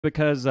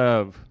Because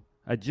of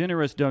a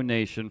generous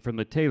donation from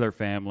the Taylor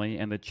family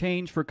and the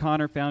Change for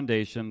Connor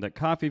Foundation, that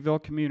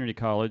Coffeyville Community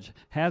College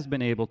has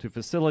been able to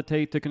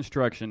facilitate the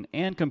construction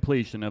and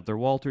completion of their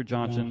Walter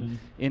Johnson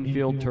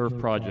infield turf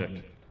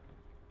project.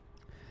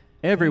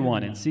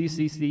 Everyone in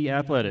CCC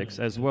Athletics,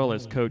 as well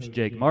as Coach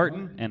Jake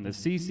Martin and the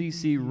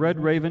CCC Red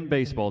Raven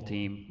baseball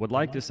team, would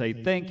like to say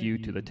thank you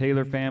to the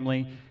Taylor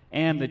family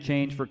and the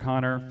Change for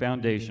Connor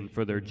Foundation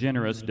for their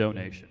generous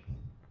donation.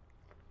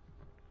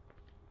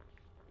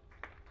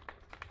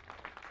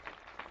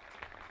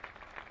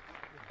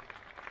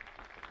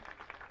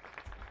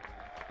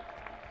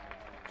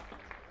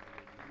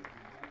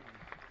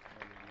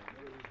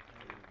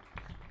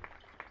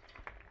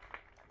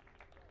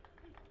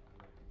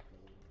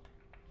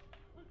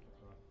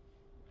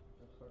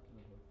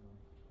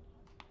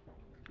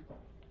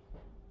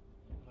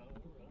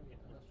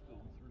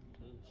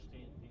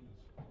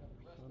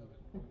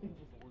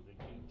 For the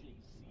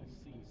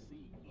CCC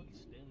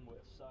East and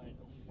West side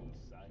on the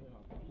east side.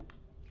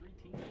 3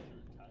 teams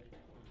are tied for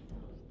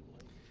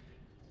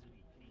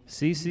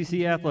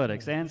CCC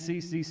Athletics and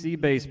CCC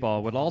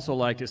Baseball would also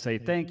like to say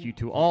thank you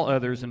to all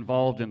others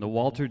involved in the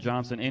Walter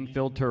Johnson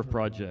Infield Turf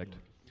Project.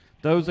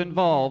 Those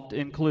involved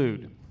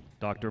include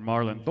Dr.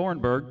 Marlon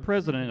Thornburg,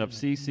 President of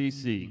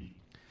CCC,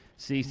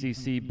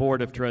 CCC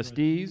Board of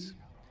Trustees,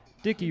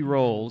 Dickie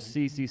Rolls,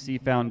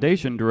 CCC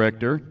Foundation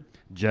Director,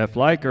 Jeff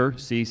Leiker,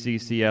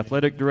 CCC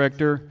Athletic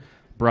Director,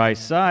 Bryce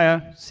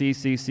Saya,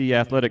 CCC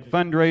Athletic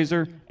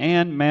Fundraiser,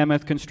 and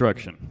Mammoth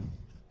Construction.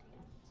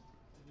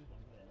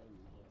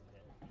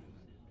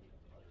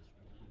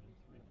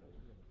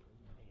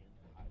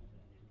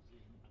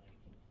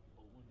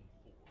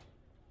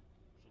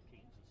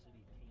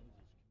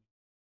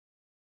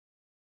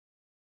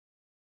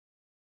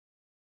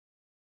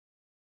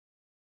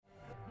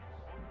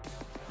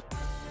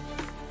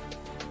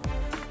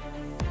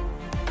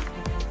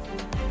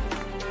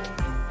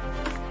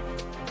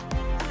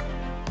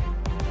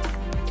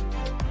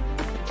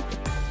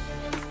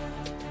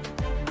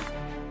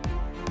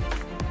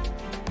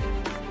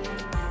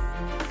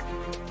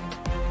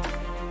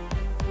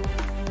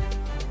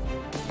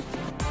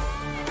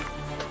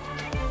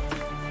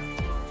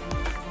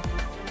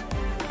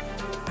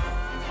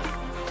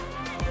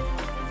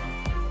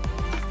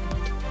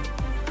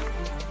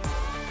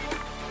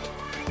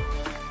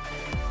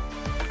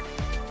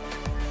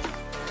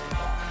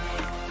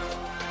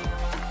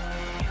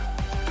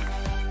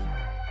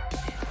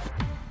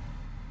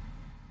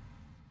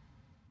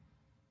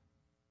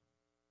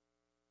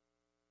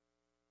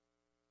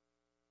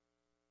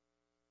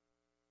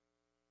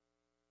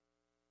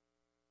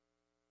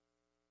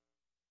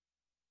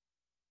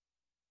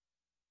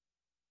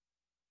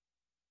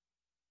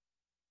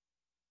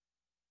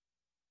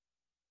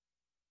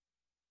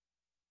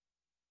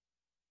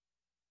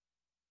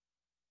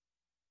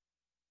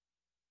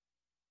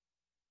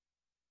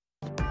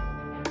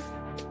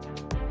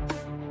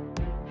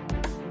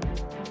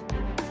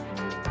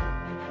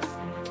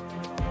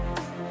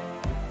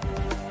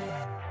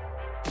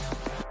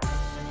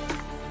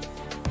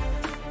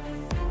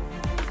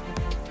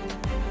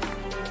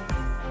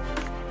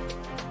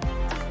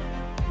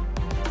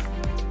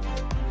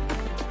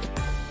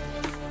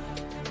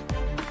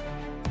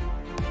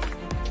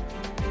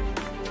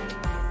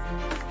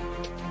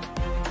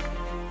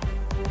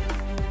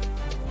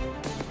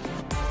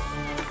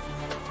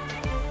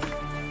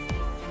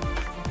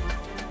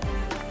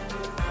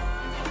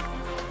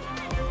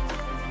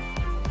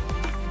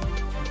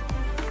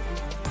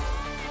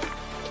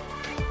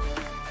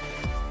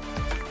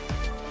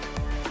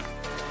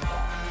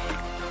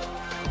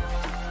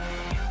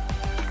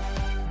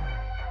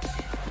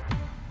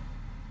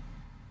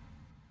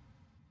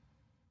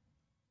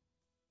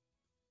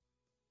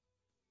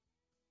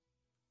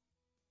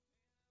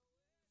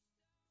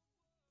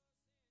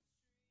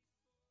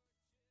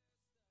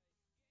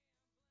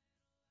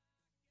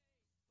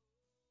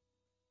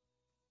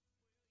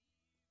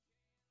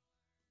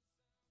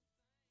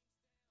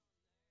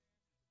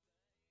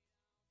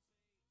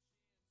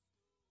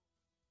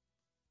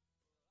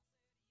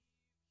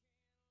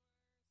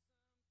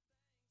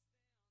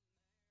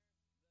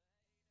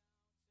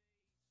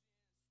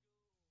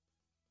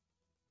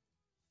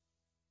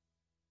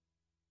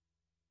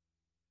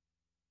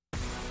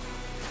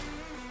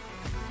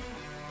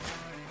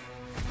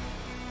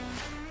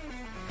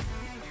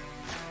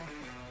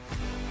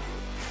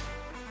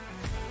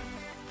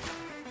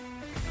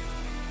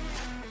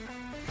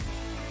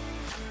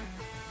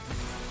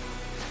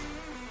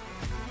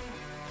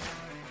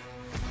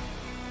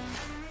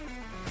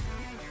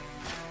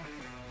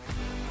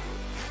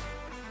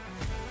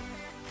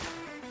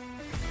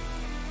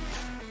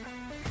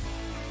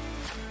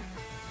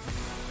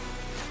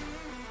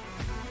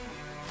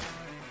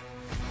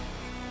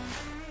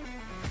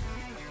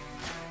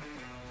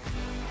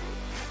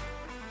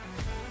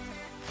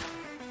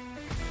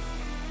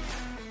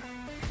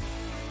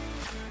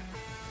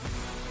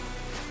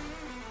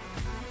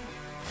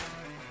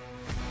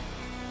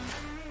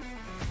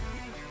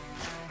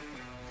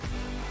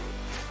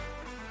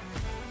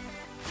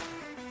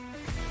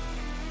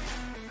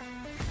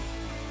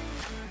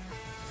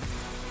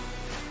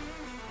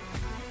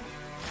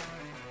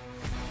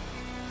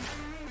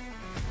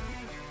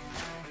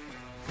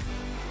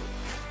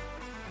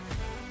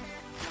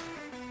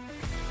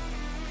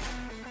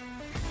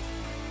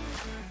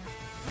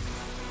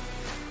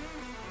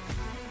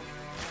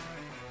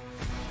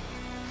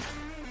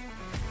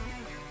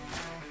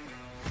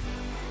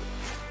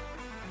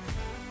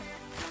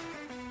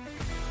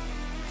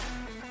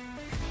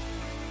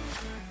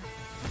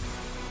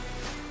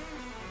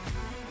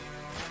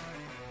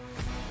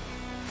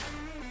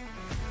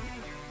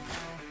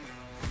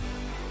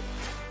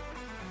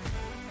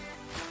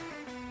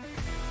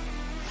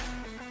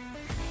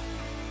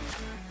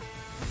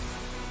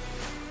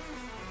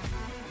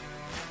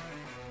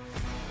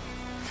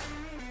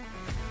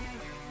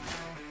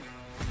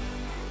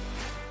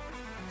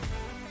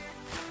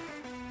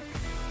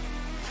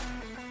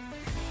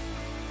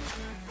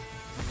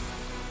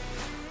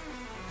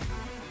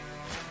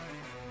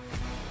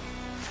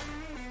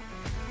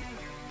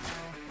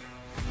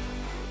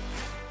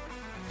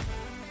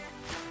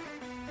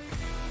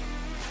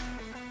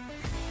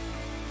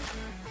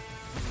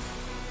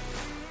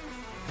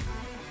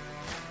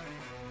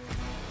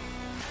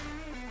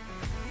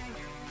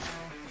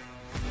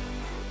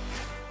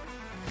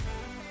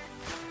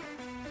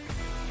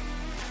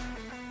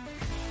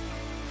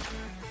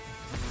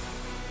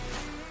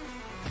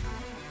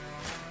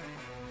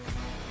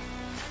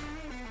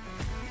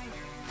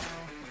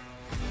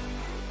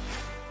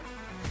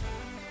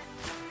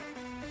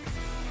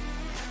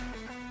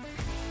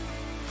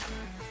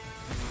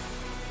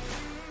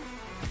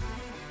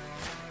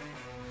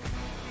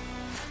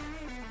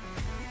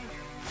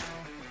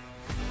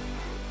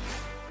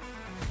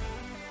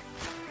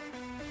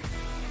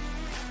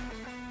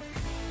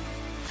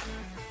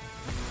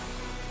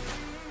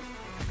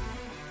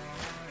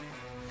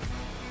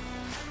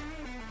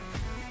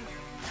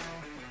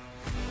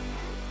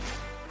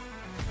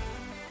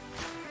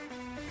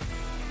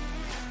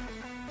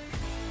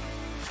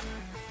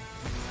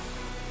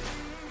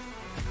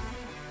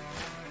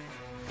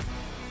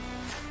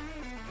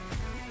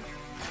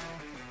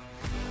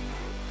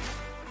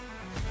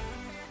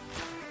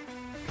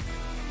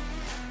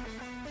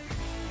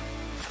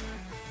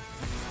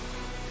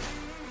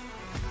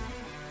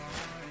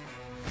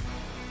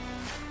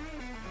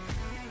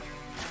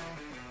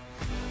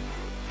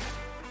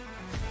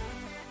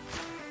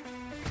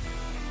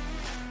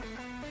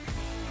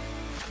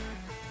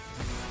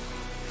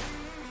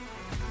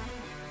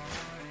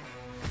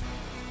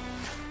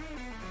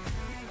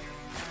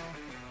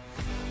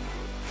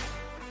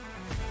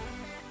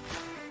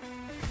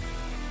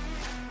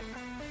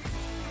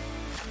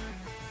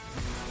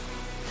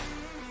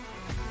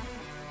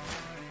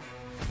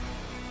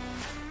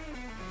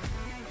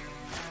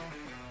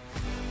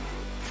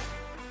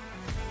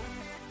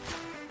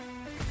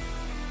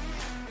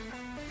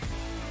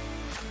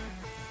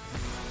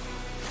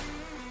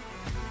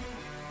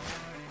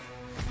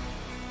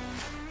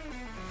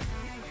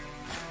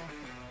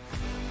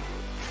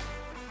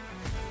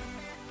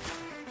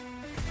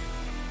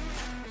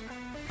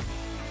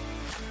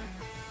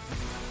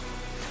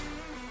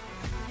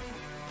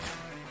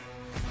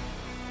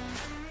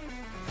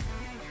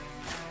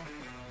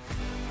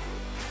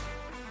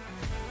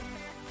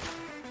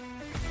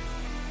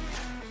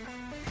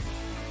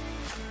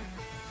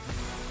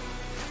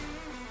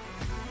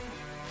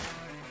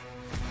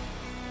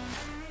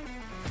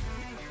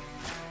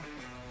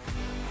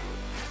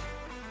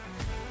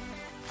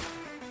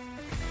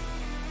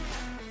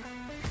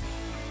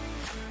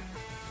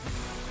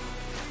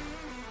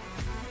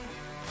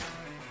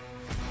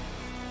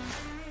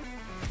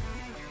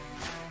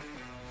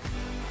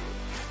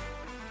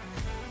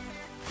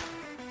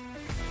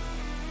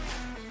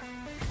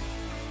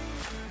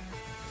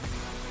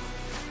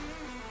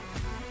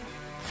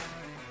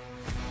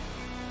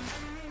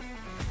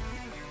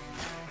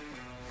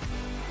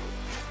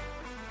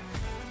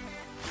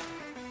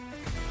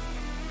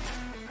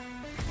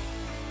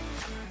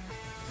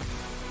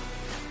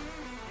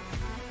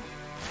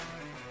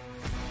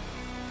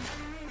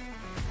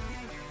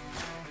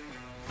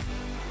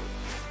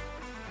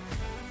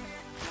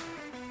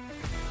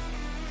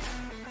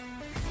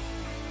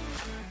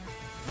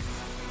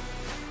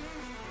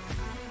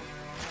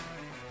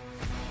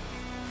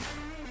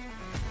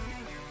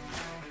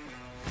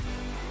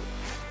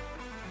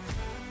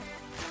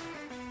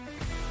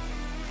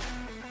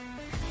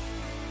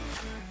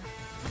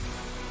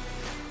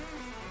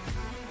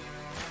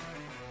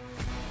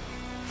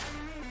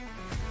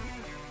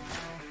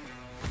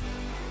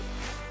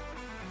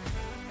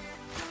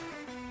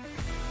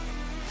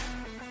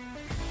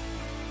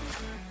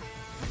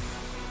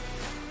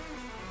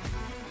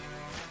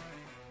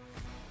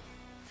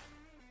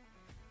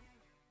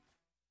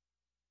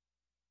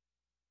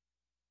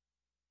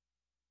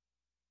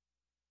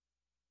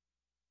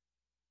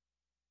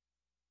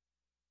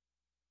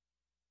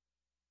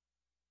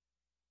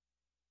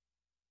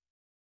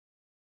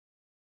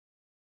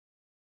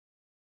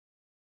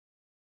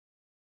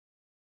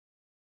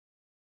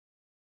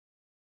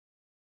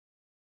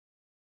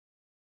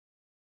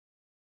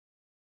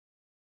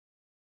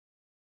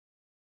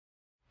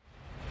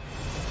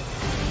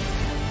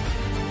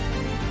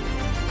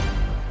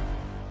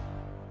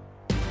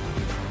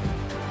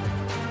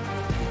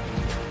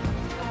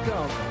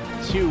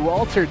 to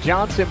Walter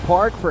Johnson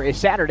Park for a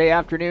Saturday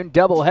afternoon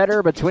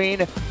doubleheader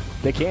between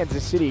the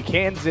Kansas City,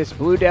 Kansas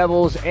Blue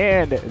Devils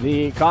and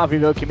the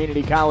Coffeyville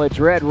Community College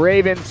Red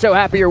Ravens. So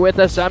happy you're with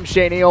us. I'm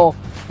Shane Neal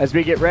as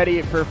we get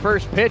ready for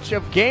first pitch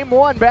of Game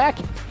 1 back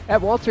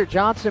at Walter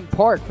Johnson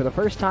Park. For the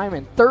first time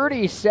in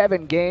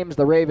 37 games,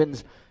 the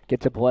Ravens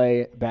get to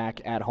play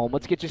back at home.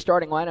 Let's get you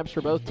starting lineups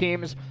for both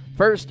teams.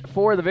 First,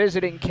 for the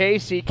visiting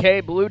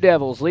KCK Blue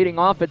Devils, leading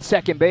off at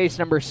second base,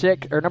 number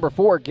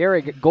 4,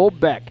 Gary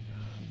Goldbeck.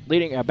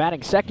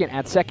 Batting second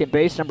at second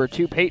base, number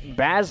 2, Peyton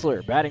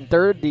Basler. Batting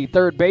third, the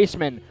third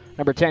baseman,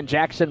 number 10,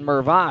 Jackson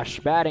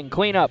Mervash. Batting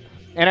cleanup.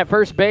 And at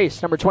first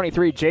base, number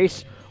 23,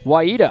 Jace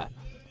Waida.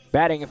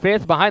 Batting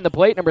fifth, behind the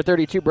plate, number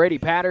 32, Brady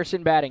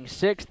Patterson. Batting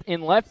sixth,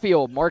 in left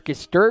field,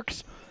 Marcus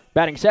Dirks.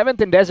 Batting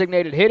seventh in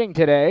designated hitting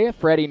today,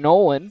 Freddie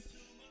Nolan.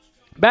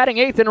 Batting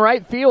eighth in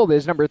right field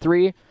is number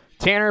 3,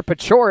 Tanner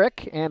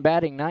Pachorik. And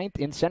batting ninth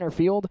in center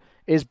field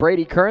is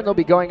Brady Kern. They'll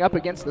be going up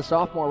against the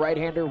sophomore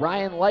right-hander,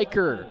 Ryan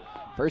Leiker.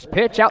 First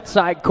pitch,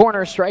 outside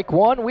corner, strike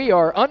one. We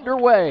are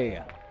underway.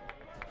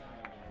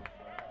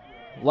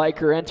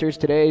 Leiker enters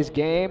today's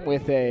game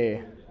with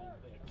a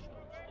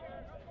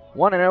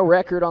 1-0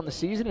 record on the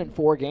season in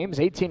 4 games,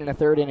 18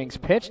 1/3 innings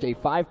pitched, a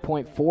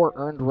 5.4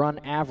 earned run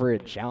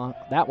average.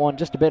 That one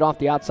just a bit off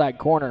the outside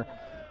corner.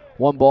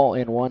 1 ball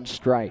and 1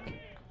 strike.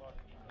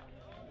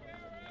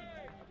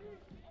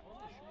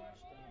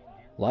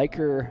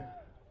 Leiker,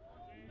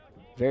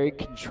 very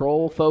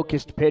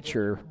control-focused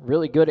pitcher,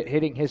 really good at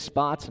hitting his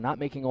spots and not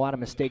making a lot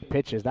of mistake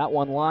pitches. That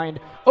one lined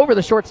over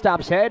the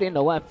shortstop's head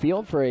into left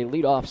field for a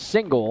leadoff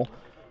single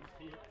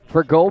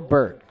for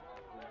Goldberg.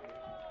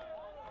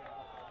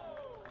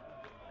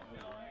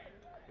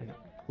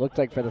 Looked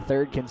like for the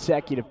third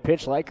consecutive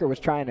pitch, Leiker was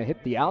trying to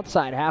hit the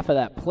outside half of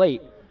that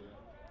plate.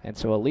 And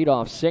so a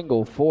leadoff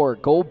single for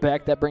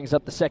Goldbeck. That brings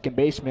up the second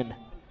baseman,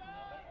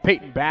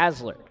 Peyton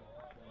Basler.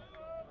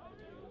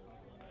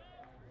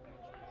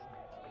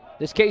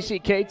 This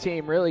KCK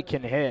team really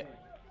can hit.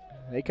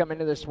 They come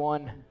into this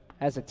one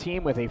as a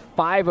team with a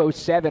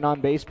 .507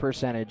 on base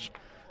percentage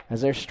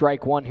as their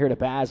strike one here to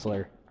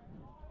Basler.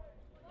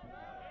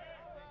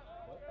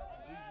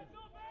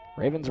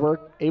 Ravens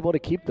were able to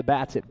keep the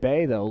bats at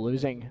bay, though,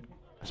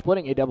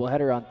 splitting a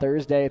doubleheader on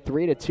Thursday,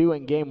 3-2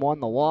 in Game 1,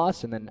 the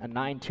loss, and then a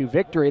 9-2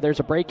 victory. There's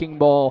a breaking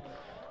ball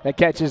that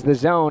catches the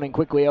zone, and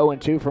quickly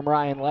 0-2 from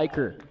Ryan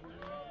Leiker.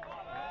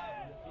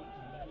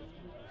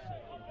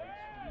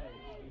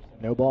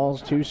 No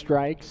balls, 2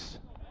 strikes.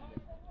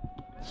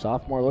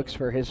 Sophomore looks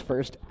for his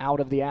first out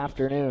of the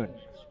afternoon.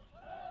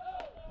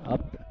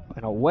 Up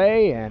and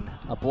away, and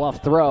a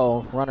bluff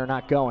throw. Runner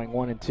not going,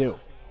 1-2.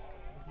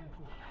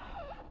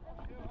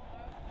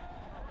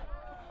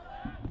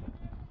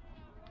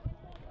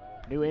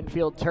 New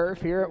infield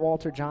turf here at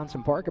Walter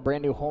Johnson Park, a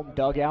brand new home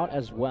dugout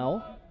as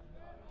well.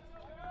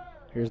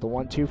 Here's the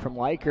 1-2 from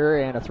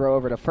Leiker, and a throw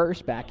over to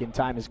first. Back in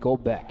time is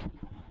Goldbeck.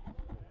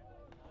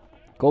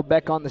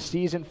 Goldbeck on the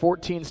season,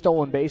 14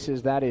 stolen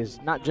bases. That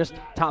is not just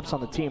tops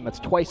on the team, that's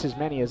twice as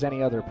many as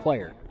any other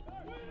player.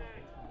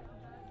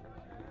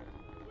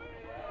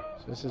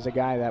 So this is a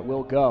guy that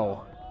will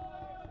go.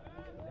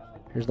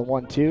 Here's the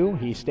 1-2.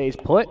 He stays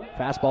put.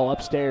 Fastball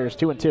upstairs,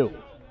 2-2.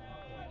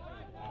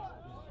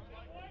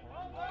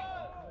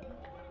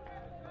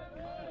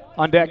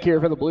 On deck here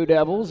for the Blue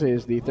Devils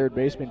is the third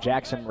baseman,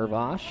 Jackson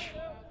Mervash.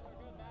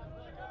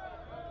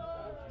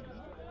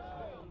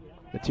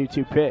 The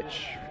 2-2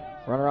 pitch.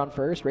 Runner on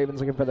first. Ravens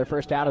looking for their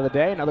first out of the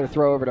day. Another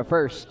throw over to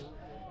first.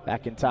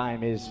 Back in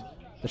time is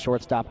the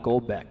shortstop,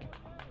 Goldbeck.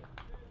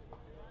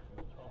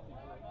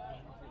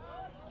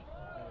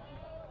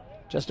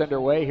 Just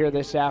underway here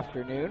this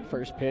afternoon.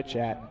 First pitch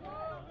at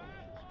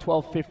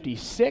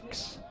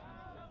 12:56.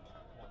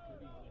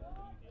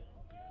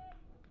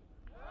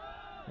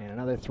 And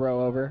another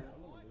throw over.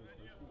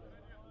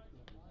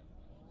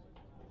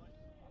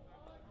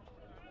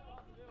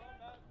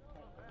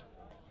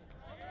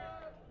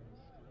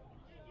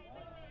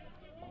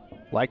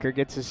 Leiker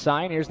gets his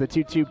sign. Here's the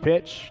 2-2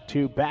 pitch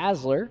to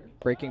Basler.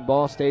 Breaking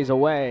ball stays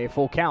away.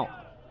 Full count.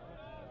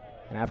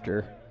 And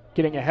after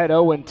getting ahead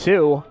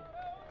 0-2,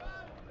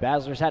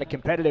 Basler's had a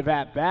competitive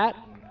at-bat.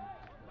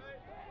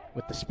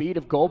 With the speed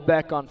of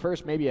Goldbeck on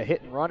first, maybe a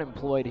hit and run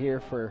employed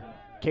here for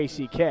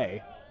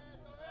KCK.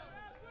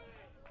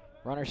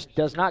 Runner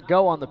does not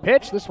go on the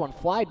pitch. This one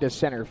flied to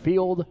center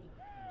field.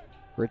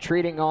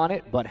 Retreating on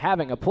it, but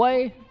having a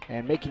play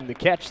and making the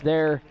catch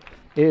there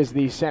is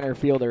the center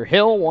fielder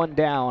Hill. 1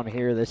 down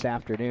here this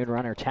afternoon.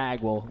 Runner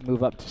tag will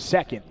move up to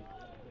second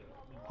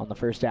on the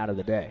first out of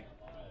the day.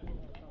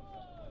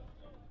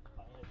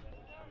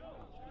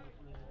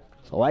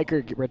 So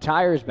Leiker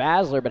retires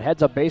Basler, but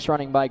heads up base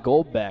running by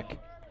Goldbeck.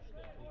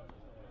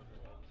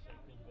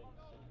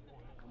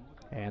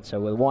 And so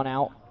with 1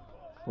 out,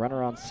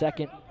 runner on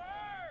second.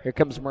 Here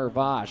comes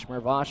Mervash.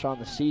 Mervash on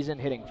the season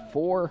hitting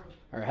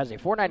has a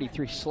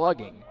 .493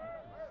 slugging.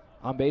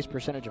 On base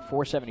percentage of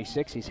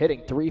 .476. He's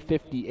hitting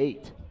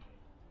 .358.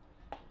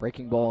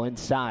 Breaking ball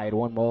inside.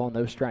 1 ball,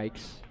 no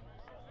strikes.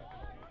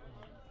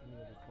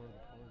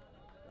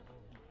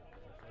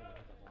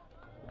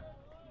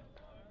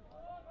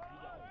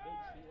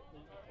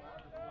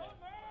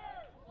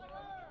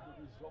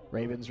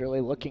 Ravens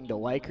really looking to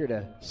Liker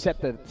to set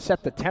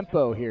the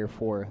tempo here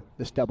for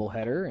this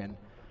doubleheader, and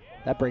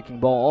that breaking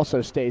ball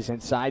also stays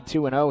inside.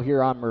 2-0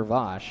 here on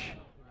Mervash.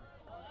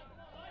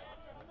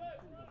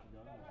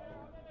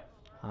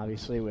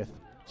 Obviously with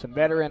some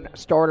veteran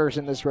starters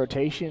in this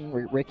rotation,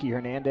 Ricky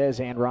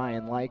Hernandez and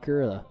Ryan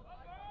Liker, the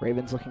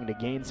Ravens looking to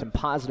gain some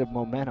positive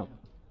momentum.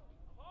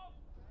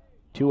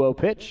 2-0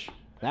 pitch.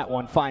 That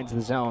one finds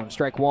the zone.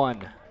 Strike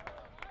one.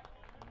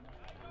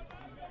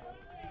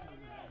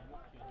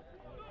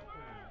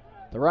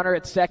 The runner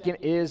at second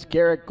is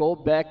Garrett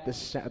Goldbeck,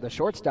 the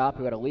shortstop,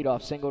 who had a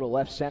leadoff single to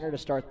left center to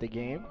start the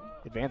game.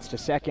 Advanced to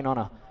second on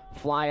a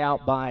fly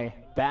out by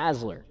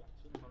Basler.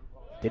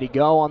 Did he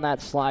go on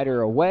that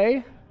slider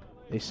away?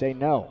 They say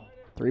no.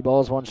 3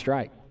 balls, 1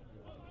 strike.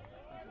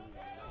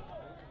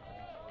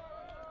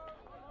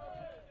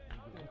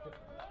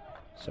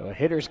 So a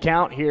hitter's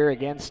count here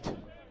against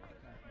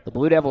the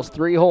Blue Devils'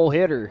 3-hole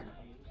hitter.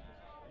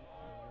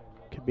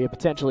 Could be a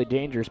potentially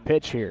dangerous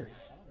pitch here.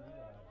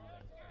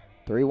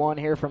 3-1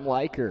 here from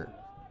Liker.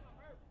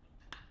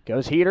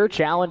 Goes heater,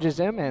 challenges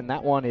him, and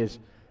that one is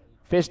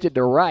fisted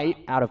to right,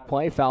 out of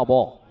play, foul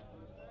ball.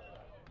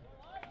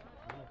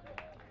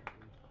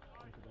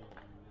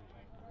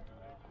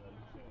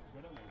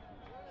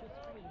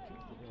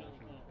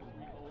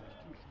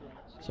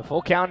 So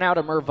full count now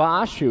to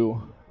Mervash,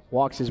 who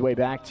walks his way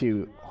back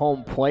to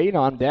home plate.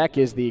 On deck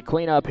is the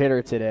cleanup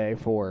hitter today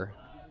for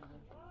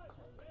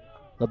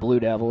the Blue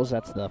Devils.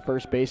 That's the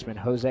first baseman,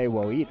 Jace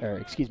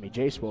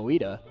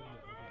Woita.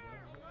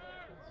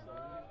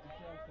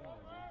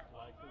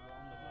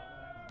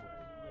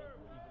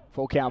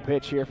 Full count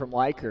pitch here from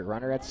Liker.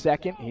 Runner at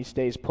second. He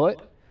stays put.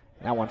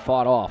 And that one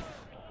fought off.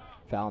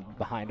 Found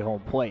behind home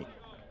plate.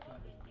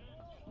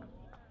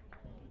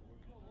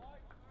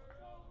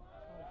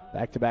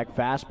 Back-to-back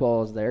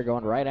fastballs there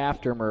going right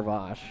after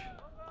Mervash.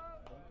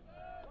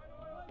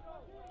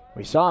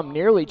 We saw him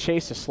nearly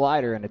chase a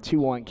slider in a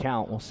 2-1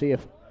 count. We'll see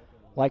if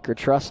Liker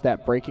trusts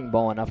that breaking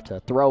ball enough to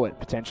throw it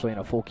potentially in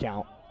a full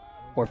count,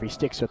 or if he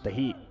sticks with the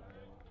heat.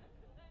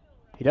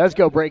 He does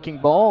go breaking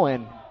ball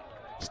and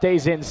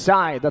stays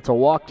inside. That's a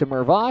walk to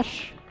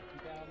Mervash.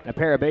 And a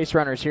pair of base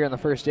runners here in the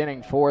first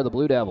inning for the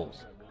Blue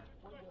Devils.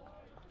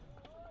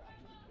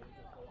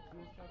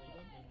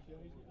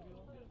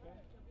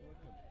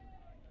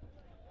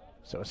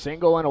 So a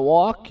single and a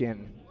walk,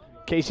 and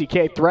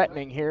KCK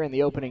threatening here in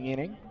the opening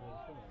inning.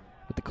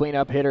 With the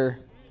cleanup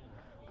hitter,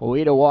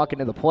 Woita walking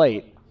to the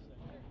plate.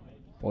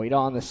 Woita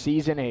on the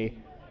season, a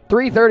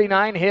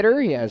 .339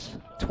 hitter. He has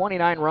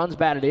 29 runs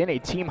batted in, a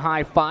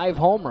team-high 5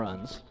 home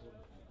runs.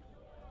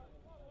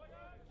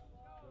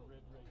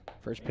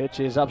 First pitch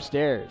is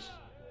upstairs.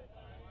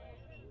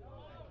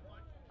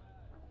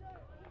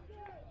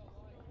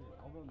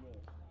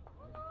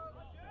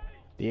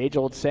 The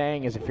age-old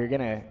saying is if you're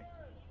going to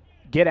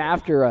get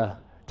after a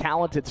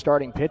talented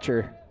starting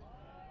pitcher,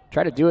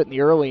 try to do it in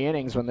the early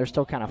innings when they're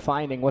still kind of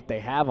finding what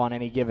they have on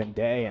any given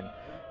day. And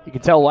you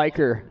can tell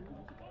Liker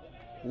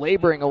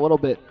laboring a little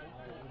bit,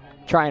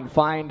 try and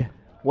find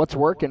what's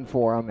working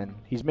for him. And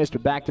he's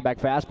missed back-to-back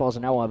fastballs,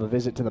 and now we'll have a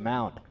visit to the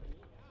mound.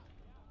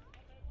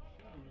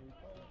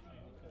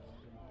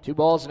 2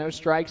 balls, no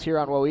strikes here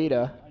on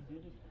Woita.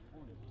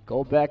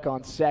 Goldbeck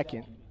on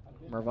second.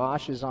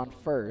 Mervash is on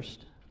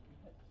first.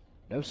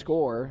 No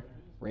score.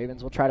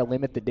 Ravens will try to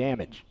limit the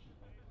damage.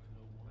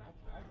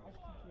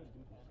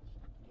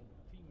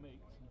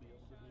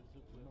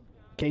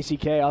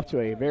 KCK off to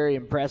a very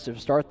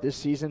impressive start this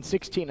season.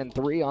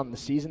 16-3 on the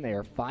season. They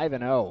are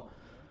 5-0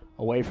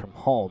 away from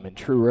home in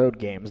true road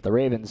games. The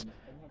Ravens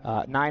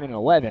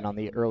 9-11 on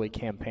the early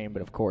campaign,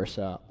 but of course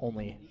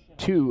only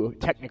 2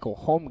 technical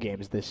home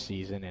games this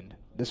season, and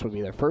this would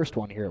be their first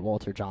one here at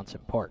Walter Johnson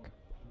Park.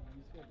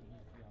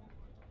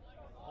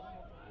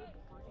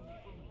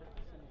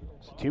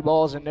 So 2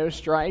 balls and no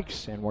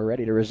strikes, and we're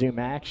ready to resume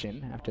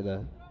action after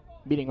the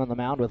meeting on the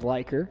mound with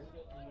Liker.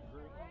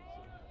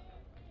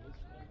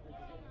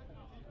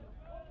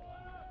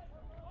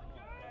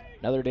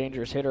 Another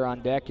dangerous hitter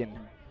on deck, and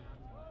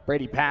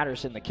Brady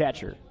Patterson, the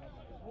catcher.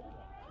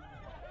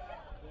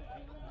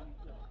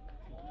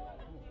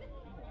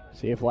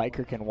 See if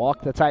Liker can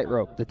walk the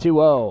tightrope. The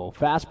 2-0.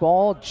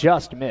 Fastball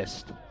just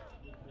missed.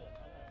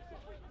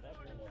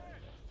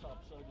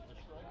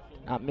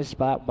 Not missed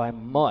by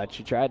much.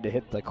 He tried to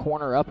hit the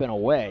corner up and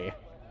away.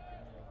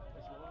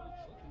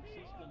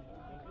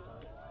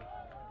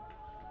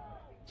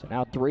 So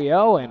now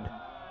 3-0, and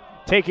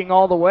taking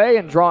all the way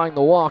and drawing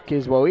the walk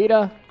is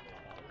Woita.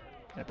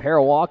 A pair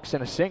of walks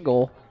and a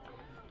single.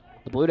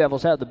 The Blue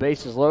Devils have the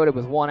bases loaded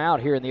with 1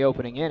 out here in the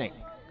opening inning.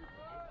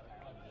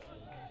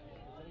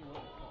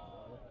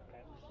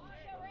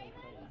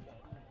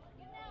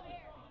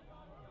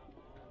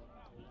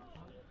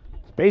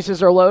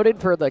 Bases are loaded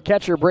for the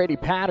catcher, Brady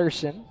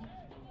Patterson.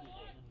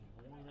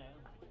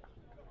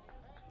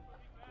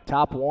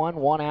 Top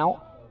 1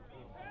 out.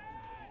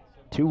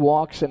 2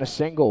 walks and a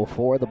single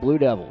for the Blue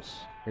Devils.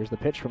 Here's the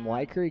pitch from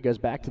Liker. He goes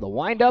back to the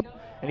windup,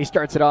 and he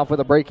starts it off with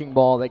a breaking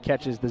ball that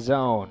catches the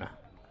zone.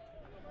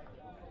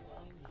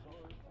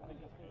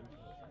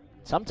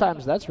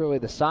 sometimes that's really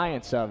the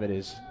science of it,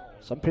 is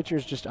some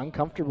pitchers just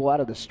uncomfortable out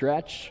of the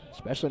stretch,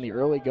 especially in the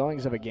early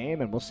goings of a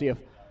game, and we'll see if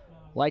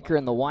Liker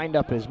in the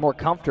windup is more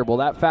comfortable.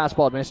 That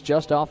fastball missed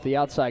just off the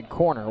outside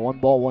corner. 1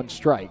 ball, 1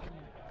 strike.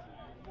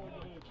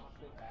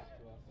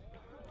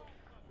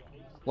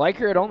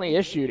 Liker had only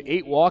issued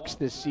 8 walks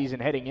this season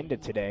heading into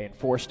today in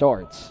 4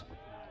 starts.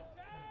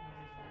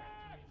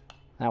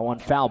 That one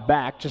fouled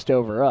back just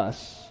over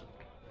us.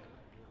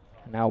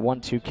 Now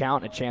 1-2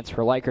 count, a chance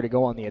for Liker to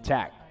go on the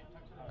attack.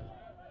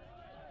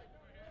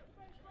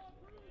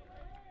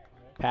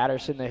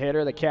 Patterson, the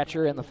hitter, the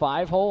catcher in the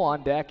 5-hole.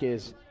 On deck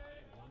is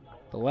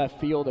the left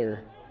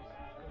fielder,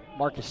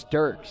 Marcus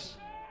Dirks.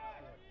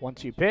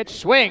 1-2 pitch,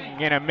 swing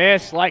and a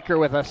miss. Liker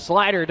with a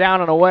slider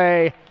down and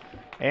away,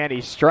 and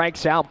he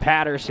strikes out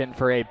Patterson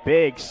for a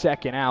big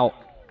second out.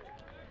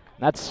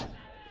 That's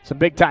some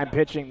big-time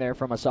pitching there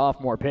from a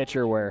sophomore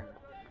pitcher where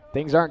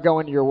things aren't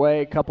going your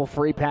way. A couple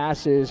free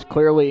passes,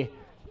 clearly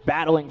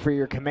battling for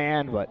your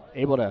command, but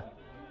able to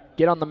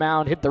get on the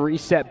mound, hit the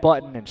reset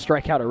button, and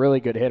strike out a really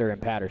good hitter in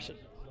Patterson.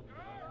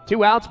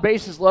 2 outs,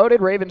 bases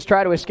loaded. Ravens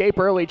try to escape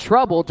early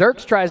trouble.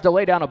 Dirks tries to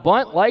lay down a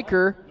bunt.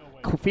 Liker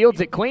fields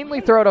it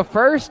cleanly, throw to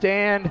first,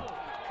 and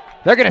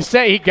they're going to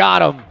say he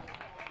got him.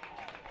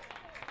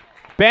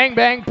 Bang,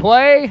 bang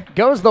play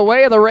goes the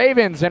way of the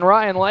Ravens, and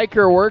Ryan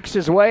Liker works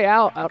his way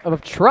out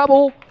of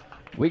trouble.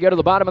 We go to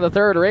the bottom of the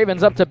third.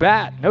 Ravens up to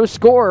bat. No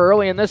score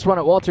early in this one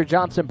at Walter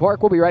Johnson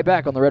Park. We'll be right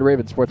back on the Red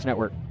Raven Sports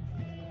Network.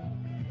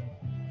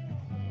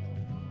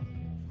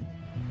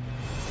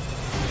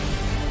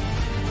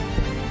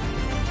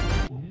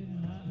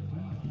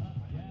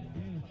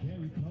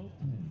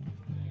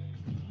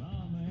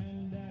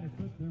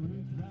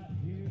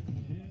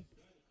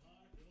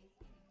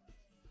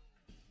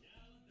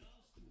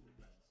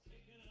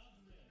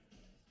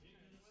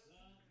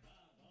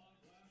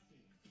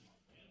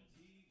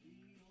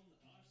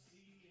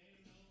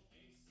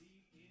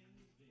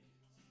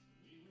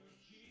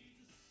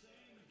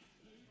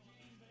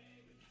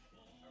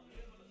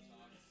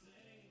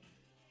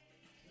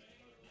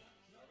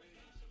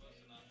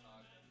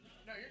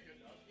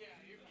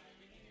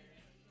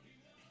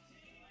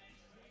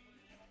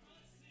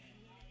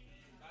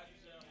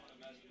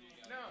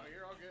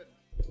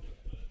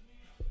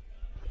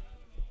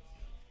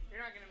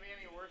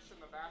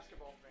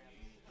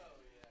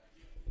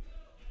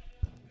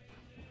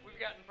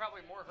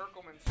 Probably more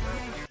Herkelman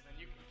slogans than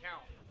you can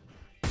count.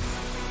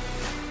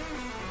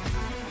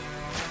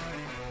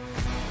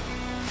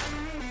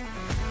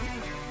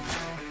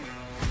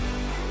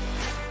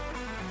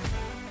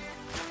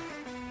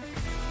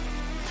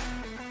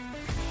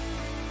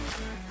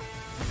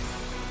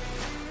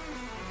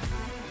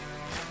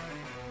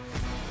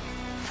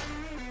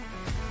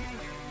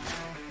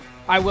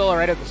 I will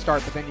right at the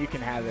start, but then you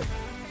can have it.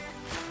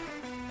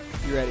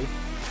 You ready?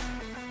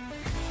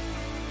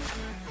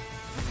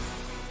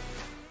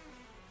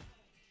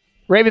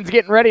 Ravens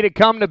getting ready to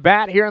come to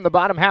bat here in the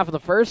bottom half of the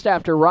first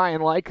after Ryan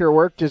Liker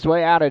worked his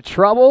way out of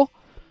trouble.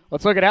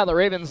 Let's look at how the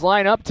Ravens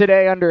line up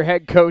today under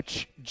head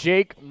coach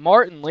Jake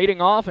Martin.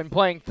 Leading off and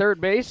playing third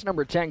base,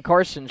 number 10,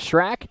 Carson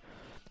Schrack.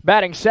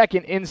 Batting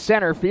second in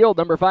center field,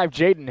 number 5,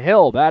 Jaden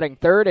Hill. Batting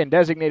third and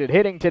designated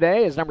hitting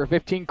today is number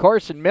 15,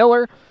 Carson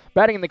Miller.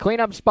 Batting in the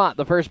cleanup spot,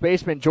 the first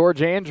baseman,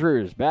 George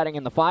Andrews. Batting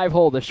in the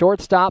 5-hole, the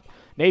shortstop,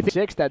 Nathan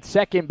Sixth at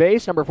second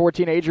base, number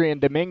 14, Adrian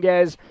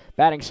Dominguez.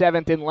 Batting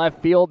 7th in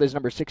left field is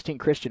number 16,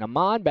 Christian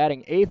Amon.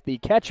 Batting 8th, the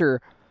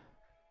catcher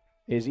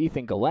is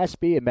Ethan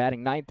Gillespie. And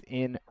batting 9th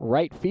in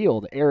right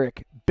field,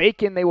 Eric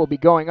Bacon. They will be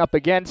going up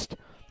against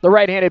the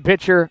right-handed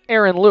pitcher,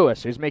 Aaron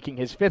Lewis, who's making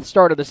his 5th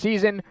start of the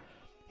season.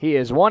 He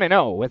is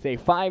 1-0 with a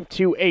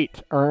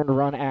 5.28 earned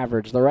run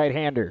average, the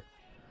right-hander.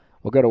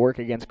 We'll go to work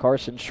against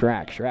Carson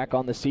Schrack. Schrack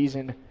on the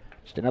season,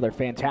 just another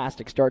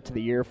fantastic start to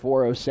the year.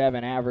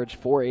 407 average,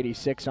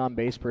 486 on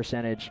base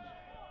percentage,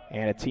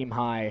 and a team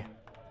high,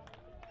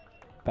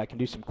 if I can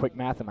do some quick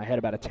math in my head,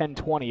 about a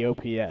 1020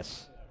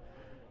 OPS.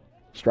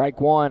 Strike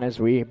one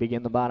as we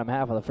begin the bottom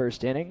half of the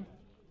first inning.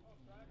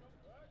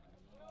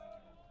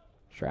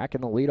 Schrack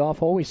in the leadoff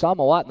hole. We saw him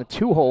a lot in the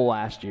 2-hole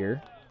last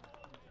year.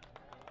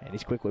 And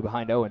he's quickly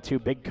behind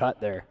 0-2. Big cut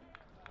there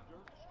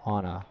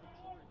on a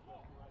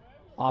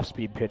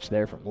off-speed pitch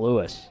there from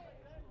Lewis.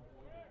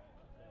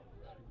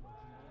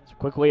 So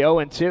quickly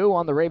 0-2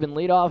 on the Raven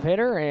leadoff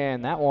hitter,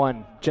 and that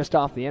one just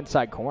off the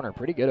inside corner.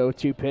 Pretty good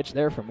 0-2 pitch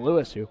there from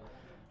Lewis, who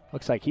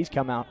looks like he's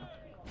come out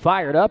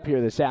fired up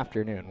here this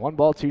afternoon. 1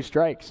 ball, 2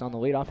 strikes on the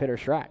leadoff hitter,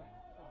 Schrack.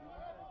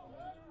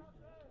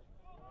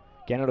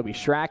 Again, it'll be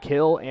Schrack,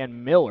 Hill,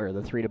 and Miller,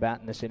 the 3 to bat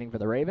in this inning for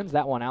the Ravens.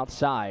 That one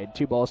outside,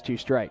 2 balls, 2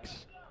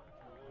 strikes.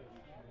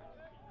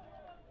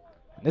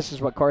 This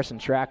is what Carson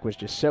Schrack was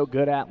just so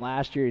good at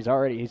last year.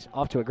 He's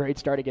off to a great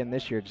start again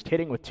this year, just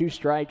hitting with 2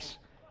 strikes,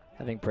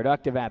 having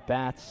productive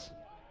at-bats,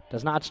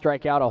 does not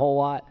strike out a whole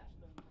lot,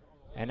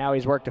 and now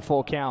he's worked a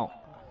full count.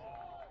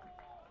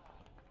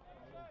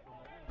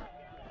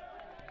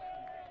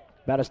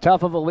 About as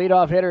tough of a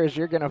leadoff hitter as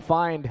you're going to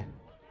find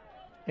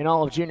in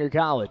all of junior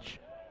college.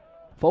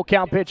 Full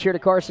count pitch here to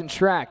Carson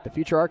Schrack, the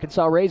future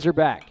Arkansas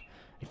Razorback.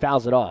 He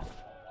fouls it off.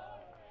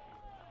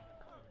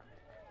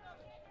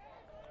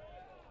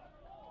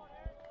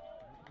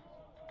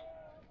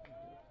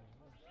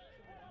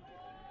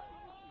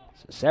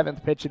 So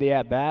 7th pitch of the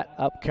at-bat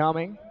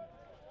upcoming.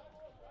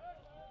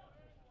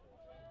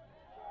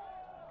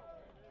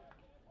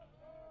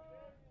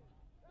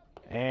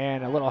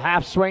 And a little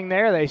half swing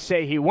there. They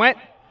say he went.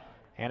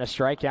 And a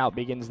strikeout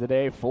begins the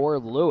day for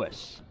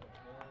Lewis.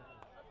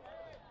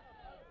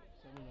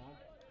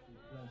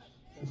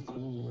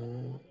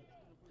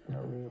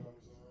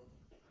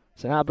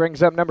 So now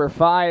brings up number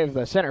 5,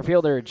 the center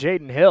fielder,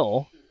 Jaden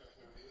Hill.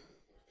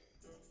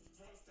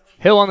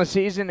 Hill on the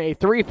season, a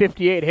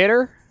 .358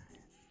 hitter.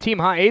 Team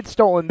high 8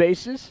 stolen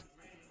bases.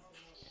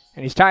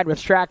 And he's tied with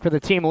Strack for the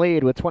team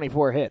lead with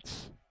 24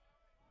 hits.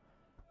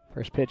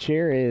 First pitch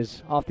here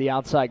is off the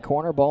outside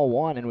corner, ball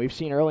 1. And we've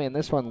seen early in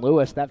this one,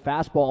 Lewis, that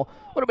fastball,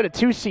 a little bit of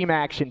two-seam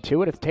action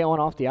to it. It's tailing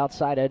off the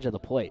outside edge of the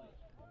plate.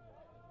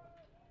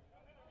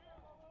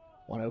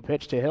 1-0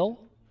 pitch to Hill.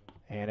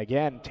 And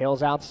again,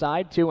 tails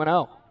outside,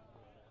 2-0.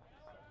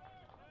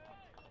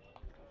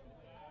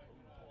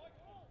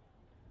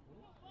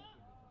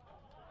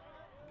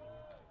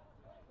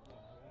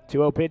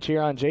 Two-0 pitch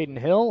here on Jaden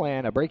Hill,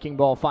 and a breaking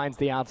ball finds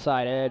the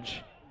outside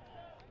edge.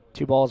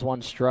 2 balls,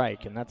 1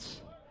 strike, and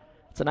it's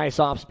a nice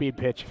off-speed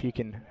pitch. If you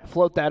can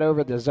float that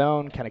over the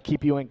zone, kind of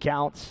keep you in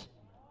counts,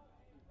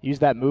 use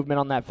that movement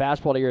on that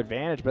fastball to your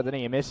advantage, but then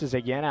he misses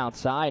again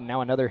outside.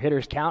 Now another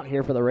hitter's count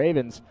here for the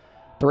Ravens.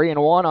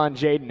 3-1 on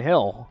Jaden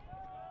Hill.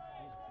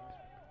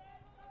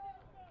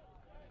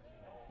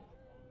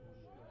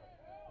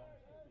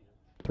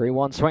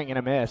 Three-one swing and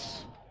a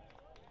miss.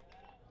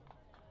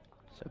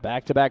 So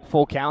back-to-back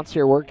full counts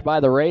here worked by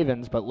the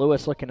Ravens, but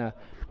Lewis looking to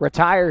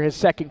retire his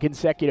 2nd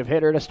consecutive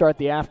hitter to start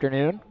the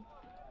afternoon.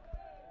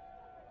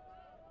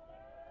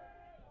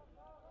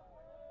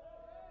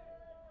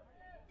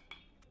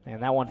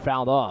 And that one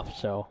fouled off.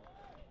 So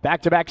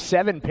back-to-back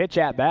 7-pitch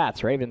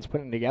at-bats. Ravens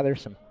putting together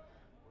some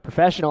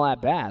professional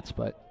at-bats,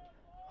 but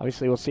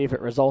obviously we'll see if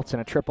it results in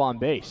a trip on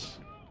base.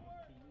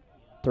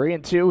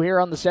 3-2 here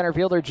on the center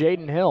fielder,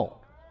 Jaden Hill.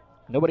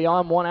 Nobody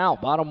on, 1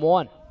 out, bottom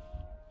 1.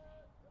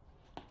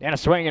 And a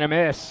swing and a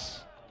miss.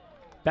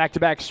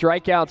 Back-to-back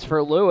strikeouts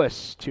for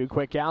Lewis. 2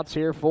 quick outs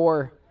here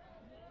for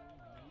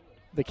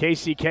the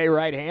KCK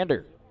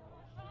right-hander.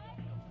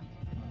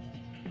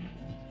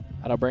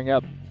 That'll bring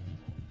up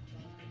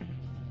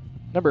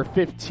number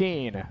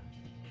 15,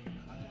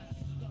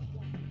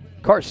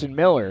 Carson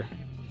Miller.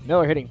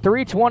 Miller hitting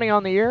 .320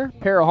 on the year. A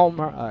pair of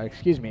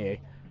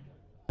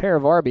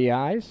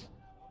RBIs.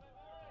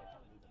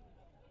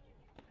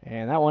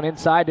 And that one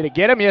inside. Did it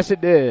get him? Yes, it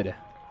did.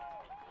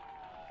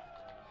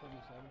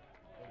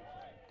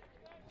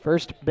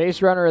 First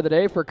base runner of the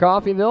day for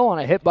Coffeyville on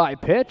a hit by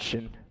pitch,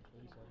 and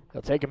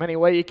he'll take him any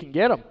way you can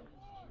get him.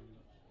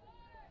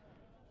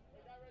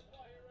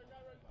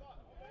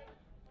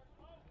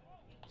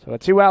 So a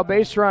 2-out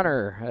base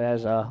runner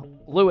as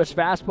Lewis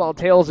fastball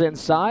tails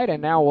inside,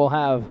 and now we'll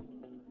have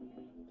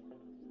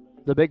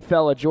the big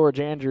fella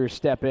George Andrews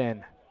step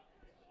in.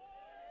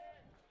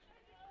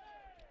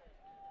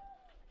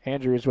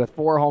 Andrews with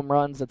 4 home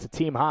runs. That's a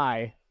team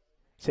high.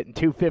 He's hitting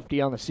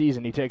 .250 on the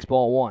season. He takes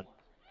ball 1.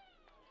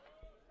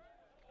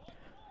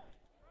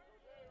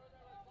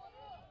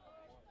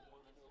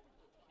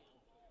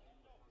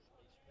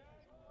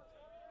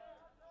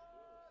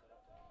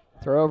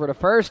 Throw over to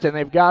first, and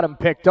they've got him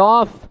picked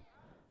off.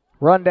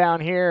 Run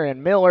down here,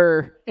 and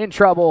Miller in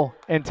trouble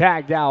and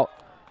tagged out.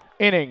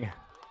 Inning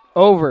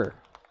over.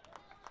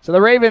 So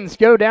the Ravens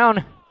go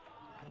down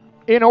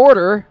in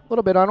order. A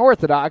little bit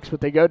unorthodox,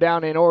 but they go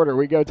down in order.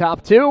 We go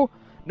top 2.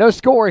 No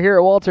score here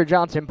at Walter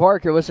Johnson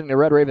Park. You're listening to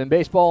Red Raven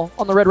Baseball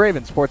on the Red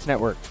Raven Sports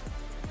Network.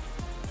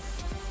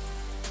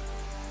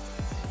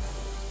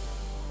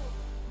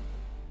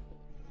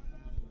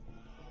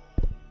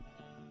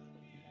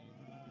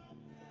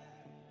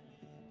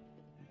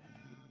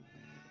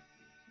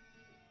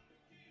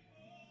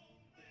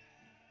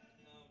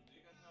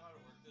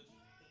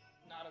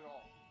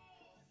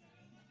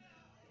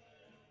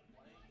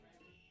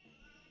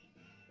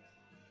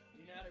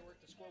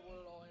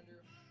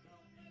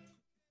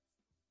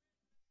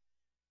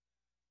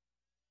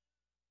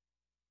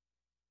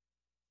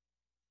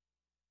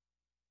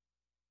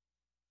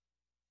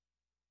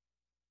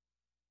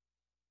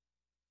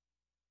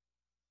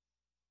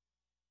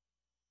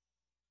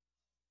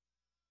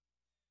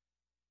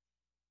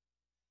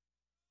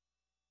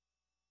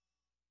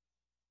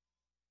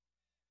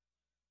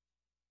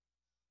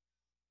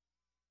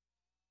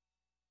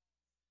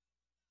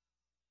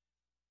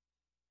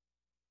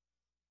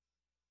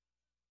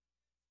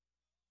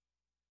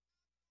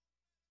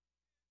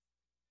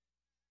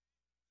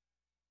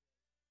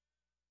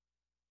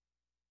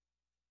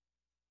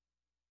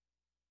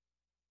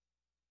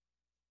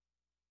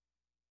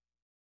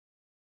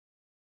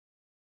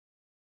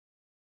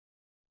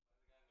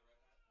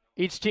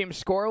 Each team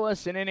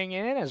scoreless, an inning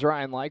in as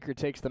Ryan Leiker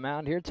takes the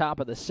mound here.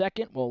 Top of the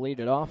 2nd. We'll lead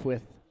it off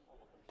with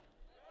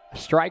a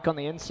strike on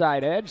the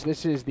inside edge.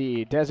 This is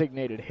the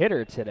designated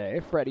hitter today,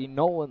 Freddie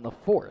Nolan, the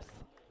 4th.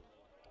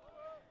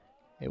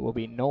 It will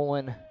be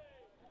Nolan,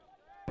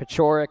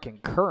 Pachorik,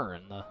 and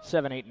Kern, the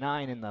 7, 8,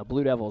 9 in the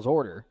Blue Devils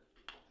order.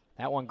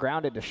 That one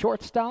grounded to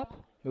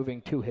shortstop.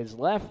 Moving to his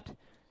left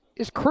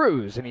is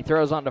Cruz, and he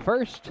throws on to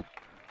first.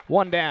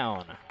 One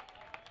down.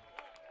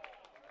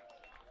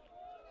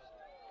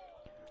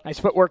 Nice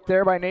footwork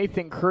there by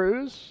Nathan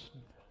Cruz.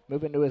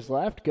 Moving to his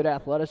left, good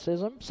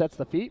athleticism, sets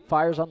the feet,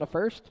 fires on to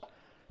first.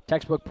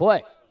 Textbook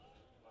play.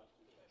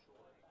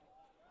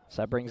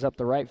 So that brings up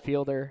the right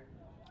fielder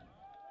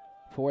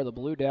for the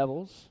Blue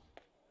Devils.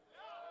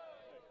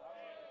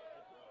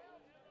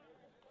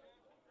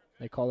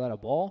 They call that a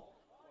ball.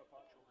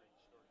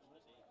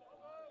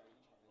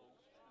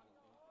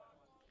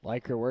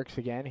 Liker works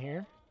again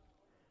here.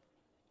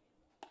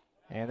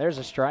 And there's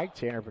a strike,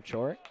 Tanner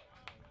Pachorik.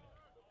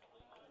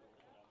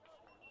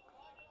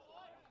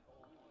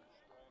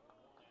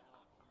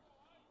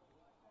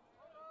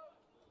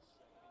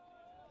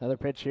 Another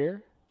pitch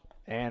here.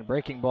 And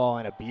breaking ball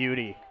and a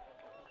beauty.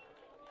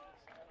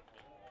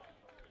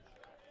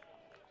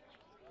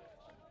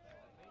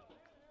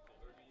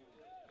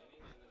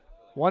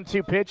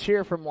 One-two pitch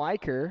here from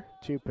Liker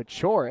to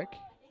Pachorik.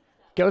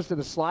 Goes to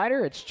the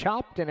slider. It's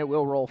chopped, and it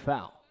will roll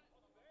foul.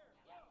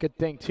 Good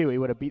thing, too. He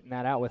would have beaten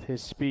that out with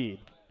his speed.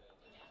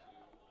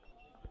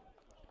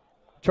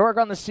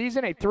 Pachorik on the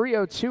season, a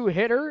 .302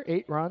 hitter,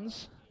 8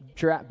 runs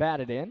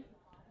batted in.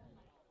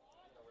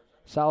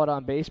 Solid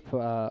on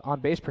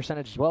base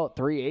percentage as well at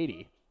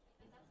 .380.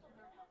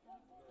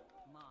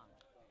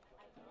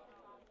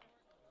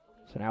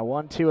 So now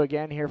 1-2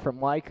 again here from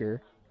Liker.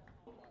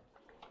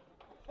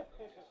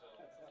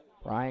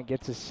 Ryan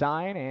gets his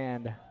sign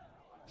and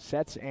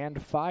sets and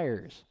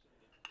fires.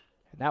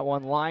 And that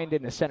one lined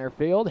into center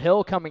field.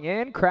 Hill coming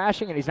in,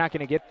 crashing, and he's not going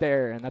to get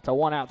there. And that's a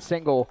one-out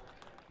single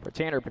for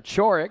Tanner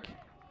Pachorik.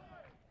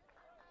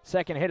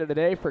 Second hit of the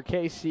day for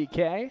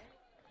KCK.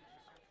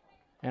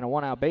 And a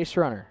one-out base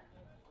runner.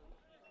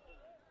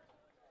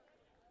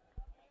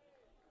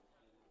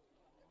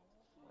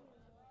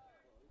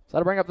 So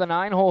that'll bring up the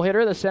 9-hole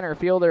hitter, the center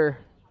fielder,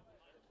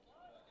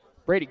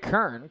 Brady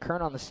Kern.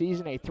 Kern on the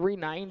season, a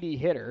 .390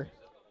 hitter.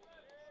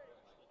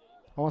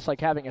 Almost like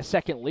having a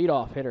second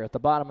leadoff hitter at the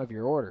bottom of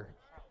your order.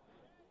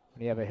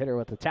 When you have a hitter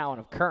with the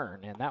talent of Kern.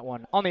 And that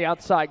one on the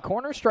outside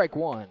corner, strike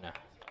one.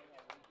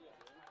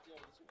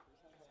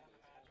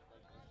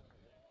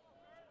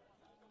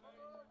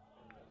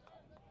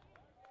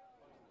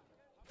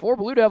 Four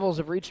Blue Devils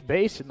have reached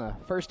base in the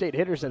first 8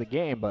 hitters of the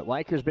game, but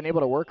Liker's been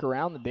able to work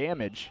around the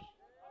damage.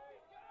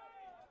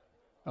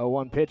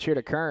 0-1 pitch here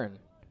to Kern.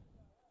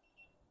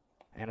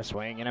 And a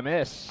swing and a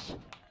miss.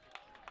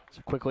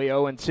 So quickly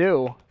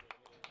 0-2.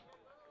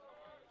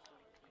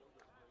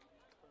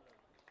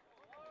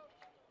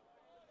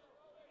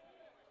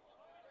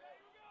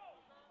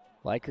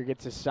 Liker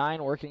gets his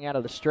sign, working out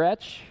of the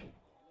stretch.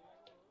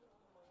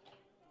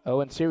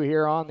 0-2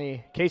 here on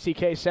the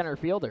KCK center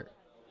fielder.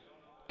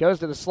 Goes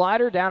to the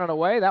slider, down and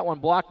away. That one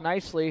blocked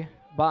nicely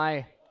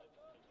by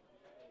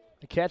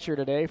the catcher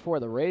today for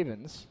the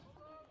Ravens,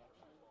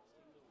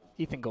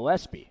 Ethan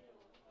Gillespie.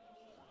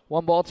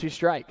 1 ball, 2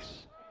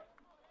 strikes.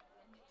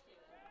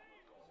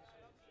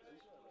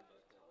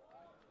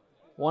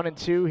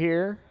 1-2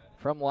 here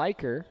from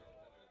Liker.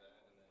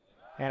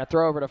 And a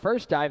throw over to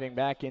first, diving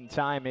back in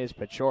time is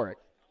Pachorik.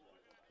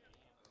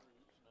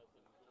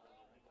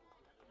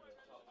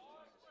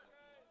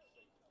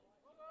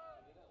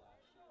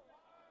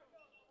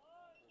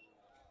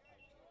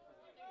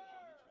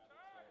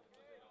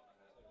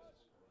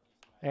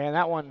 And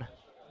that one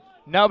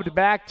nubbed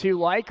back to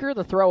Liker.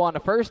 The throw on to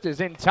first is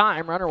in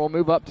time. Runner will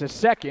move up to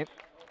second.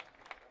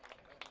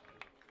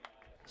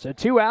 So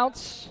 2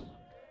 outs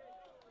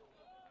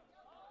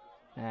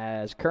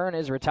as Kern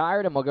is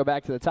retired, and we'll go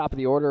back to the top of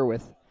the order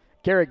with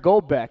Garrett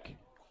Goldbeck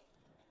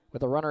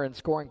with a runner in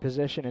scoring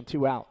position and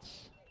 2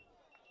 outs.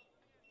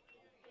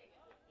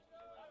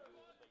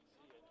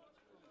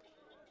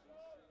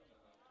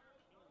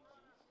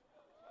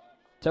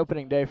 It's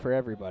opening day for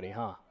everybody,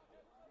 huh?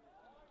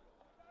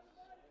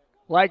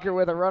 Liker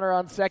with a runner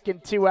on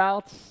second, 2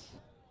 outs.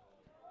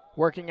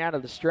 Working out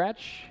of the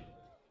stretch.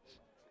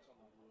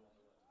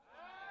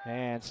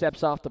 And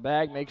steps off the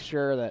bag, makes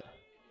sure that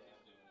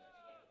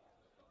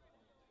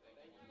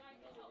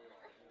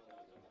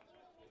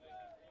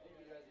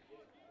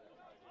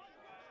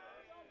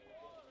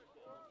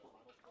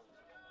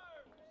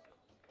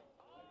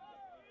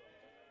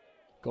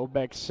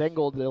Goldbeck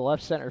singled to the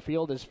left center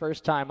field his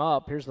first time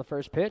up. Here's the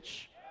first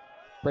pitch.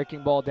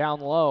 Breaking ball down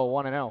low,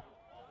 1-0.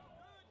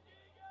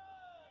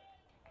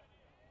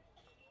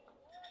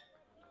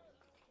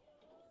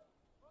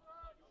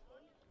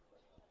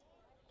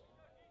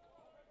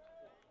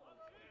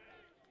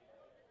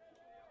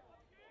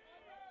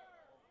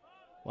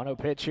 One-0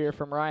 pitch here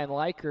from Ryan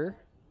Liker.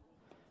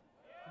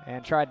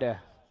 And tried to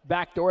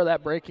backdoor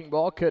that breaking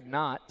ball, could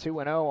not.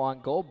 2-0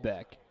 on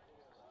Goldbeck.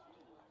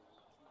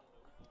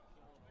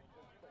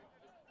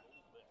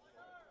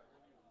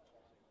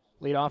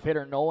 Leadoff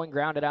hitter Nolan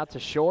grounded out to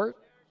short.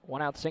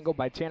 1-out single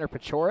by Tanner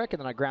Pachorik, and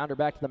then a grounder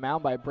back to the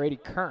mound by Brady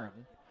Kern.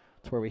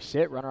 That's where we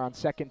sit. Runner on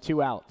second,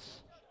 2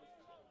 outs.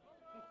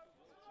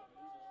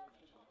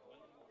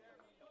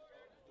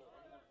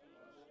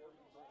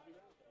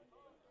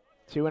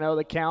 2-0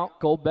 the count.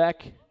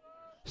 Goldbeck,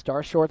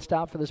 star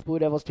shortstop for this Blue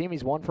Devils team.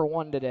 He's 1 for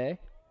 1 today.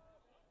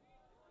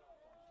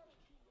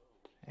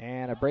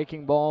 And a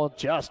breaking ball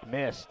just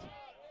missed.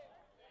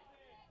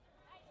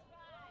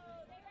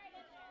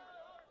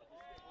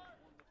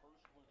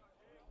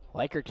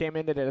 Liker came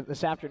into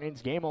this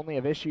afternoon's game, only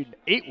have issued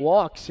 8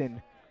 walks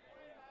in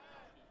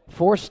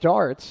 4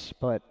 starts,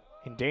 but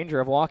in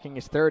danger of walking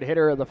his 3rd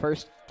hitter of the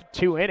first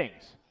 2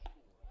 innings.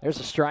 There's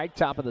a strike,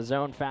 top of the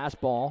zone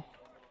fastball.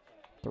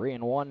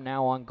 3-1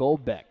 now on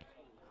Goldbeck.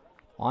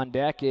 On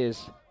deck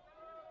is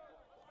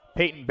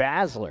Peyton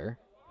Basler,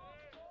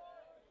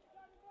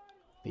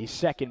 the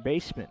second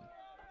baseman.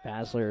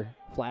 Basler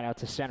flat out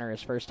to center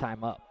his first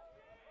time up.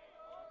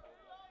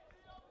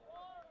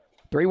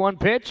 3-1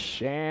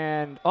 pitch,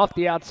 and off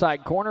the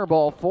outside corner,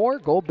 ball 4.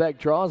 Goldbeck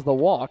draws the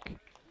walk.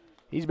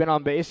 He's been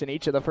on base in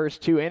each of the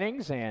first 2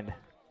 innings, and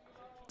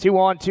 2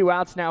 on, 2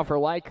 outs now for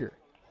Liker.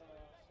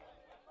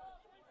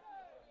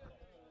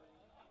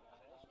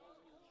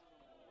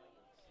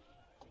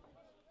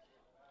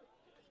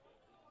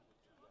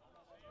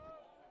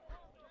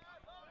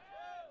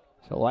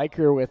 So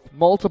Liker with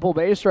multiple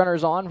base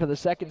runners on for the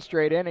 2nd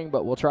straight inning,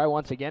 but we'll try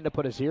once again to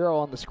put a 0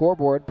 on the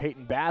scoreboard.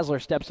 Peyton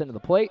Basler steps into the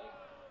plate.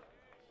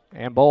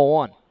 And ball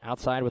 1,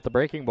 outside with the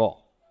breaking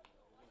ball.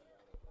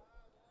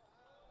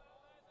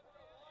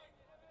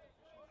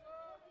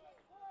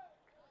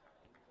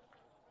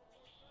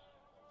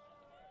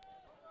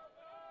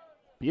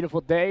 Beautiful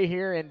day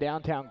here in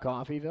downtown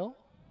Coffeyville.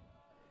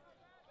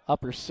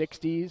 Upper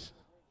 60s,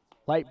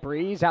 light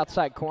breeze,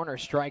 outside corner,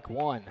 strike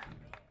 1.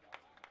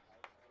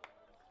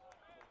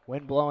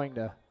 Wind blowing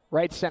to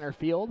right center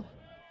field.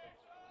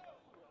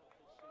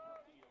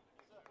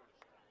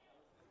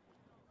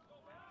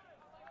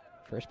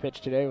 First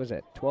pitch today was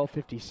at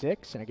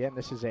 12:56, and again,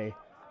 this is a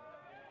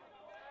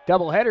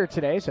doubleheader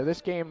today, so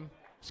this game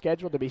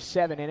scheduled to be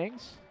 7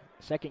 innings.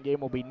 Second game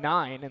will be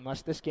 9,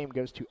 unless this game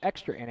goes to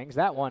extra innings.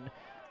 That one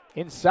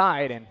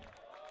inside, and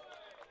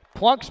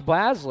plunks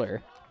Basler.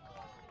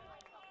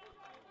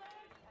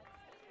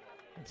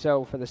 And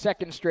so for the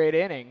 2nd straight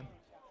inning,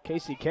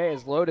 KCK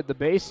has loaded the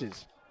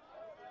bases.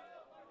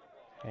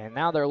 And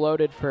now they're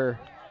loaded for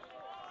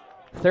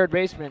 3rd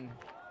baseman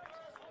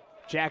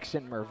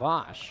Jackson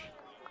Mervash.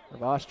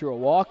 Mervash drew a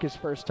walk his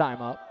first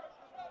time up.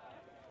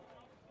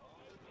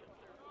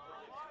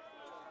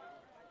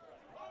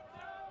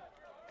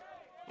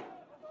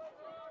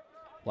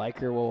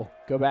 Liker will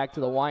go back to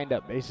the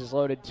windup. Bases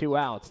loaded, 2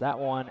 outs. That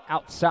one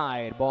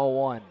outside, ball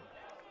 1.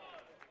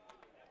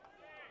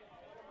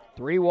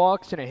 3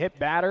 walks and a hit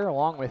batter,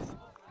 along with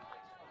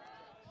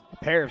a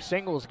pair of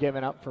singles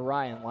given up for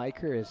Ryan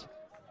Liker. His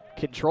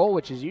control,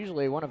 which is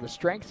usually one of the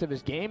strengths of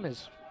his game,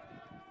 has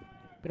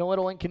been a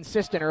little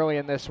inconsistent early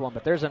in this one,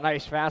 but there's a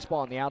nice fastball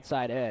on the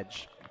outside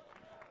edge.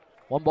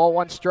 1 ball,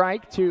 1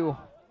 strike to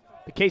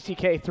the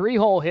KCK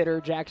 3-hole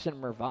hitter,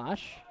 Jackson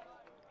Mervash.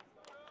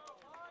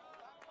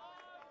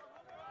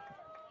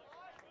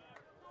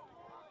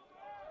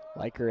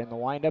 Liker in the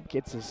windup,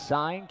 gets his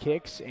sign,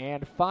 kicks,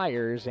 and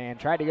fires, and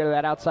tried to go to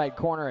that outside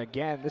corner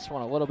again. This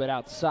one a little bit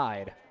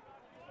outside.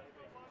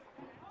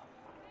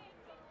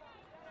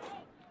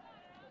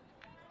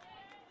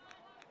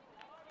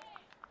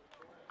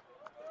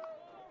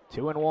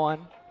 Two and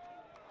 1.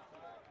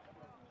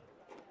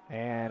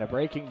 And a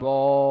breaking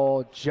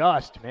ball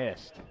just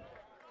missed.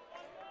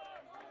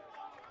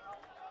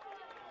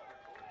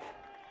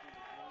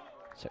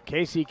 So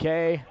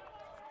KCK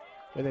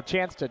with a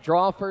chance to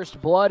draw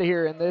first blood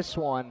here in this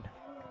one.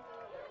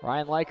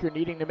 Ryan Liker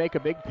needing to make a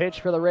big pitch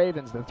for the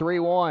Ravens. The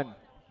 3-1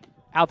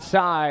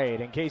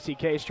 outside, and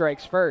KCK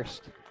strikes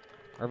first.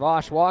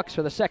 Mervash walks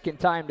for the 2nd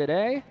time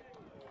today.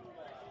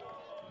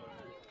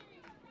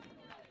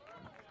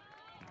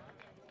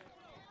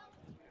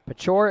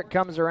 Pachorik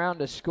comes around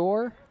to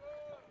score.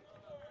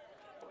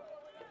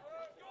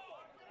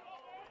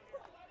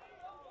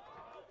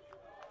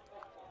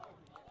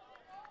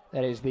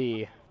 That is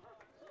the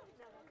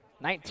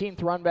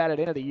 19th run batted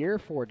in of the year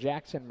for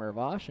Jackson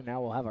Mervash, and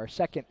now we'll have our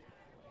 2nd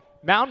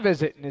mound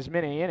visit in as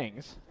many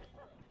innings.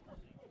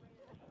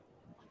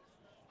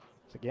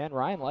 So again,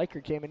 Ryan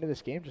Liker came into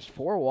this game just 8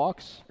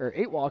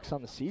 walks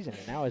on the season,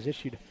 and now has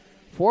issued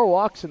 4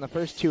 walks in the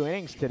first 2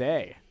 innings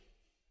today.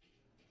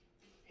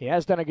 He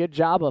has done a good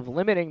job of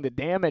limiting the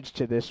damage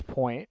to this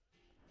point,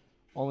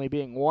 only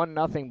being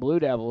 1-0 Blue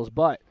Devils,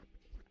 but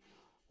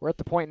we're at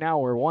the point now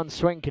where one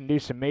swing can do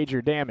some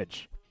major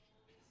damage.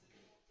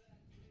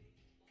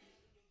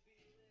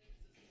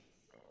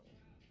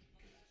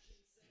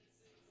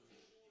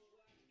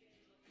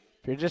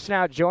 If you're just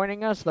now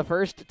joining us, the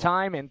first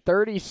time in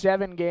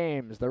 37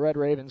 games, the Red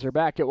Ravens are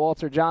back at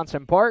Walter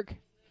Johnson Park.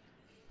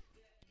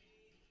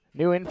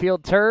 New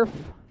infield turf,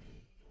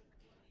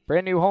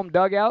 brand new home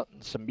dugout,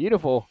 and some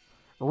beautiful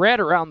red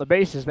around the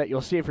bases that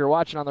you'll see if you're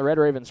watching on the Red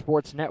Raven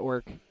Sports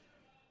Network.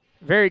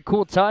 Very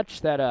cool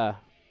touch that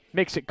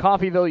makes it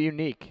Coffeyville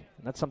unique,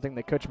 and that's something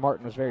that Coach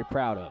Martin was very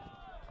proud of.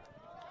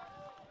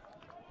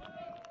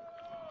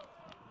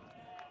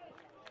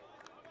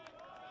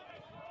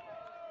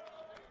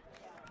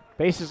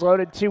 Bases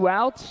loaded, 2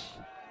 outs.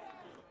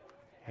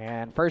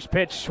 And first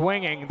pitch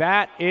swinging.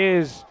 That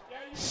is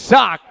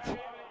socked.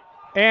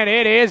 And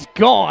it is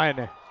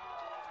gone.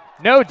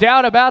 No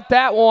doubt about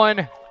that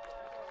one.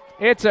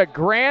 It's a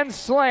grand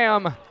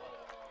slam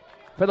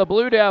for the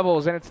Blue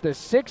Devils, and it's the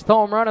 6th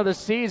home run of the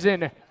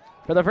season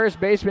for the first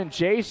baseman,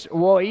 Jace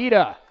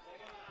Waida.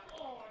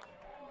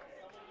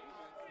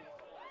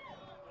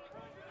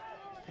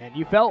 And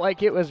you felt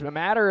like it was a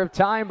matter of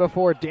time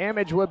before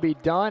damage would be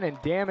done,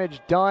 and damage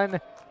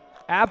done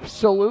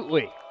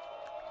absolutely.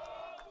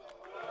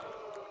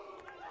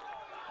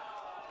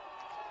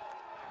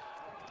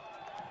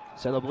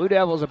 So the Blue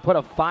Devils have put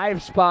a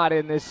 5 spot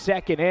in this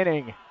second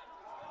inning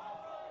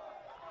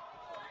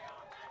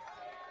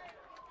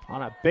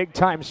on a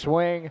big-time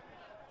swing.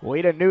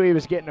 Waida knew he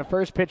was getting a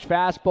first pitch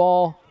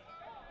fastball,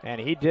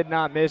 and he did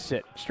not miss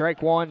it.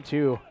 Strike one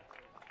to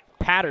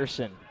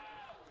Patterson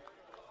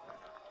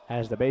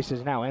as the base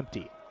is now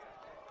empty.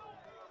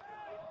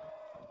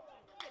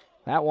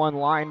 That one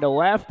lined to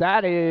left.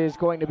 That is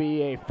going to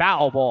be a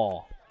foul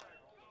ball.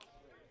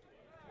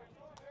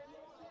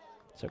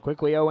 So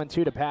quickly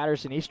 0-2 to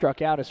Patterson. He struck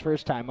out his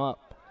first time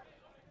up.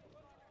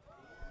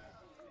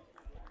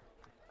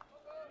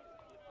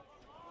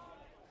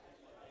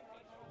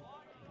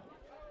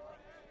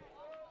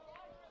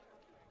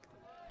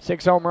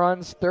 Six home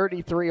runs,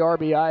 33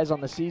 RBIs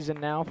on the season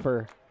now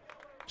for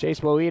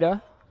Jace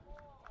Waida.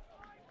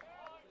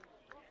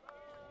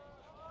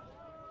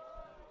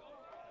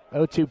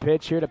 0-2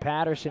 pitch here to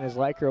Patterson as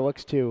Leiker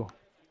looks to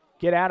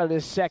get out of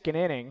this second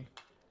inning.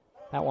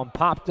 That one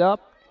popped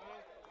up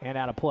and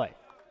out of play.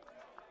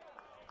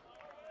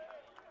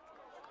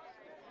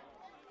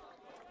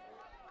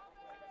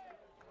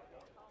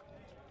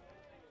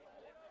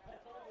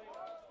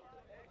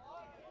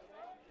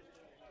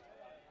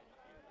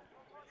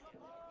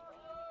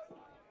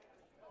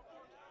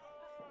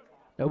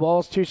 No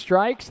balls, 2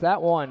 strikes.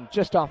 That one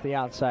just off the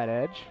outside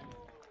edge.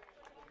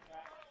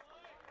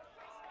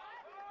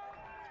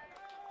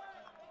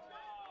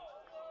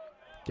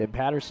 Tim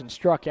Patterson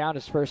struck out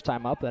his first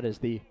time up. That is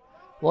the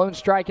lone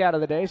strikeout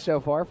of the day so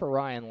far for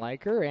Ryan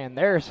Leiker. And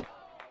there's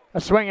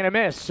a swing and a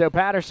miss. So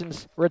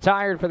Patterson's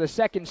retired for the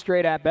second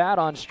straight at-bat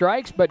on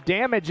strikes, but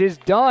damage is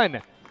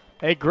done.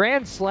 A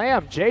grand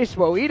slam. Jace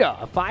Waida,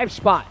 a 5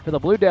 spot for the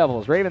Blue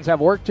Devils. Ravens have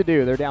work to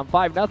do. They're down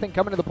 5-0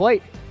 coming to the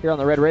plate here on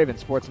the Red Raven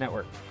Sports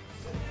Network.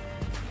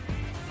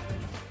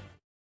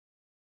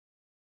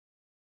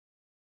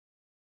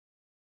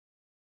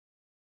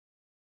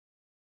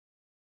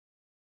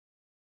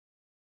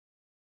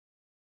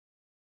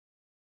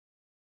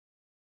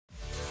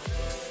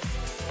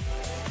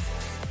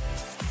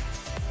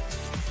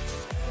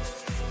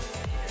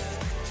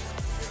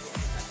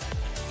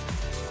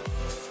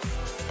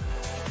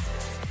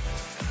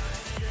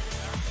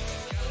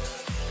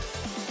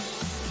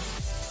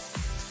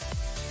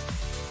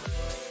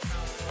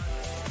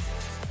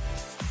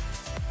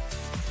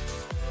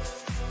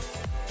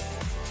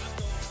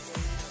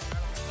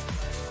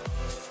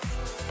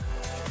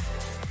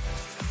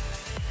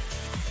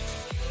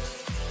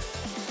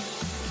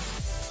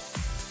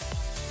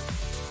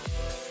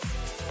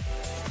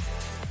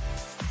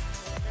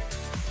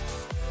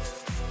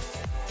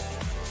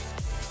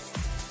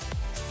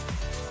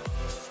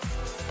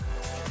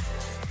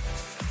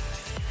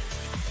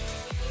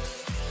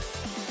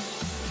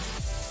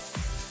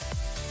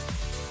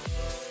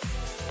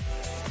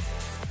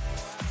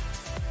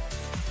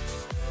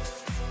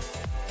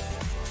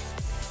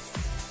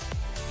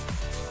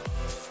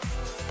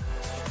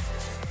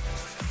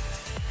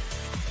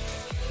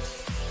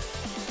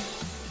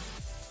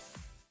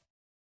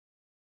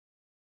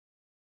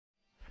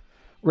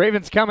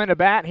 Ravens coming to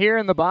bat here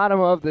in the bottom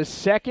of the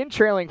second,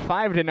 trailing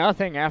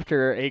 5-0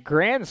 after a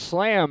grand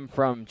slam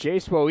from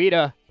Jace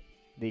Waida,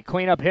 the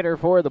cleanup hitter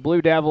for the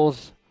Blue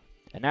Devils.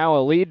 And now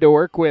a lead to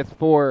work with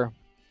for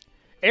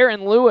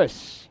Aaron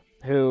Lewis,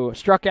 who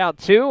struck out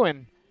 2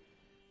 and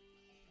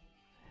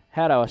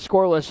had a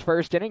scoreless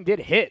first inning. Did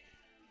hit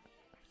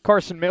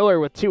Carson Miller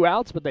with 2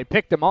 outs, but they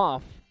picked him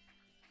off.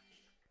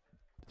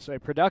 So a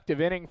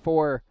productive inning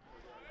for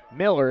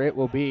Miller. It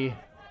will be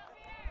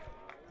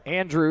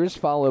Andrews,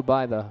 followed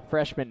by the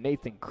freshman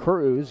Nathan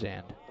Cruz,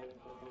 and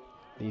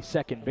the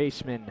second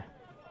baseman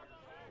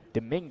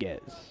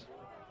Dominguez.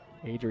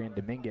 Adrian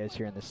Dominguez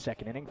here in the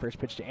second inning. First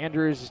pitch to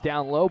Andrews is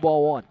down low,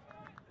 ball 1.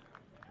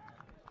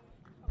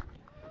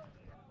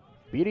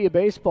 Beauty of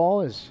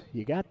baseball is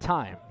you got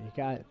time. You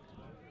got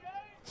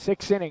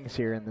 6 innings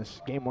here in this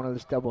game 1 of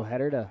this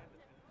doubleheader to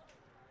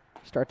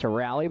start to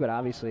rally, but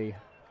obviously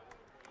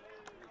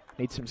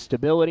need some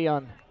stability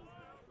on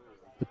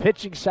the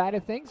pitching side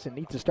of things and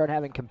need to start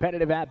having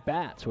competitive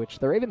at-bats, which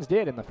the Ravens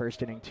did in the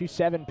first inning. 2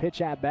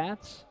 7-pitch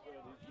at-bats.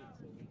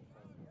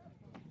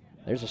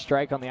 There's a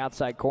strike on the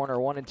outside corner.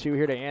 1-2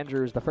 here to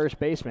Andrews, the first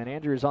baseman.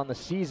 Andrews on the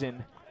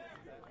season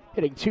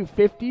hitting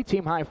 .250,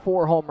 team-high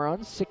 4 home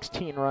runs,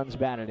 16 runs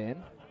batted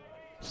in.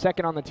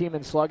 Second on the team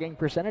in slugging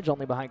percentage,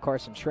 only behind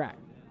Carson Schrack.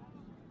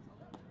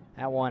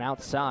 That one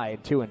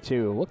outside,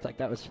 2-2. Looked like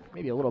that was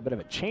maybe a little bit of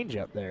a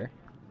changeup there.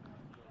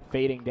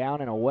 Fading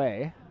down and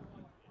away.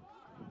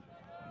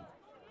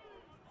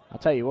 I'll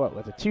tell you what,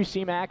 with a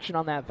two-seam action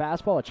on that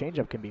fastball, a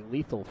changeup can be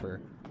lethal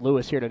for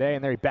Lewis here today.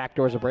 And there he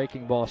backdoors a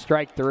breaking ball.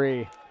 Strike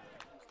 3.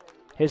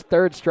 His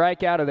third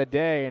strikeout of the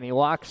day, and he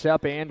locks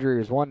up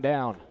Andrews, 1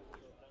 down.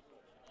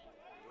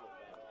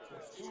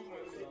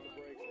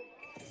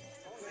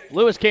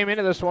 Lewis came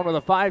into this one with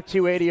a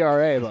 5.28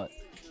 ERA, but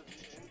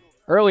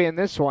early in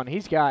this one,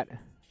 he's got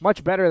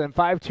much better than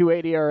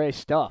 5.28 ERA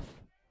stuff.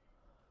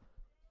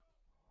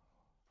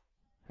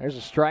 There's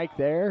a strike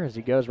there as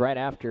he goes right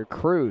after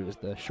Cruz,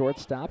 the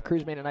shortstop.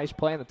 Cruz made a nice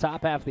play in the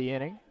top half of the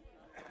inning.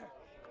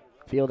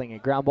 Fielding a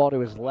ground ball to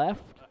his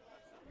left,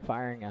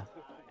 firing a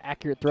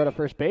accurate throw to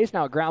first base.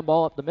 Now a ground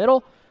ball up the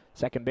middle.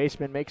 Second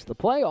baseman makes the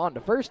play on to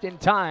first in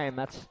time.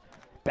 That's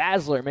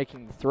Basler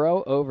making the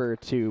throw over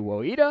to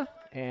Woida.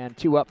 And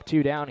 2 up,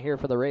 2 down here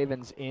for the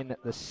Ravens in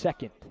the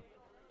second.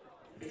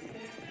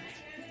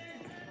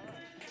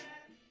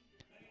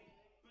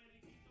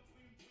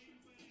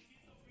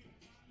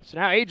 So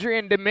now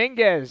Adrian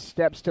Dominguez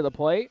steps to the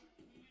plate.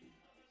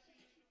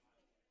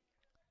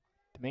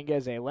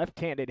 Dominguez, a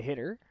left-handed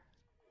hitter.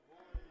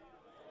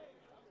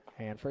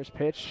 And first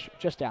pitch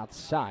just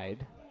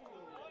outside.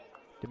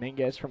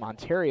 Dominguez from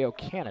Ontario,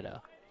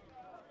 Canada.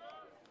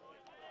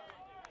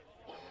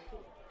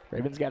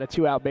 Ravens got a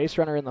 2-out base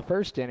runner in the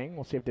first inning.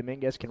 We'll see if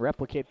Dominguez can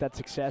replicate that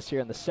success here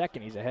in the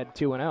second. He's ahead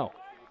 2-0.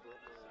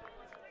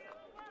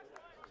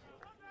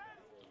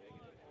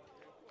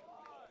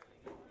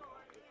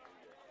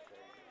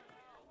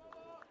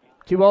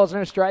 Two balls,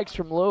 no strikes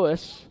from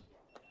Lewis.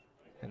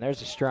 And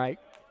there's a strike.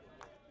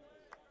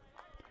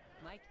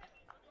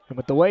 And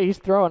with the way he's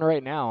throwing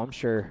right now, I'm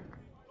sure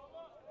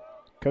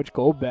Coach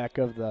Goldbeck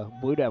of the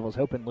Blue Devils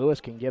hoping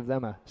Lewis can give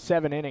them a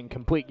 7-inning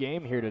complete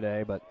game here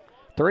today. But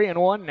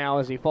 3-1 now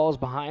as he falls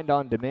behind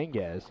on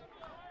Dominguez.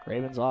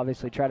 Ravens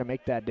obviously try to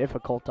make that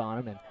difficult on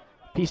him and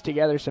piece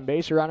together some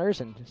base runners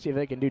and see if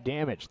they can do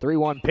damage.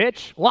 3-1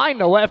 pitch, line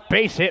to left,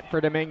 base hit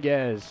for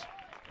Dominguez.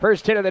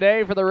 First hit of the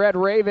day for the Red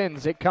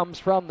Ravens. It comes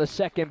from the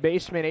second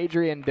baseman,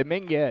 Adrian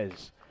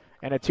Dominguez,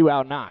 and a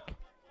 2-out knock.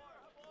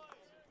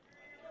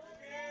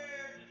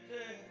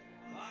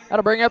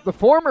 That'll bring up the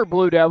former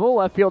Blue Devil,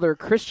 left fielder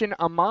Christian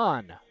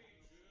Amon.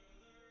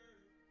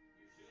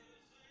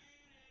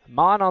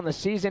 Amon on the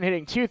season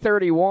hitting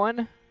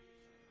 .231,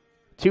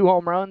 2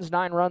 home runs,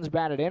 9 runs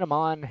batted in.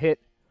 Amon hit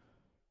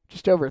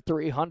just over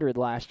 300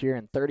 last year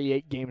in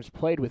 38 games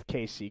played with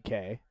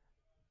KCK.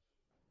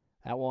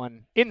 That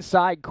one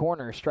inside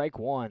corner, strike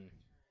 1.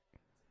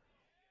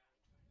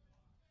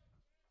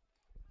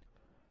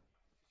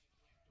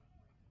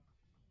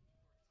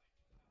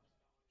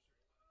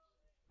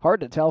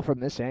 Hard to tell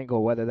from this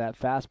angle whether that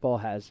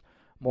fastball has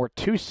more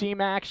two-seam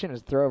action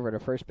as throw over to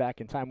first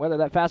back in time, whether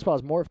that fastball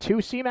is more of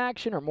two-seam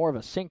action or more of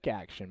a sink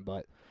action,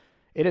 but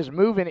it is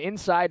moving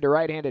inside to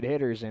right-handed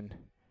hitters, and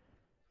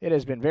it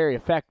has been very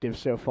effective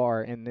so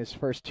far in this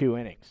first 2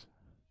 innings.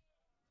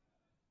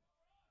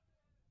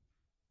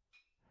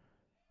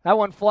 That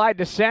one flied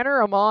to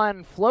center.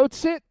 Amon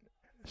floats it.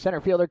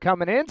 Center fielder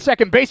coming in.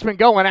 Second baseman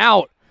going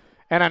out.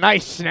 And a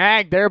nice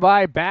snag there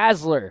by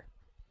Basler.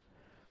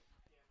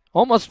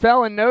 Almost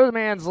fell in no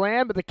man's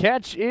land, but the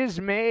catch is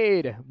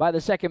made by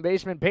the second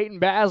baseman, Peyton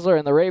Basler,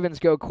 and the Ravens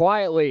go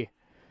quietly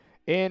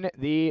in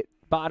the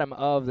bottom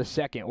of the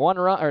second.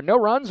 No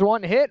runs,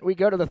 1 hit. We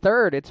go to the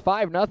third. It's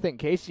 5-0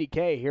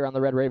 KCK here on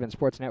the Red Raven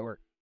Sports Network.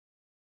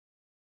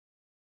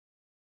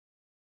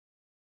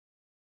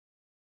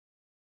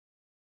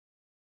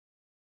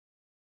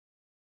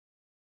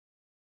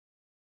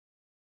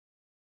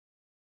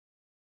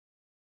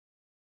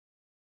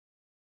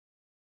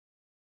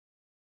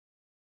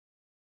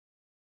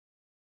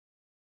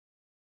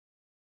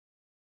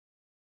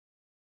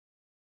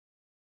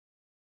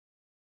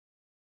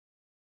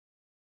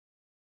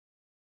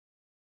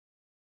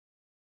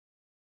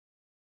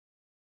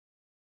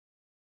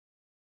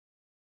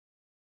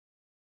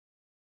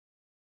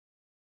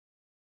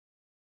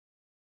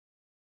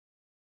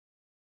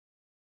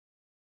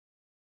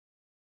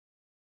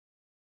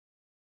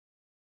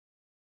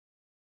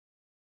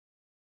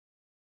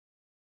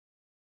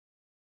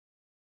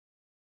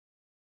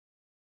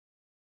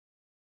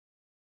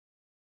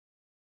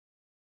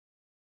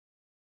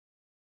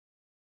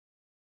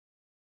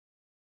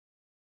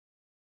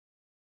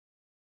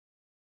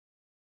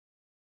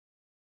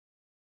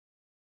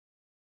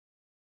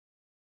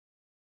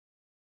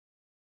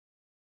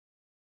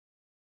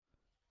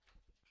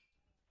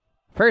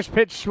 First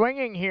pitch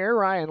swinging here,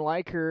 Ryan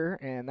Leiker,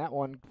 and that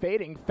one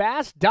fading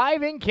fast,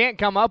 diving, can't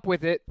come up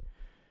with it.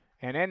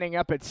 And ending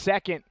up at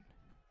second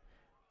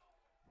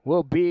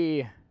will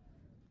be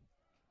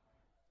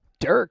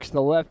Dirks,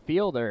 the left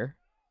fielder.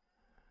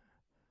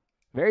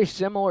 Very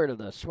similar to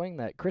the swing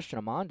that Christian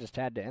Amon just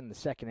had to end the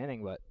second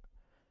inning, but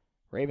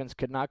Ravens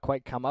could not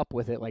quite come up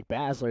with it like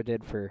Basler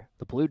did for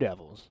the Blue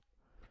Devils.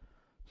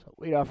 So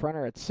leadoff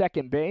runner at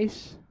second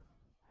base.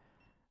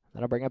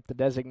 That'll bring up the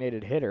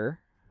designated hitter,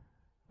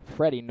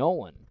 Freddie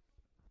Nolan.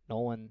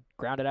 Nolan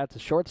grounded out to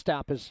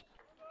shortstop his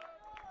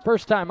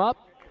first time up.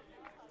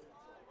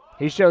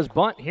 He shows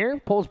bunt here,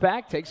 pulls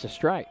back, takes a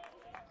strike.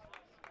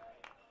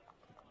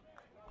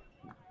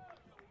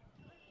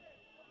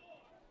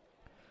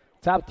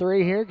 Top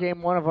three here,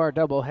 game one of our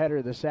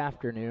doubleheader this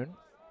afternoon.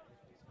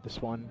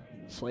 This one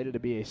slated to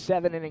be a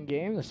 7-inning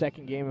game. The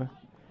second game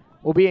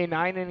will be a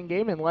 9-inning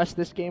game. Unless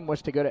this game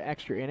was to go to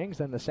extra innings,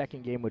 then the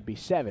second game would be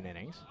 7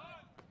 innings.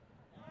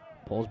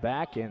 Pulls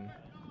back, and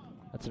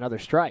that's another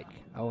strike.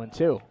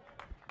 0-2.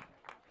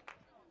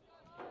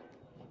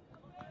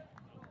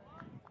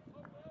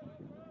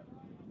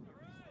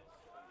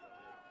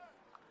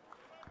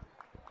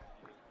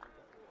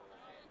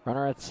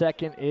 Runner at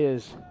second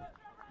is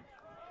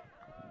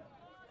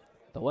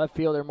the left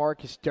fielder,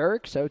 Marcus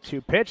Dirks.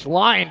 0-2 pitch.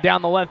 Line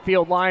down the left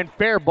field line.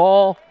 Fair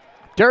ball.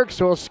 Dirks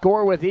will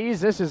score with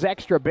ease. This is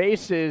extra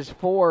bases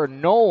for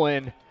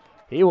Nolan.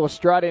 He will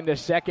strut into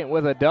second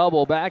with a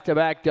double.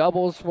 Back-to-back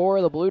doubles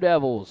for the Blue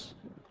Devils.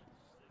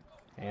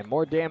 And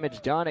more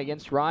damage done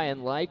against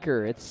Ryan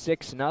Leiker. It's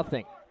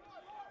 6-0.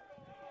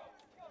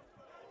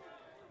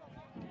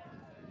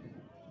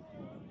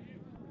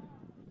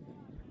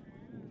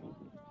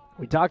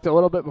 We talked a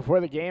little bit before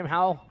the game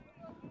how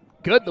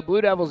good the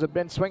Blue Devils have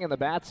been swinging the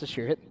bats this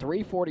year, hitting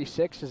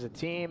 .346 as a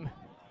team.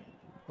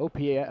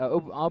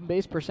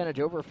 On-base percentage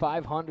over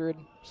 500,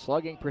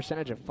 slugging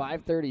percentage of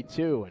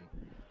 .532, and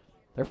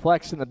they're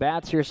flexing the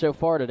bats here so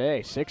far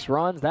today. 6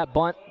 runs, that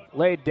bunt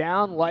laid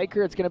down.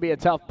 Leiker, it's going to be a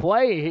tough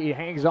play. He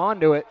hangs on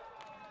to it,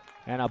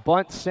 and a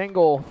bunt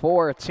single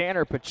for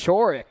Tanner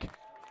Pachorik.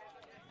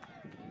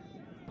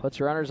 Puts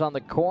runners on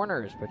the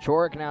corners.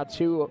 Pachorik now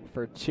 2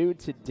 for 2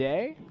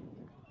 today.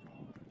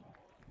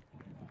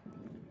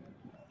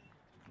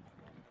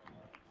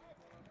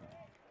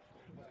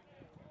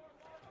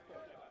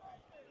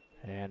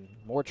 And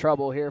more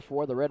trouble here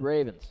for the Red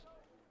Ravens.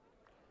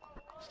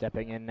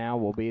 Stepping in now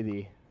will be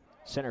the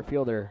center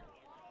fielder,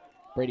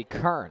 Brady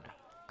Kern.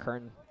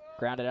 Kern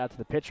grounded out to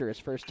the pitcher his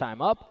first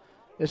time up.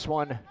 This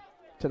one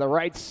to the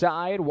right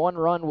side. 1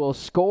 run will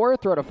score.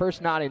 Throw to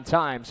first, not in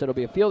time, so it'll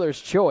be a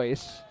fielder's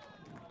choice.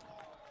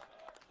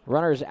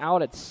 Runners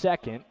out at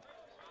second.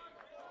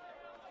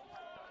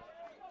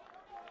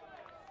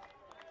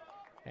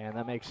 And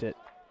that makes it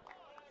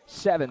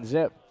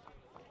 7-zip.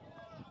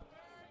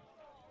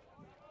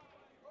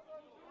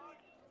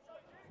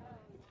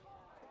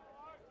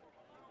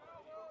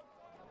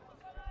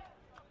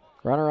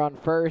 Runner on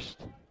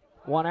first,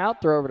 1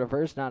 out, throw over to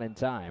first, not in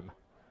time.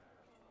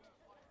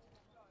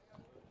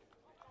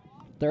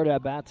 Third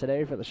at bat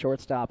today for the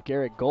shortstop,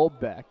 Garrett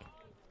Goldbeck.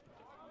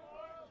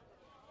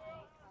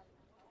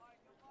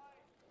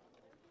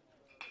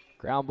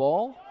 Ground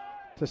ball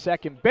to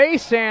second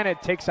base, and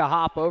it takes a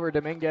hop over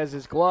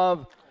Dominguez's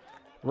glove.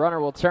 Runner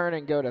will turn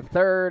and go to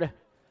third,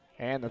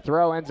 and the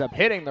throw ends up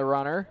hitting the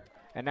runner,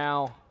 and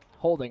now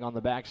holding on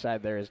the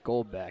backside there is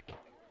Goldbeck.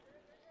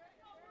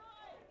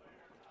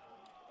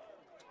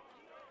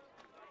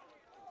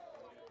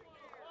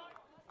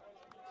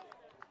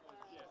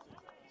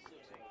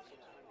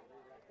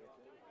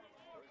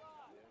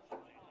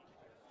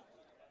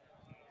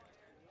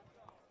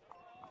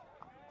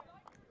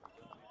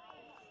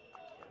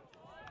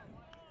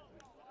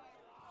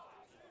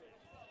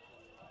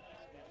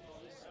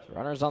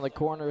 Runners on the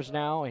corners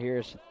now.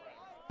 Here's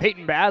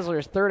Peyton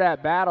Basler's third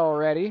at bat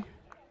already.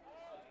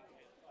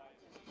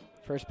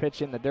 First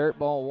pitch in the dirt,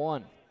 ball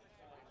 1.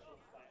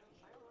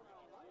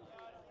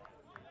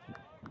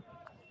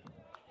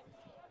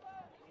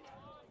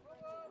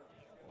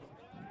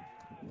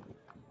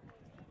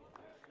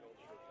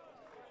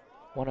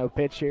 One-oh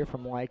pitch here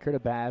from Leiker to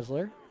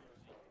Basler.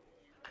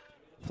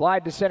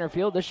 Flied to center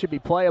field. This should be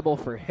playable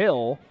for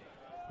Hill.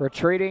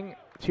 Retreating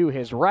to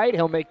his right.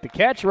 He'll make the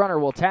catch. Runner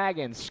will tag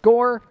and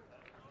score.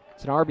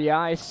 It's an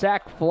RBI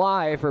sac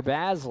fly for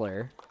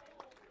Basler.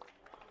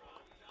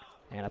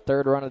 And a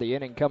third run of the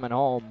inning coming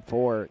home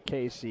for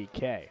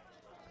KCK.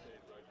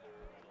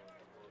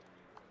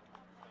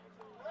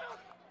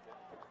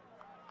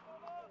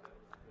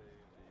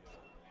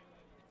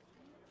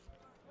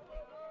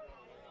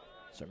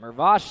 So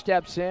Mervosh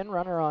steps in,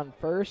 runner on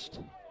first.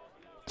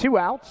 2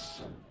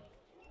 outs.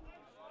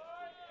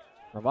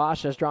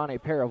 Mervosh has drawn a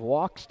pair of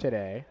walks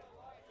today.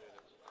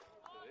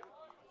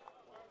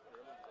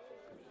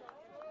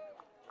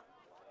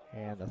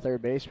 And the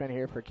third baseman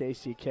here for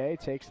KCK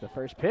takes the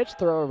first pitch,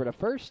 throw over to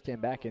first,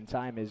 and back in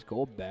time is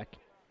Goldbeck.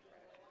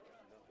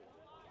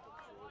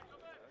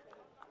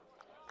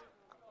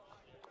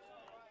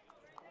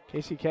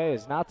 KCK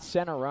has not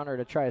sent a runner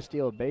to try to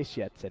steal a base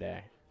yet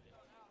today.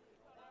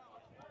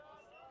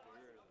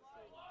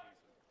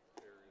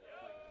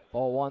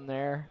 Ball 1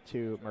 there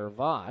to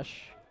Mervosh.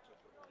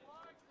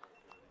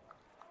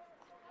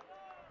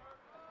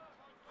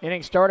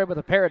 Inning started with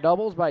a pair of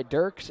doubles by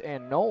Dirks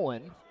and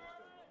Nolan.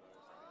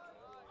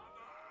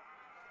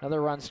 Another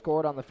run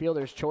scored on the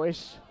fielder's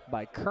choice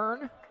by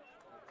Kern.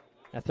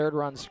 A third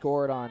run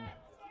scored on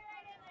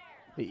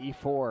the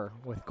E4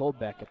 with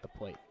Goldbeck at the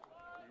plate.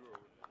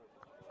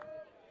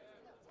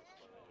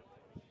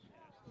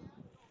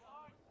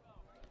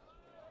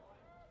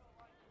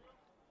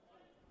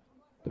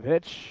 The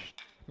pitch,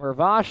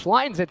 Mervosh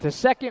lines it to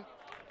second,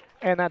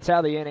 and that's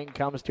how the inning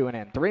comes to an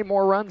end. 3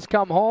 more runs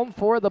come home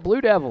for the Blue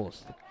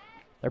Devils.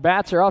 Their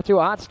bats are off to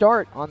a hot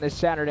start on this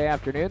Saturday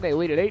afternoon. They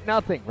lead at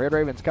 8-0. Red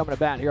Ravens coming to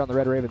bat here on the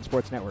Red Raven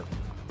Sports Network.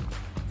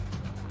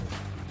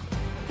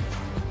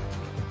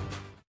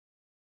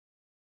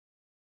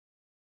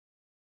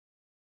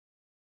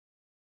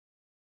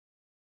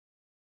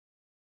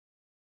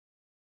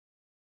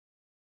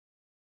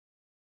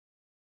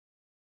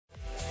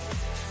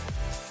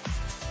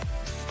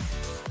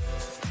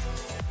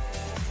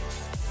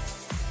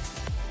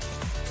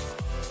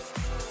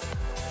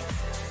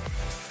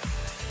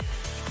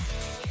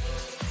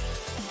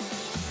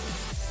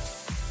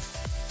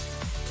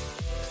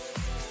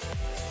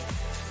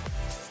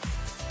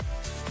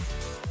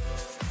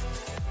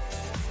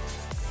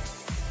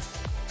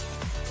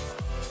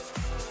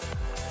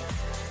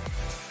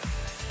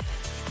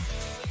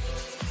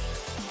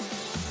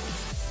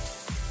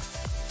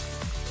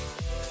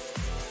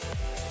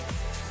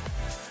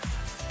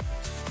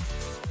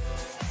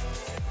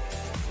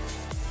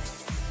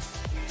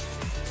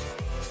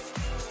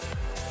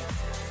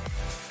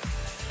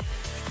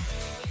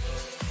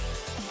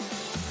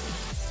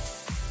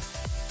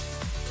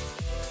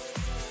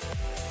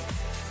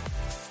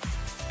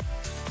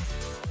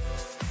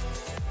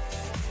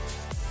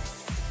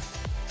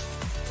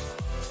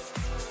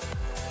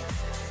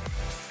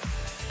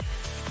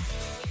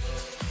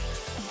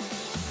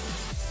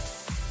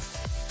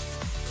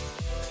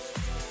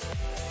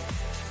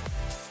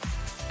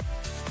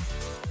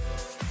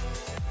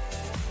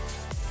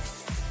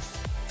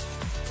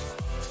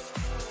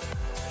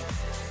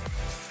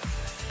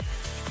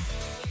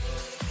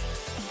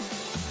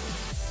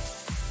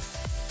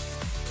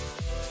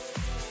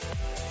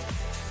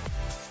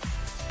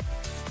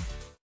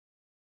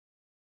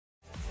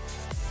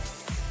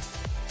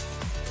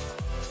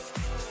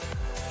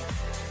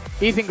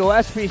 Ethan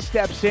Gillespie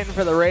steps in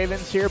for the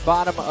Ravens here,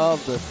 bottom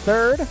of the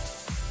third.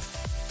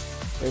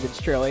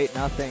 Ravens trail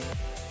 8-0.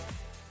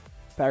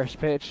 First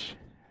pitch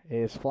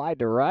is flied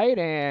to right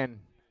and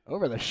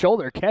over the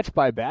shoulder catch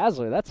by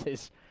Basler. That's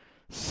his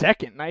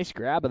second nice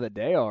grab of the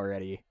day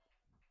already.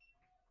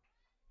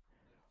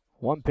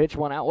 One pitch,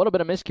 one out. A little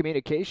bit of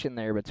miscommunication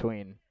there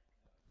between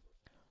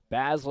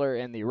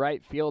Basler and the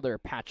right fielder,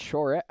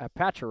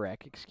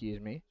 Pacharek,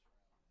 excuse me.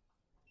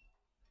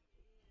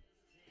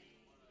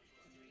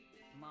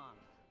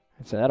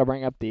 So that'll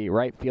bring up the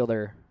right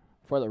fielder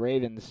for the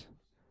Ravens,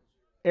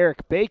 Eric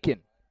Bacon.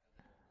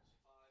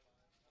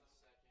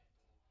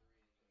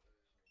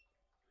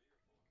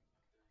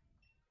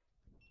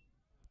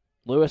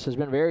 Lewis has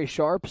been very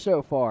sharp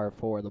so far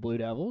for the Blue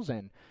Devils,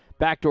 and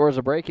backdoors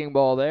a breaking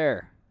ball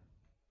there.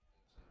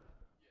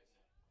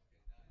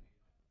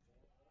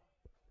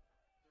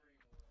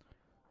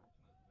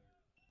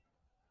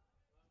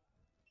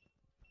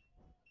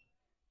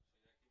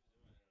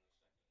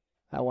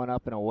 That one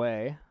up and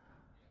away.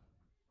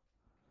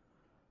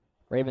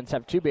 Ravens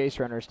have two base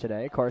runners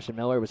today. Carson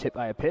Miller was hit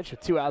by a pitch with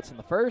 2 outs in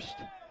the first.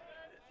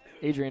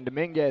 Adrian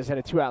Dominguez had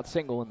a 2-out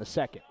single in the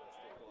second.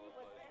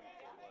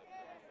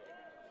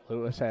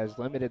 Lewis has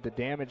limited the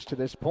damage to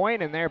this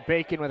point, and they're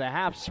Bacon with a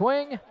half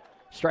swing.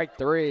 Strike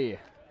 3.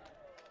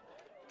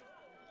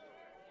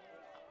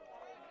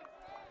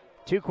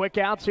 2 quick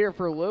outs here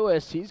for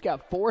Lewis. He's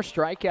got 4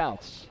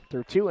 strikeouts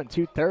through 2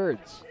 2/3.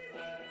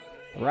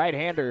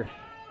 Right-hander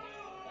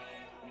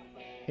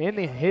in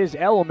his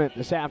element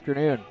this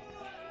afternoon.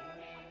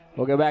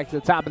 We'll go back to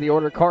the top of the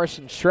order.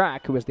 Carson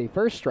Schrack, who was the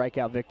first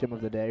strikeout victim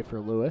of the day for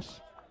Lewis.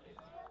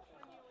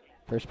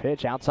 First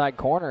pitch, outside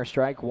corner,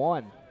 strike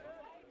 1.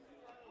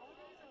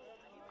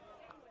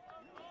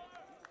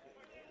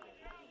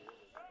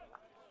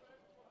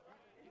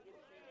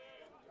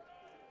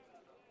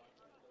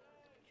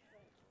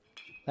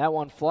 That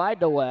one flied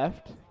to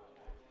left.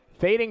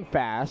 Fading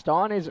fast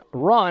on his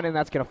run, and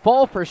that's going to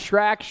fall for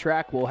Schrack.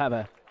 Schrack will have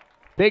a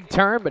big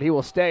turn, but he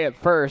will stay at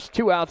first.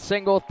 2-out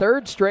single,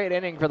 third straight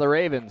inning for the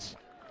Ravens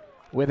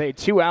with a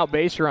 2-out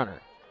base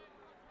runner.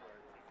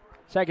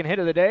 Second hit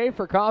of the day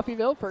for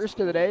Coffeyville. First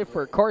of the day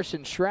for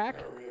Carson Schrack.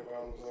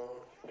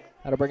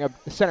 That'll bring up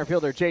the center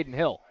fielder, Jaden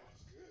Hill.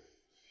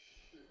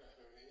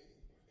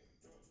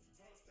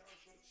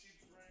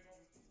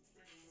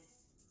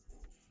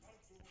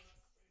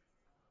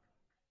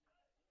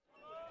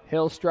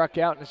 Hill struck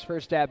out in his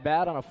first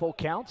at-bat on a full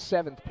count,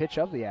 7th pitch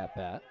of the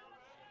at-bat.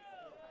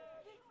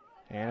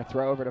 And a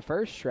throw over to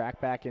first. Schrack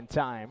back in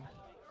time.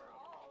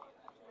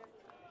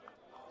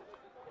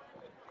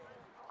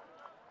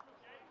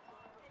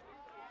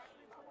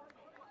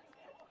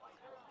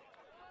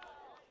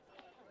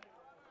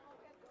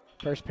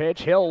 First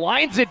pitch, Hill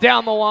lines it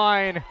down the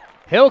line.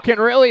 Hill can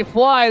really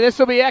fly. This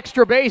will be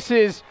extra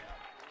bases.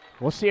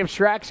 We'll see if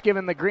Schrack's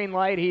given the green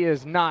light. He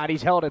is not.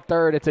 He's held at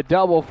third. It's a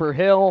double for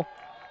Hill.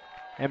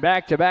 And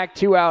back-to-back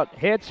 2-out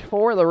hits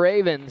for the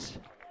Ravens.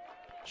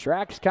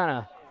 Schrack's kind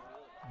of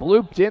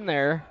blooped in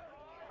there.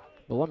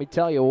 But let me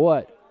tell you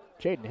what,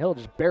 Jaden Hill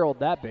just barreled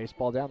that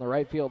baseball down the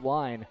right field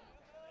line.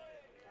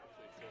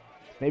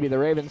 Maybe the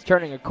Ravens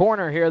turning a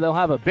corner here. They'll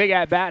have a big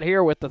at-bat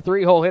here with the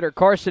 3-hole hitter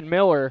Carson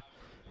Miller.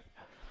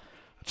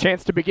 A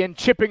chance to begin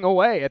chipping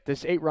away at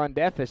this 8-run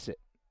deficit.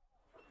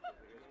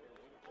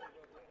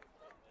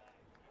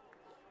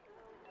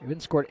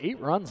 Ravens scored 8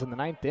 runs in the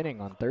 9th inning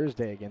on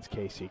Thursday against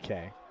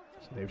KCK.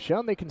 So they've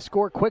shown they can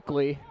score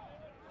quickly.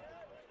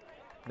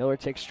 Miller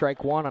takes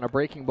strike 1 on a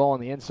breaking ball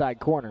in the inside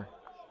corner.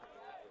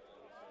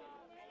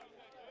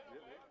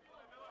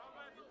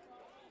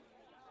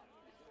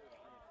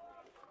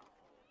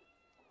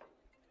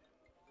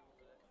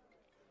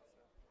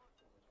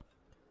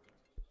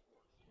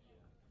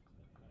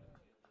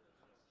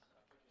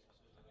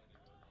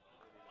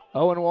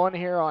 Oh and 1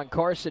 here on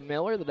Carson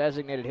Miller, the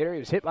designated hitter. He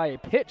was hit by a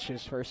pitch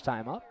his first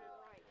time up.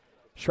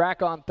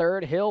 Schrack on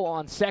third, Hill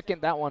on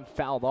second. That one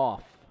fouled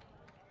off.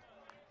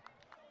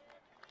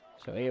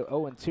 So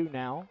 0 and 2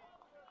 now.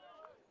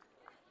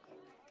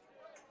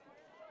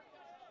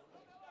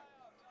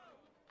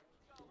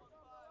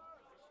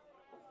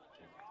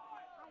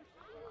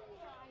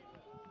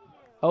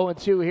 Oh and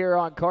 2 here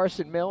on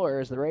Carson Miller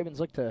as the Ravens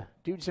look to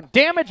do some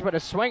damage, but a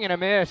swing and a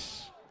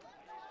miss.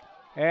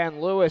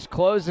 And Lewis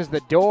closes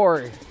the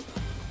door.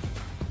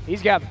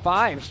 He's got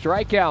 5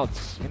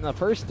 strikeouts in the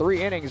first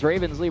 3 innings.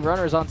 Ravens leave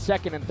runners on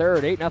second and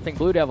third. 8-0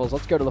 Blue Devils.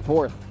 Let's go to the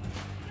 4th.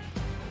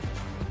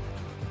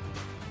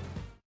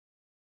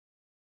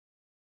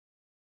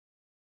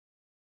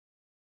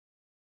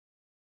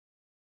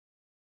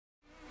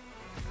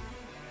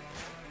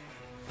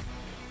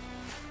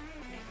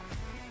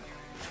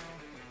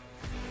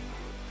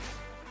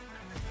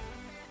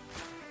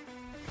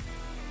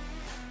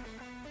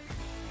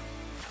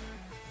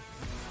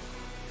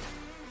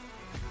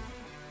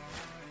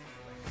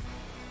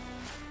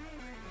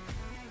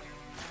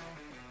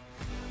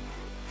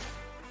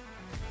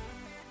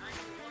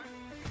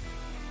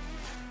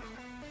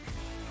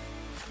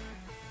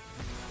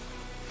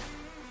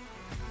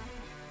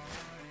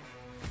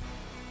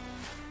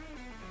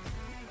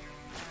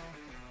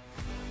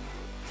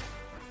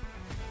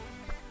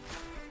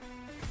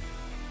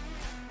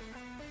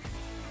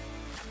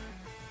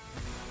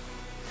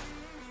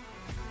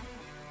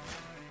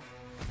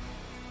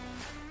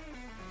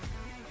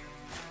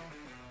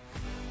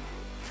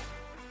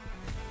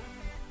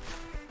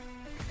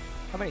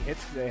 How many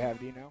hits do they have,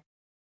 do you know?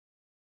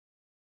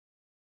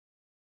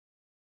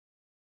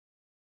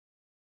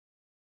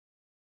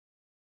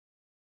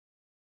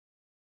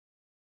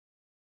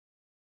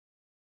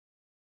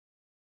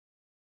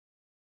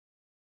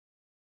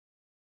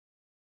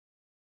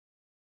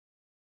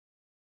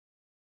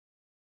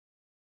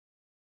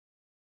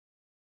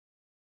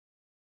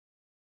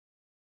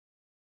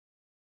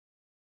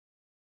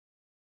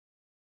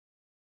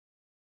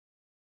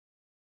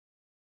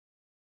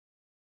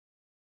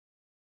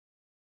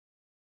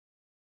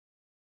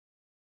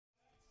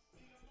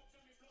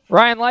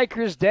 Ryan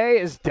Liker's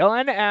day is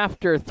done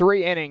after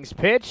 3 innings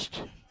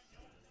pitched.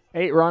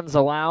 8 runs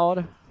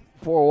allowed,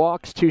 4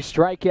 walks, 2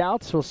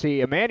 strikeouts. We'll see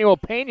Emmanuel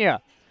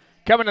Pena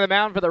coming to the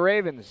mound for the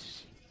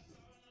Ravens.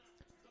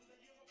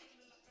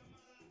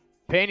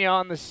 Pena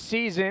on the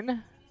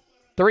season,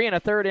 3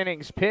 1/3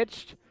 innings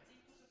pitched,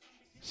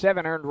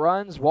 7 earned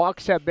runs.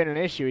 Walks have been an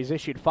issue. He's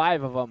issued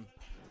 5 of them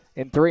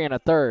in 3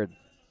 1/3.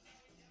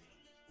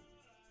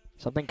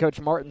 Something Coach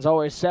Martin's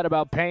always said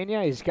about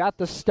Pena, he's got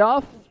the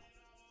stuff.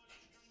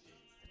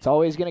 It's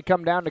always going to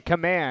come down to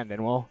command, and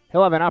he'll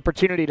have an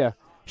opportunity to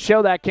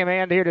show that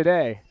command here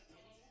today.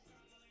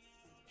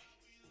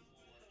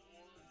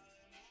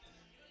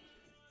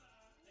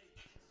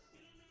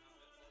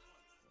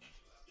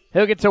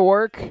 He'll get to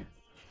work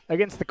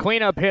against the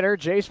cleanup hitter,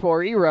 Jace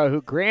Borero,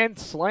 who grand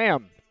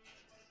slammed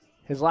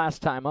his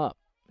last time up.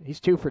 He's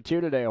 2 for 2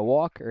 today,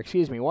 1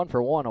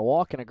 for 1, a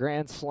walk and a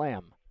grand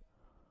slam.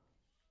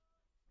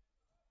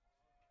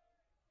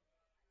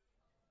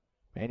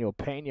 Emmanuel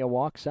Pena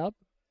walks up.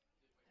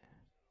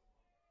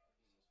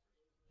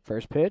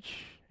 First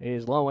pitch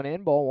is low and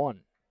in, ball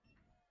 1.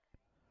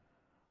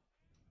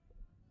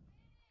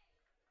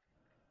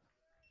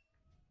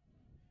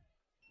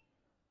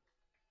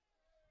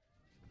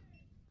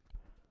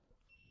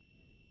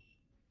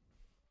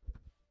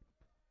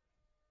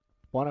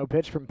 One-0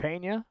 pitch from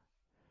Pena,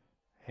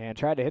 and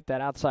tried to hit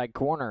that outside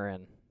corner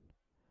and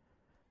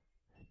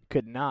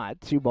could not.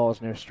 2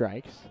 balls, no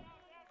strikes.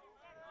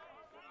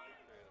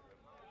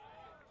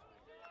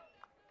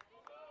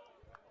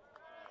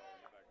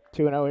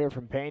 Two 2-0 here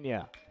from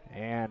Pena.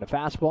 And a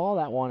fastball,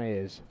 that one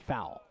is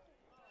foul.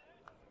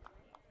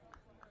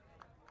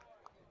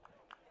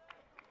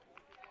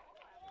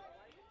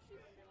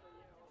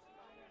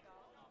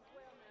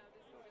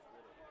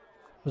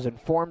 Was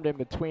informed in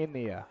between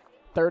the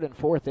 3rd and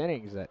 4th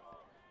innings that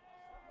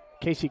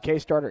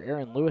KCK starter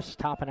Aaron Lewis is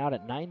topping out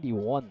at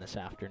 91 this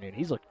afternoon.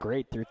 He's looked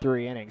great through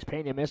 3 innings.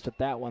 Pena missed at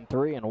that one,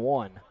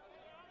 3-1.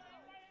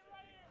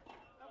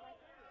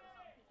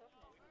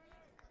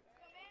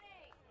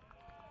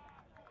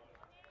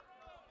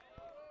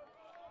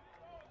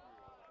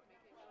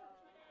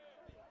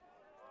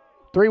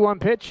 Three-one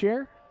pitch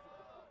here.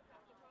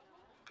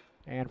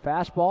 And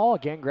fastball,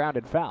 again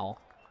grounded foul.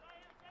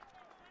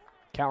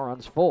 Count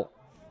runs full.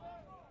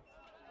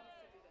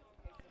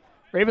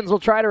 Ravens will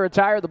try to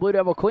retire the Blue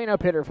Devil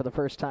cleanup hitter for the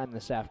first time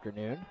this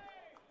afternoon.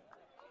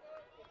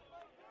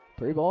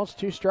 3 balls,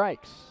 2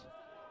 strikes.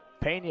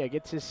 Pena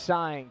gets his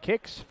sign,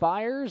 kicks,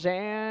 fires,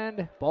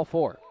 and ball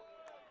 4.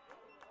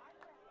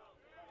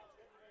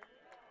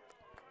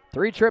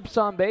 3 trips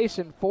on base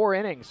in 4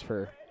 innings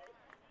for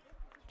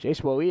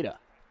Jace Woida.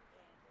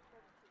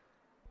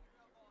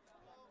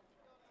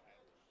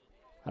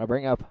 That'll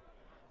bring up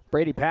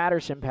Brady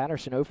Patterson.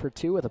 Patterson 0 for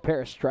 2 with a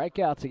pair of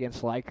strikeouts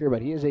against Leiker,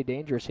 but he is a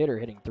dangerous hitter,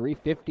 hitting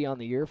 .350 on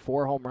the year,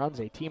 4 home runs,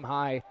 a team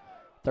high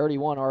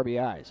 31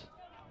 RBIs.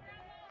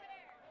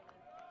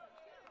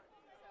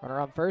 Runner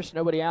on first,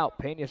 nobody out.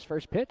 Pena's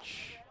first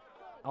pitch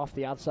off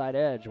the outside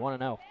edge,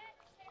 1-0.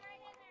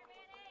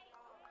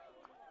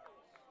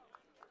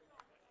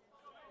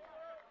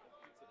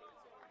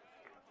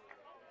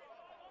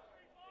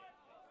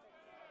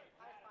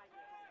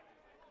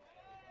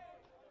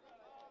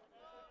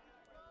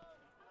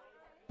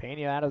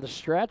 Pena out of the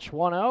stretch,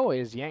 1-0,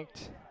 is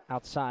yanked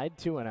outside,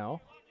 2-0.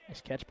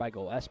 Nice catch by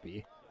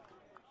Gillespie.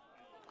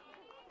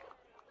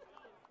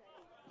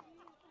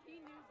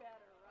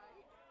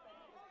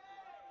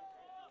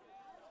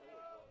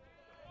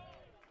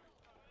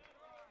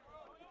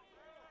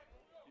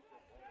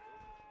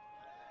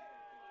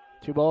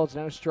 Two balls,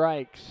 no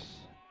strikes.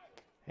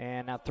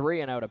 And now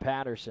 3-0 to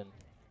Patterson.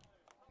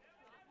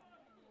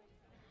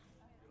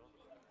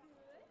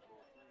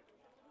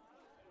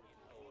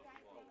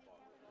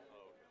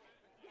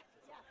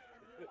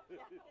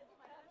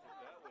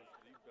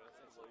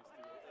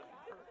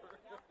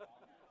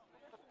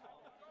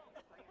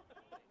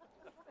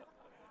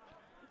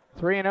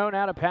 Three and 0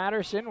 now to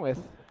Patterson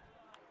with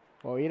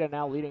Woida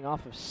now leading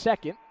off of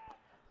second.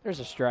 There's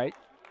a strike.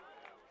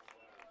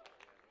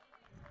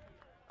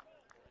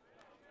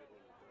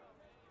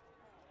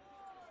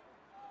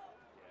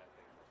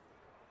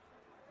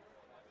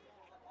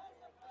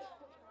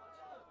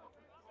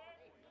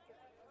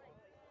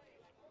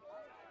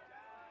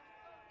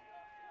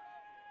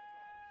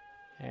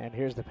 And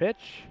here's the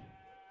pitch.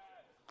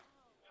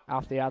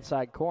 Off the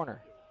outside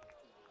corner.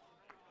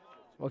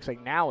 Looks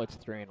like now it's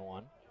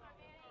 3-1.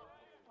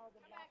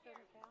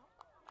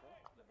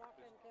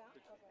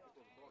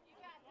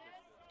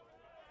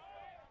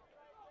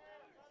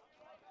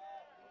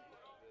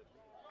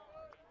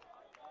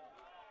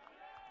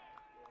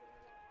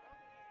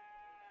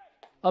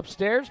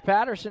 Upstairs,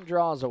 Patterson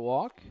draws a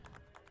walk.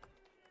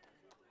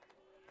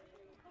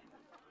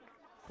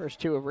 First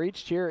 2 have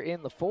reached here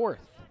in the 4th.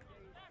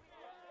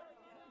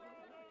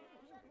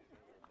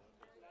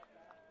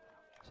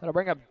 So that'll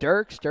bring up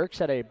Dirks. Dirks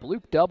had a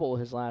bloop double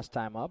his last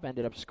time up.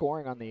 Ended up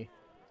scoring on the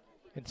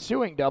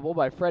ensuing double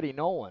by Freddie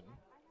Nolan.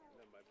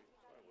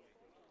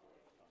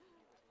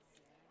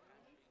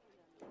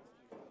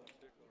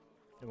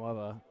 And we'll have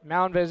a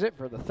mound visit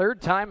for the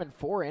 3rd time in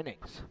 4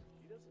 innings.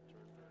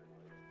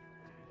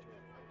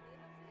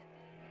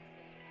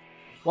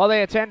 While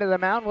they attend to the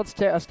mound, let's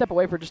step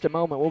away for just a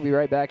moment. We'll be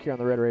right back here on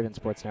the Red Raven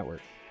Sports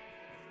Network.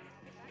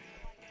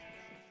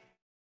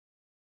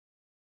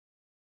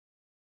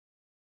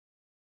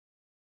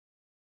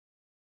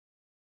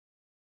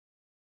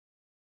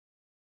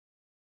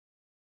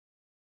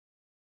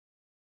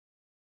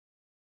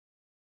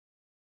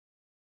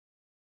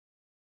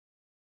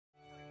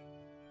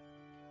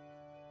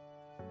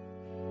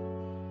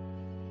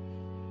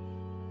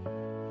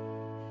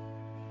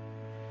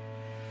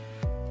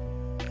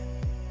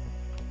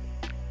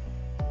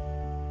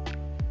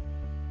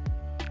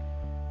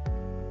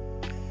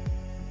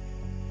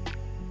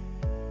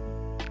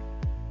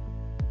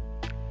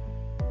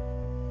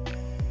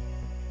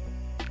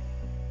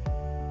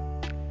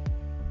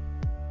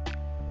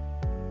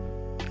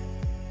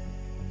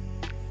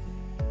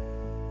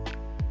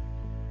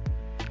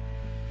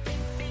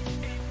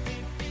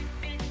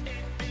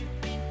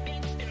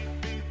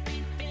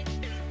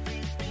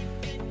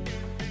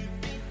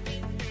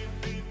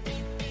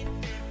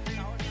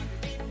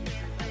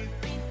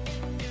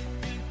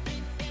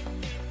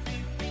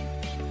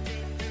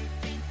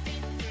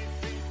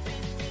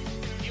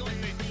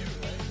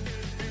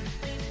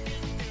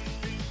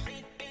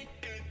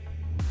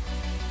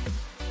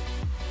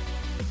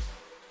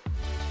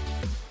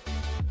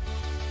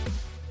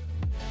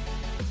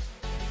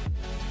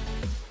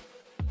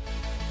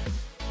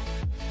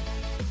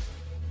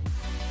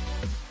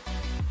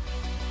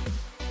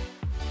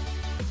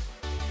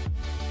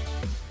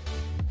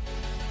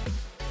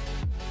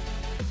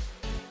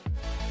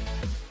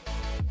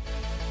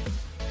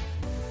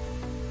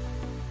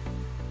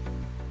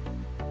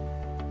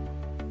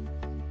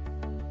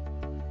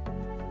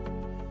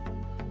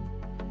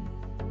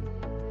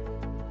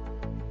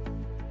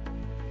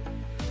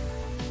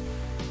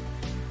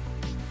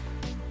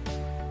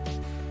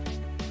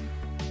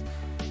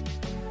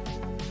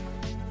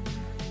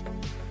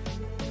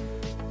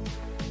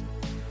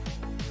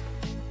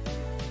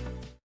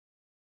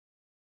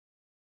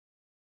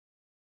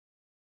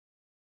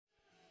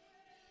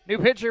 New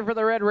pitcher for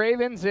the Red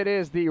Ravens. It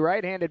is the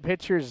right-handed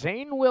pitcher,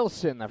 Zane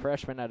Wilson, the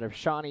freshman out of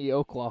Shawnee,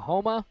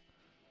 Oklahoma.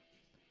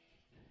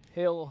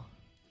 He'll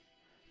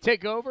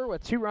take over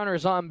with 2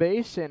 runners on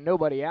base and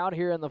nobody out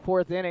here in the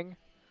 4th inning.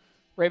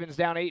 Ravens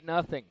down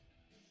 8-0.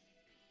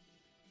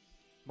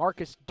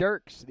 Marcus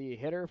Dirks, the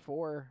hitter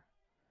for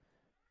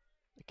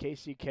The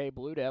KCK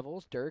Blue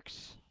Devils.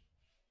 Dirks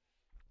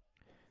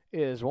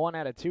is 1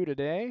 out of 2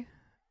 today.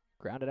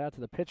 Grounded out to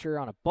the pitcher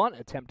on a bunt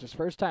attempt his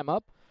first time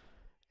up,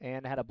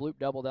 and had a bloop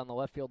double down the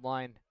left field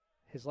line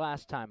his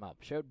last time up.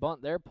 Showed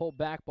bunt there, pulled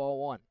back, ball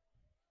 1.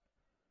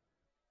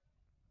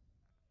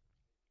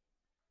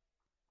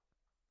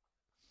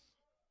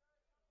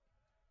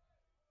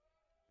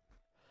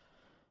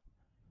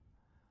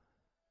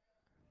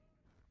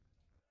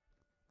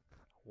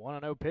 One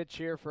 1-0 pitch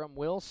here from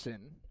Wilson,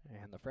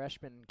 and the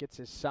freshman gets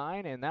his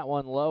sign, and that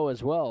one low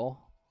as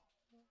well.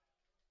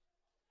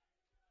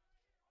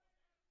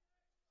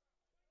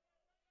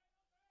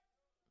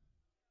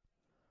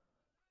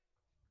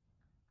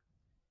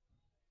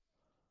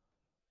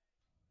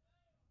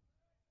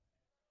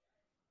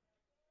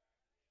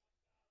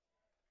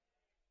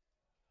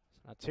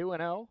 So now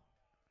 2-0.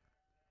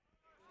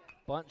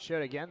 Bunt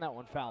showed again, that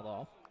one fouled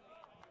off.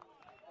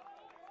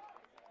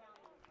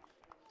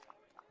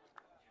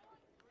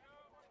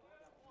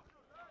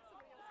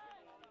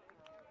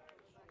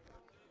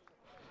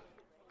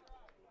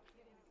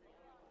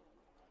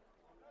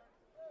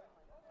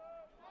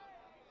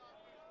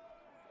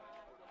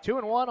 Two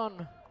and one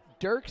on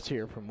Dirks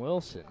here from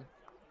Wilson.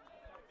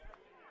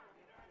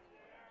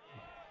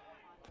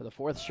 For the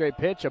 4th straight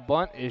pitch, a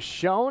bunt is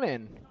shown,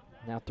 and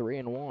now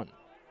 3-1.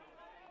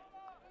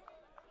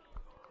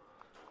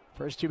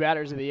 First 2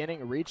 batters of the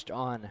inning reached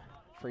on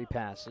free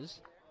passes.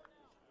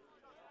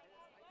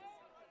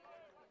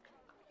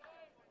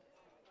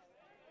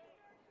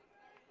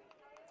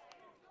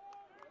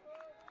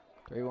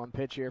 3-1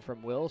 pitch here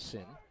from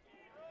Wilson,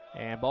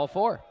 and ball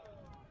 4.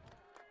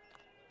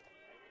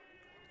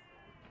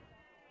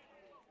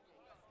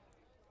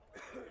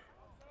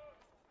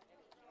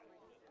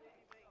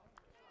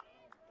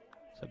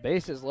 So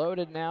bases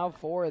loaded now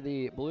for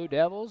the Blue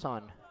Devils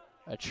on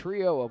a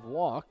trio of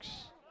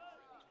walks.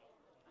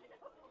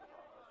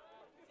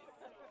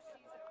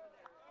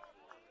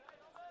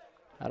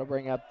 That'll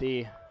bring up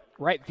the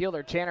right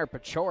fielder Tanner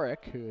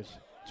Pachorik, who's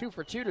 2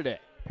 for 2 today.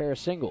 Pair of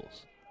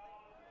singles.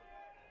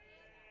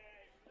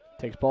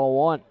 Takes ball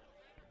 1.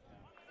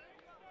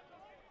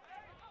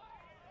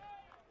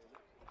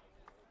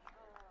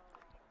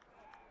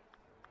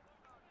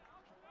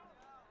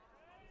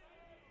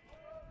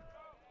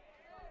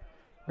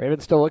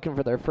 Ravens still looking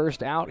for their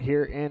first out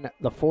here in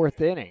the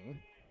 4th inning.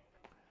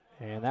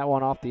 And that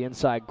one off the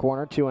inside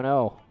corner,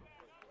 2-0.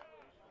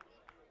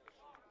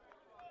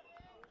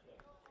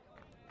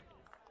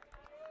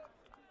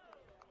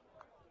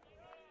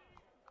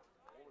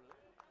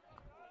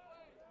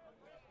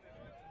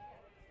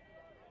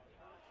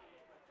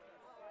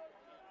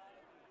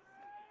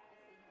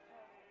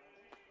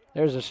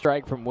 There's a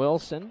strike from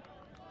Wilson.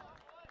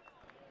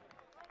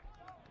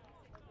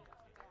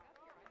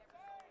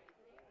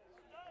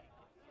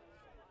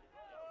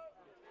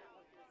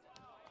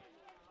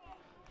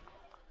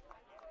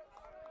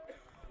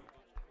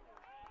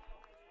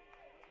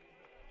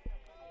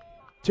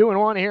 Two and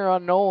one here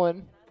on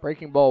Nolan.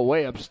 Breaking ball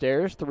way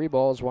upstairs. 3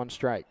 balls, 1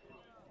 strike.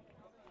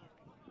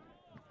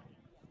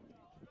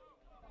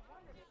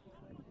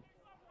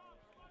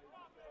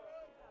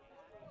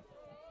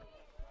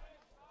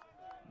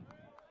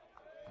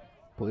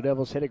 Blue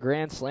Devils hit a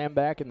grand slam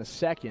back in the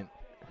 2nd.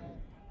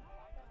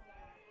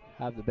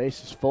 Have the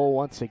bases full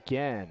once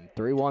again.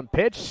 3-1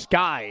 pitch,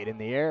 skied in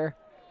the air.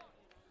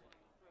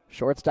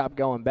 Shortstop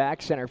going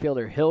back. Center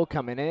fielder Hill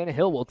coming in.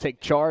 Hill will take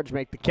charge,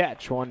 make the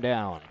catch. 1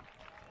 down.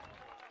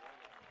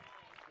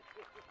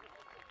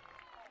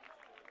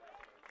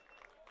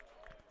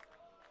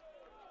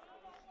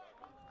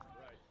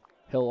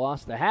 Hill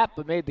lost the hat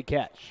but made the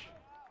catch.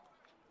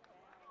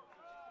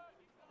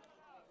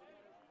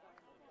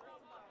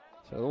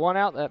 So the 1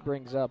 out, that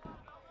brings up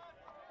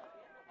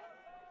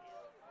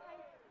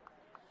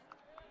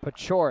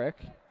Pachorik,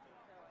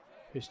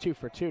 who's 2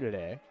 for 2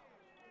 today.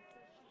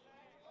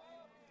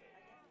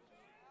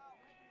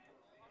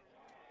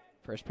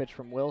 First pitch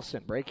from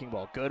Wilson, breaking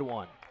ball, good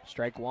one,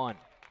 strike 1.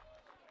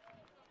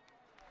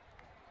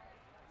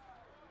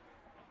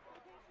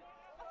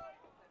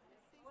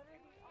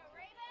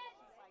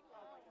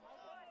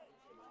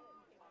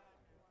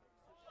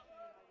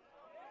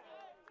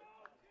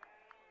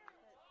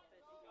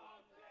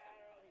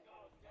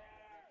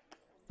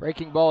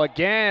 Breaking ball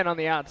again on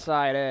the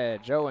outside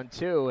edge.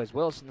 0-2 as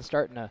Wilson's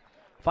starting to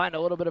find a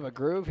little bit of a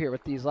groove here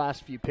with these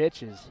last few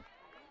pitches.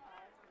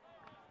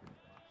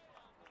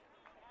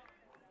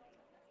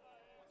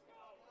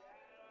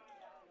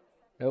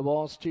 No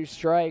balls, 2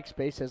 strikes.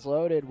 Bases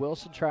loaded.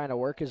 Wilson trying to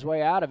work his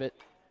way out of it.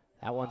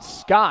 That one's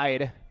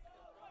skied.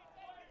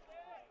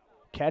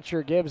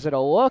 Catcher gives it a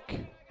look,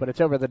 but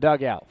it's over the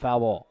dugout. Foul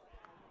ball.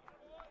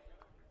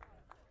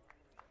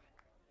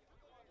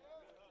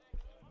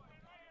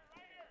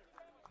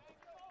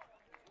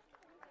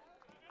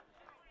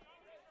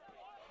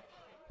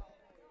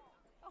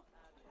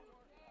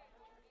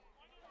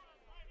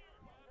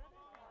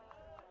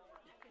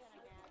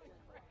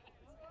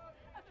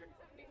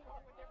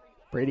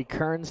 Brady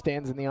Kern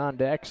stands in the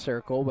on-deck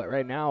circle, but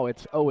right now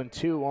it's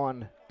 0-2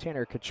 on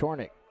Tanner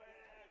Kaczornik.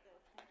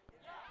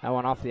 That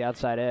one off the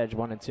outside edge,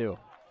 1-2.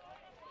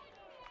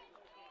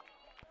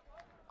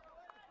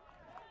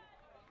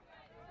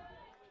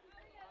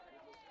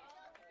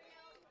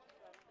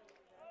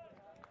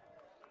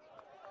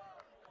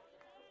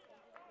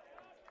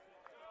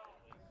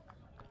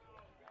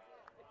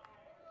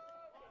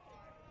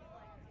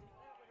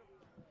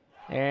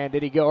 And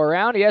did he go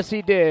around? Yes,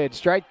 he did.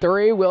 Strike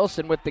three,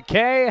 Wilson with the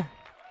K.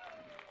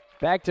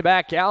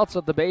 Back-to-back outs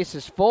with the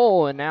bases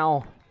full, and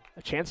now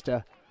a chance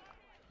to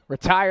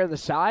retire the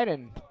side,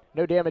 and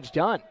no damage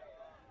done.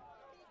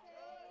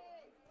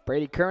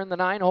 Brady Kern, the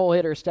 9-hole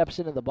hitter, steps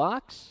into the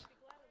box.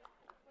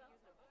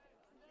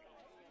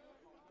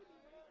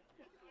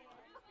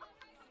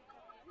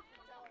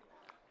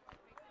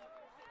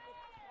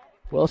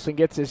 Wilson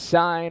gets his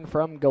sign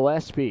from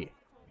Gillespie.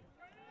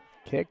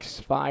 Kicks,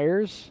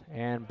 fires,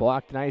 and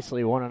blocked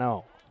nicely,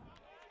 1-0.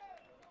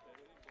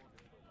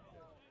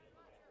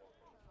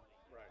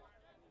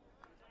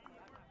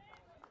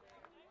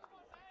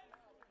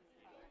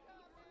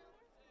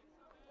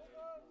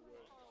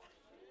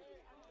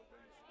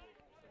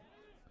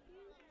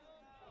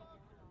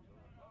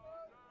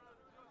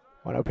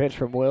 One-0 pitch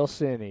from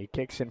Wilson. He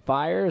kicks and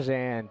fires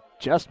and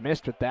just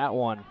missed with that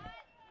one.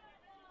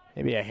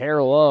 Maybe a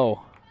hair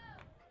low.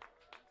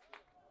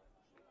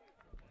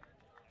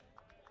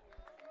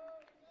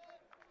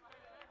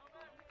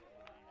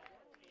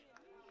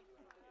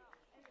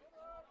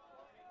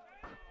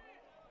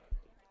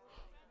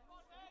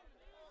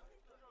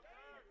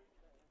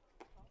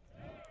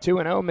 Two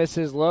and 0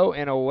 misses low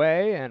and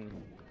away,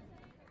 and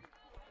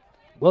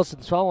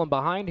Wilson's falling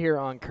behind here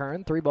on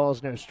Kern. 3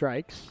 balls, no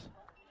strikes.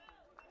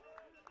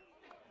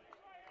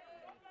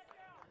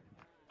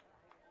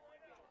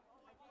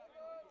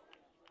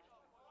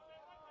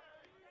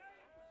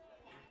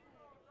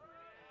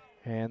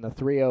 And the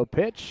 3-0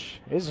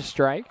 pitch is a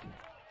strike.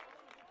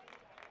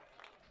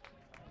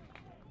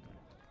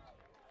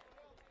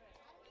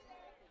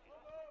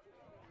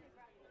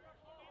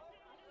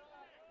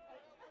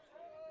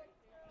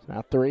 It's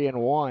now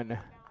 3-1.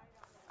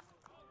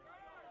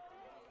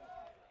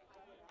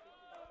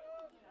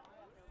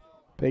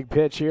 Big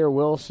pitch here.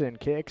 Wilson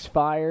kicks,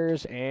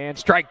 fires, and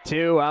strike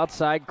two,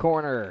 outside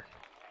corner.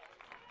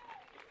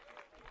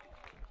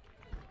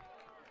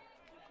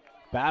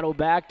 Battle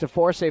back to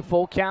force a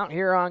full count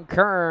here on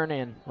Kern,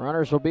 and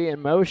runners will be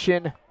in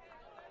motion.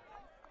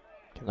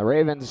 Can the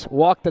Ravens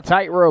walk the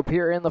tightrope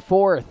here in the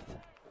fourth?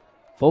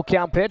 Full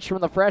count pitch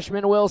from the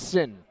freshman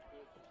Wilson.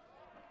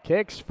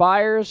 Kicks,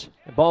 fires,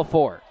 and ball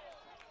 4.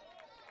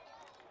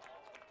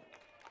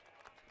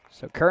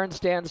 So Kern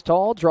stands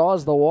tall,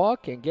 draws the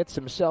walk, and gets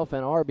himself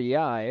an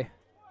RBI.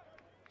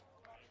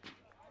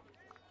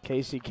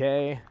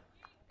 KCK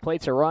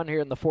plates a run here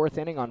in the 4th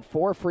inning on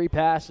 4 free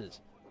passes.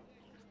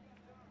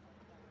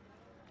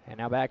 And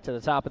now back to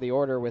the top of the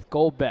order with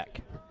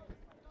Goldbeck.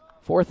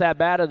 4th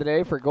at-bat of the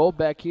day for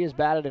Goldbeck. He has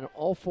batted in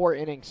all 4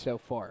 innings so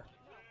far.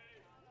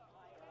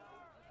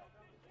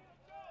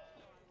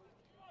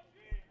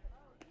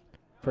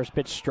 First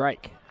pitch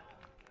strike.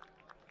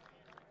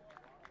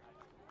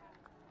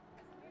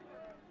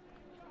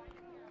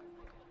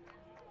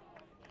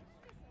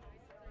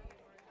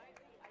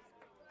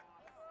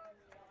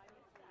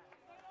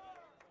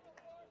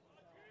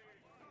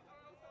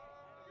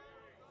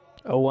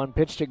 Oh, 1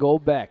 pitch to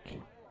Goldbeck.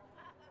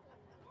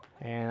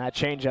 And that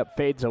changeup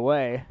fades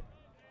away.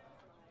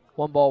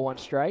 1 ball, 1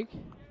 strike.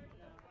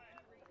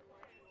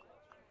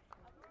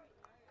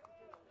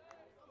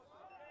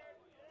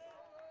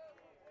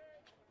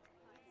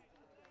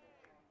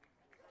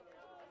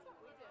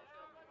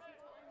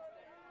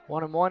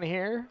 One and one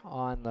here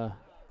on the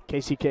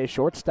KCK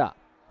shortstop.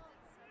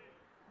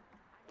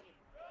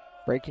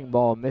 Breaking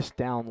ball missed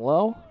down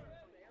low.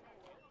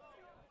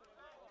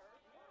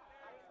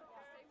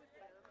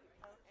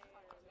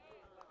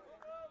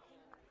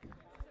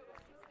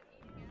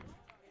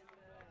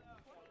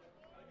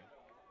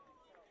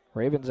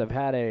 Ravens have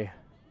had a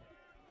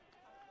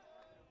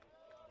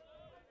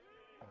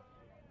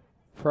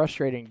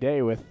frustrating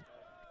day with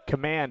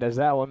command as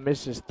that one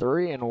misses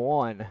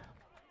 3-1.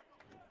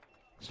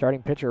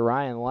 Starting pitcher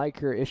Ryan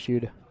Leiker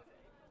issued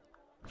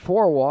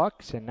 4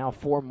 walks and now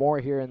 4 more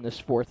here in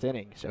this 4th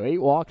inning. So 8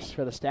 walks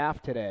for the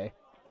staff today.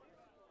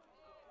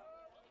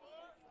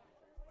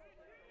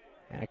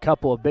 And a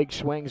couple of big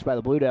swings by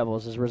the Blue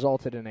Devils has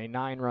resulted in a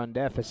 9-run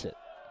deficit.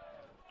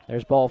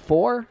 There's ball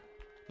 4.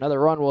 Another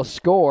run will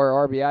score.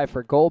 RBI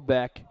for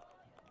Goldbeck.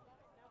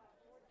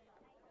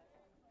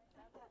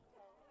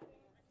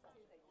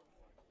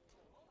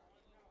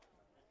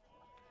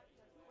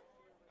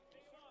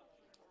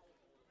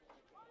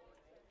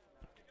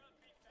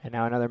 And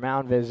now another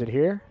mound visit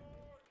here.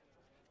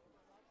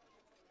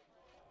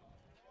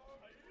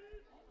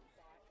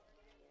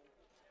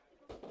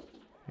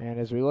 And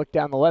as we look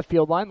down the left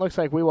field line, looks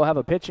like we will have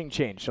a pitching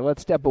change. So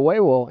let's step away.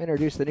 We'll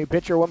introduce the new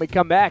pitcher when we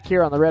come back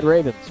here on the Red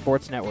Ravens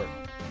Sports Network.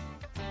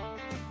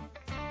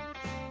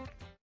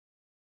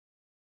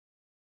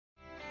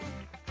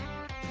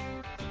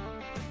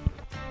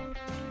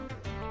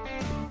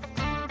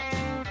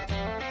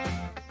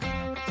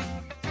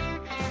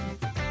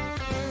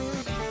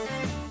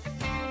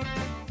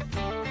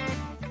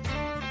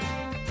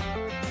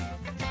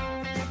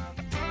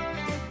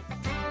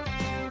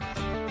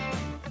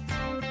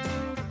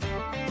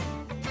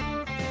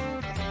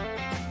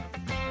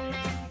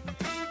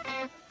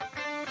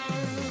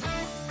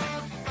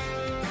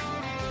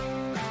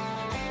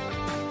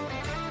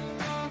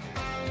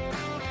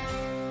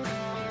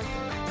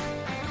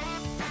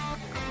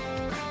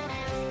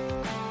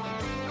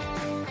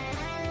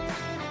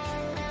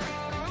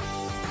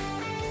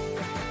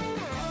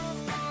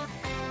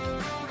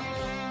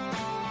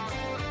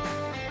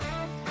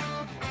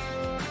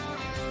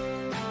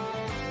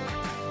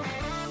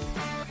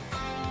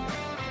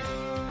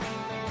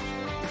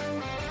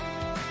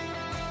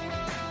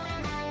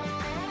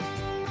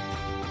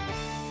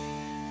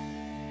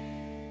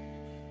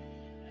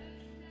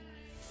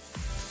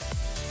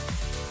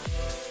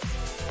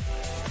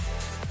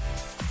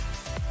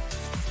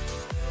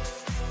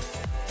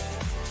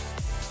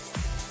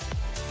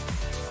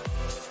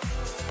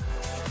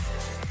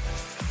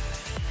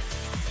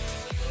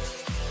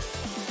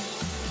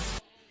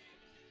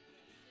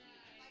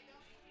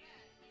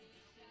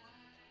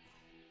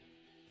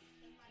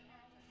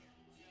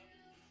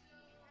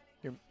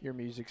 Your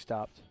music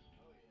stopped.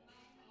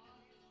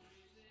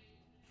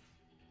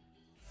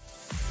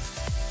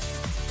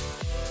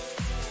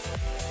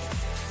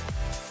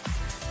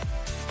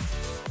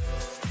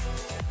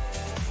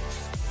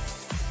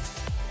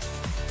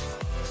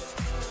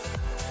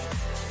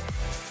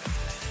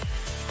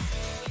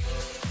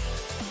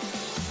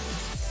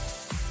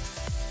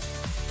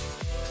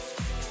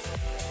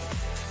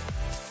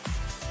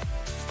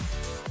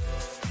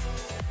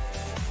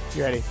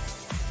 You ready?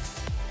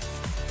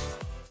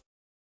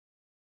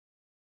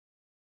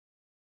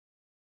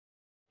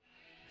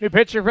 New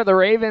pitcher for the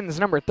Ravens,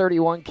 number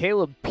 31,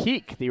 Caleb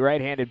Peak, the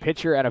right-handed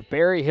pitcher out of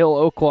Berry Hill,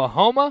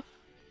 Oklahoma.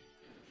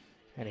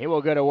 And he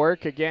will go to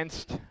work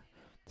against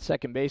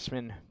second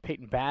baseman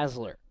Peyton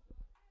Basler.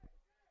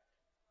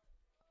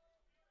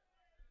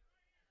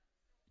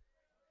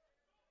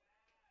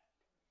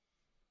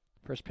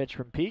 First pitch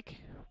from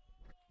Peak.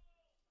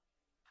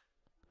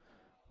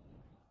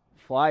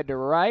 Fly to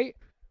right.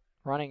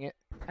 Running it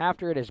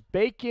after it is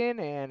Bacon,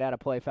 and out of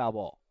play, foul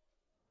ball.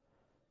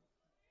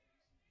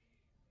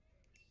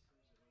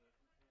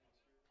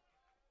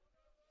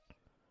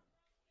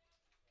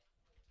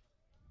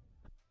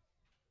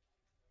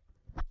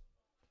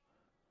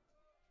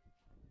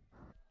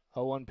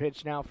 Oh, 1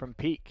 pitch now from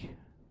Peak.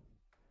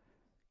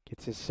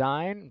 Gets his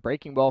sign.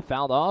 Breaking ball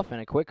fouled off, and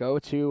a quick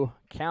 0-2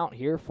 count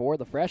here for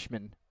the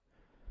freshman.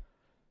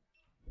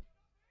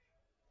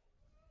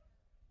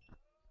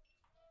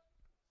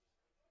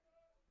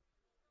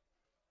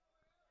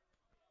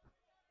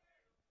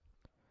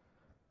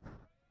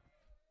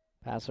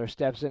 Passler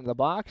steps into the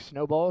box.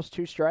 No balls,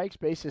 2 strikes.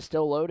 Base is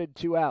still loaded,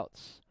 2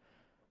 outs.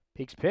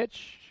 Peak's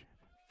pitch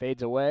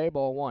fades away,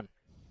 ball 1.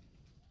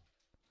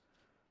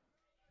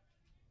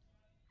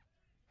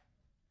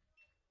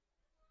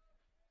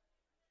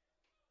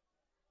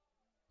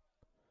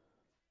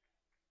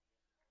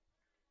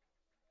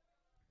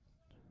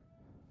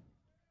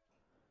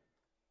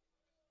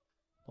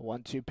 The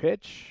 1-2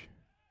 pitch.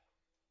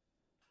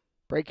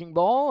 Breaking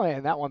ball,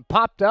 and that one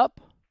popped up.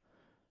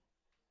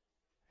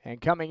 And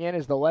coming in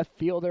is the left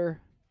fielder,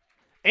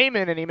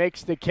 Amon, and he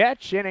makes the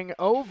catch. Inning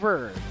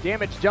over.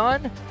 Damage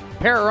done.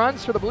 Pair of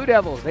runs for the Blue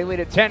Devils. They lead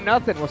at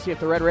 10-0. We'll see if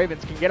the Red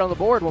Ravens can get on the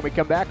board when we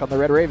come back on the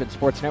Red Ravens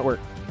Sports Network.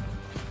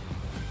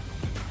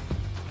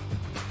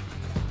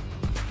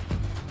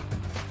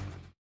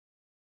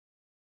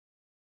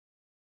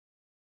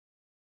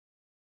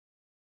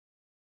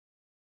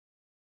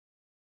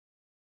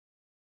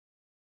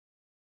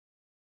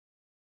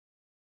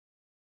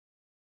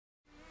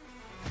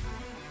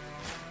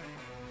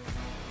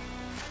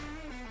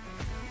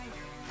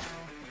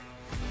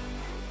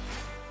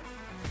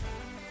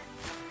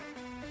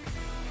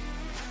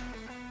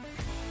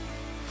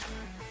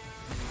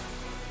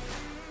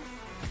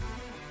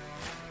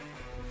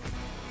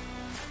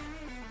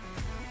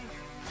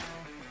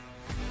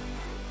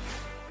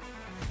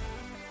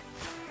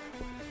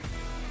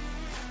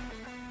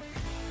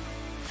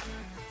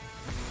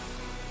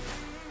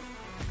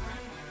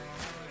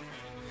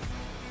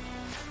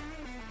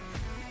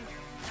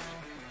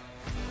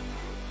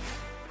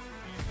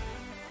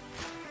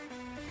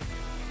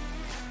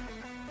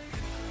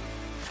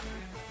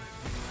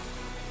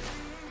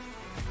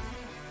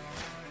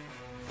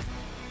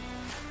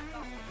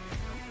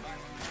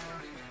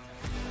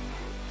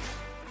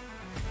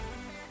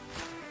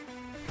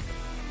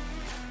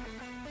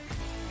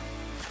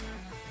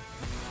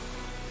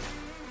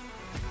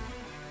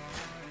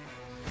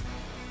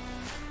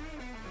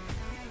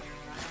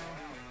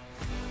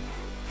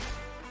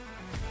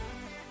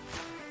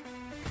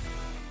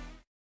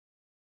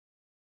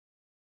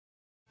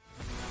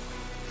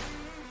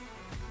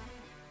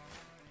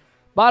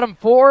 Bottom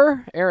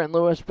 4, Aaron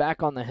Lewis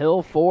back on the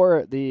hill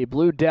for the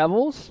Blue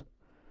Devils.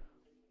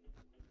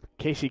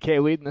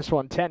 KCK leading this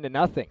one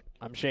 10-0.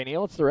 I'm Shane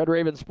Eel. It's the Red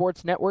Raven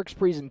Sports Network's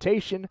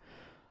presentation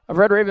of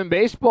Red Raven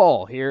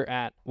baseball here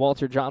at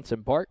Walter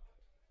Johnson Park.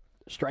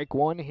 Strike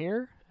 1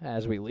 here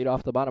as we lead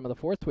off the bottom of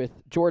the 4th with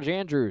George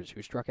Andrews,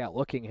 who struck out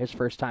looking his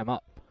first time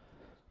up.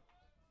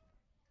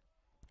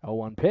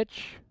 0-1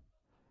 pitch,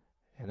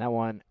 and that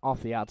one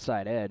off the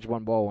outside edge.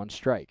 1 ball, 1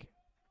 strike.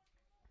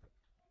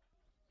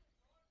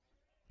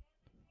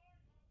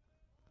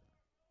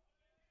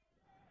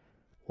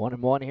 One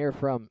and one here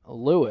from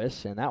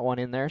Lewis, and that one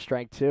in there,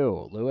 strike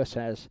 2. Lewis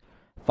has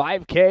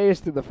 5 Ks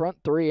through the front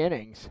 3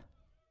 innings.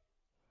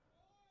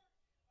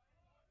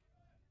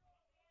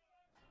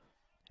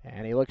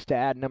 And he looks to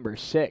add number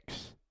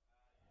 6.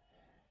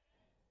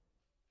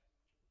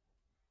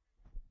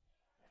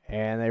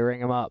 And they ring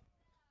him up.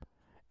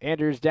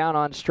 Andrews down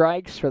on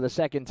strikes for the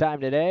second time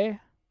today.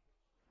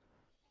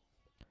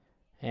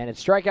 And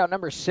it's strikeout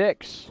number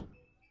 6.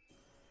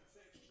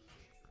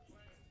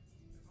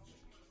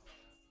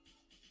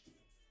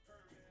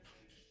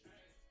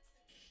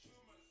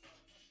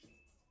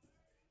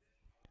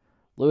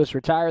 Lewis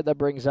retired. That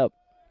brings up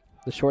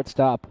the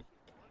shortstop,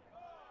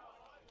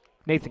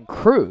 Nathan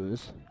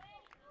Cruz.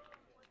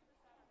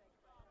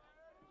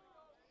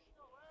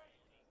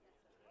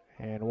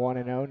 And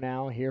 1-0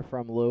 now here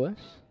from Lewis.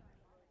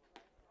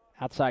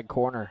 Outside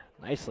corner.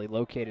 Nicely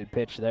located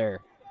pitch there.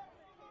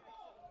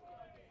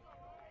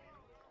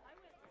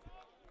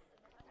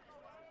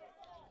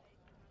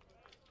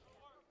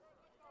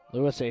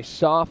 Lewis, a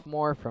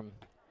sophomore from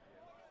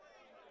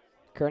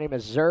Kearney,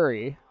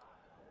 Missouri.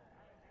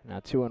 Now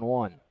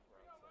 2-1.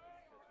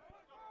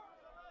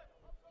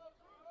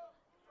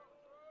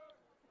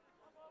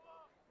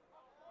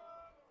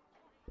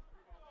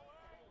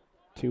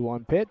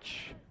 2-1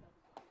 pitch.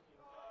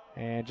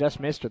 And just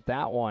missed with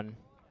that one.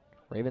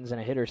 Ravens in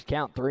a hitter's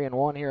count,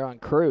 3-1 here on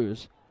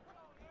Cruz.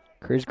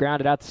 Cruz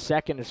grounded out to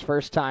second his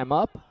first time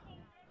up.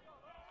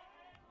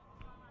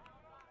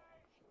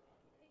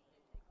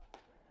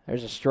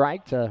 There's a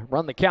strike to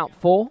run the count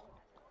full.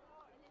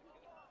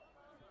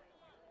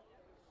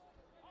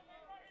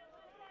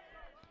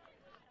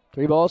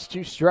 Three balls,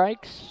 two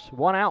strikes,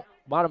 one out,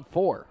 bottom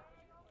four.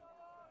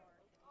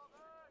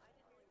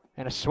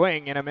 And a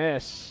swing and a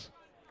miss.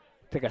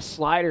 Took a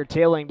slider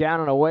tailing down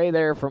and away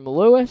there from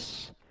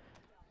Lewis.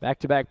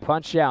 Back-to-back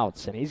punch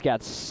outs, and he's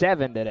got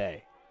 7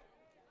 today.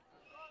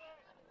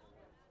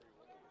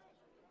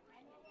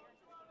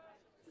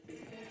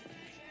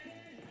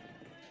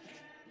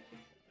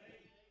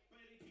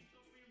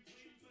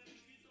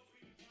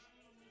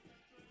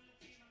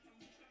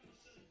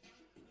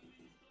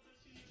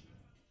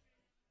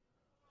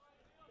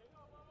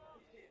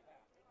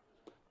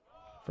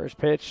 First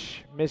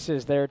pitch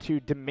misses there to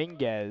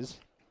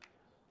Dominguez.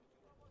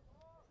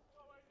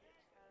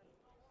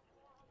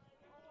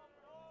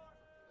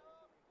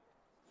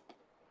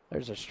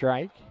 There's a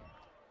strike.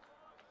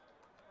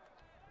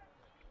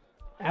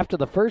 After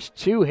the first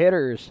two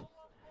hitters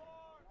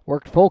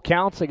worked full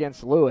counts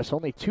against Lewis,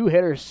 only 2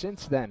 hitters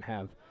since then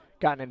have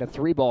gotten into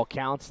 3-ball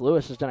counts.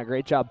 Lewis has done a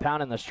great job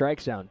pounding the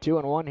strike zone.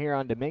 2-1 here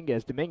on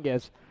Dominguez.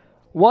 Dominguez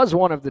was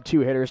one of the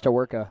 2 hitters to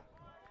work a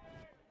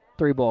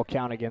 3-ball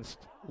count against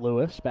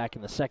Lewis back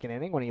in the second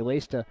inning when he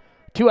laced a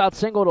 2-out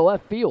single to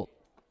left field.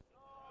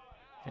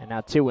 And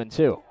now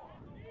 2-2.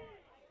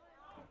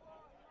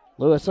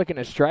 Lewis looking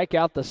to strike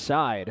out the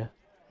side.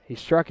 He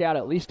struck out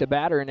at least a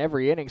batter in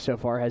every inning so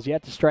far, has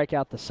yet to strike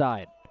out the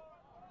side.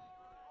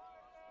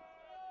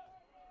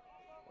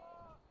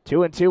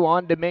 2-2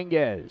 on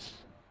Dominguez.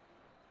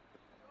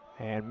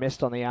 And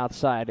missed on the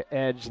outside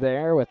edge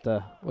there with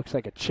the, looks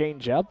like a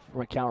changeup.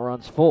 Count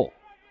runs full.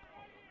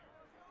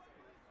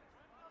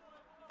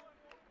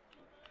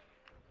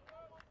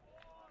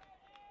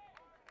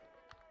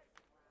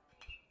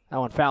 That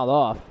one fouled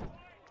off.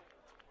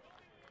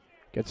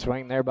 Good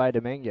swing there by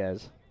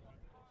Dominguez.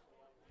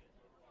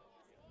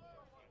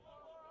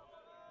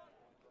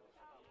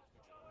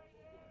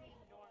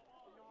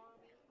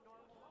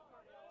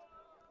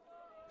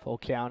 Full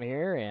count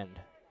here, and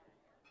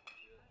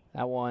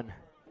that one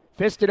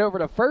fisted over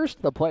to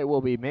first. The play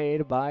will be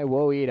made by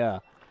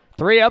Woida.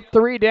 3 up,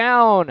 3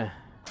 down.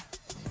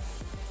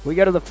 We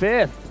go to the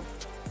 5th.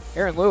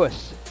 Aaron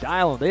Lewis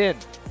dialed in.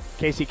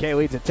 KCK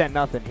leads at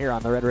 10-0 here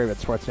on the Red Raven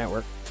Sports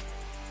Network.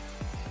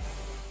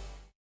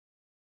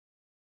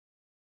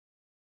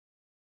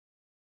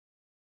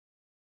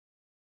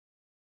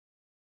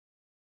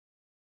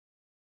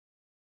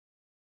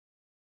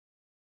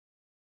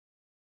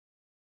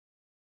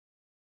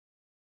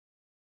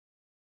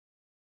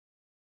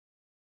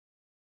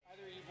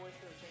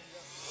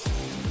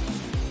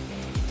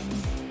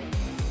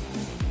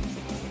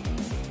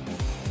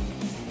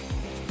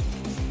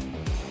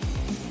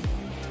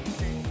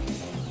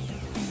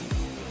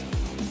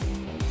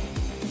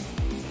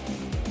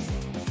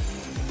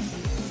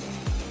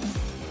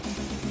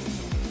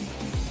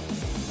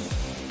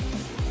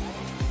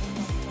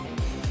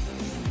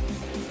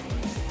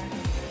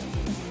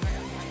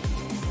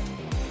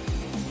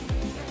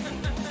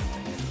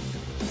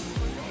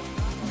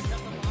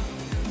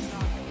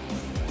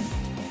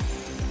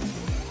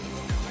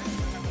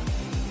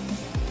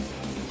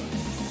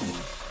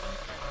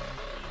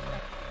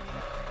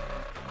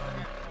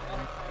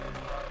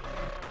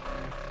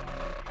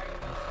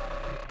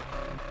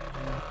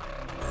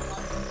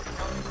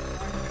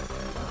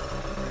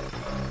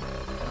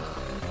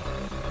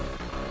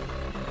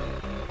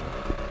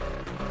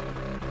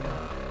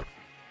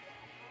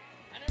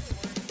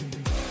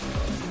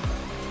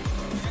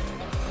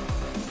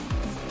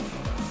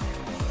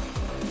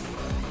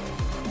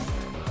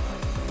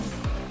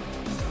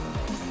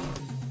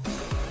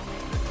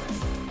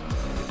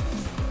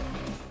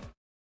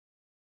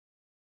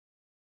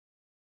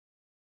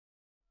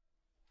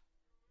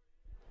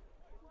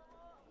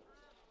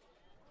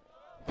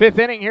 Fifth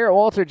inning here at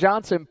Walter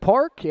Johnson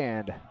Park,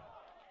 and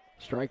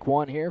strike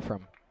one here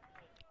from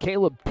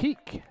Caleb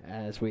Peak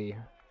as we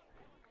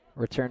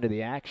return to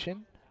the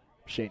action.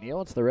 Shane Neal,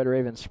 it's the Red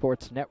Raven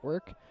Sports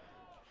Network.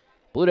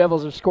 Blue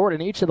Devils have scored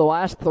in each of the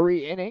last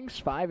 3 innings,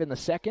 5 in the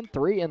second,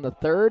 3 in the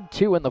third,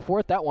 2 in the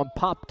fourth. That one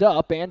popped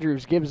up.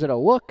 Andrews gives it a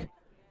look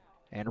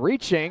and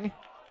reaching.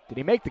 Did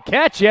he make the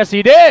catch? Yes,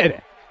 he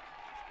did.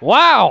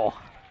 Wow.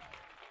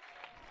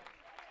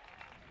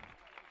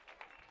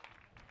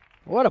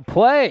 What a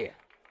play.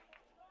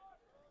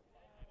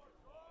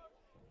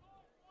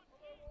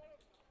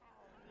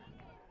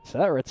 So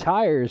that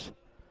retires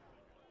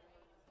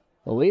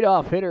The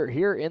leadoff hitter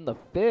here in the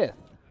 5th.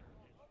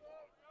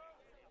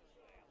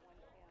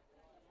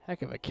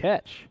 Heck of a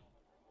catch.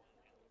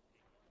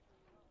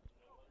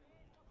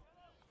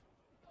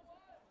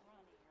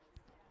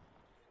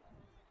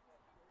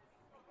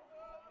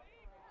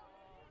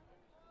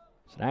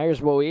 So now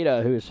here's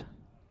Woida, who's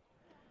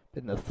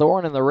been the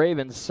thorn in the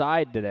Ravens'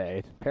 side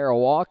today. A pair of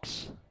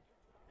walks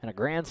and a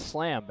grand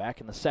slam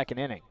back in the 2nd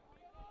inning.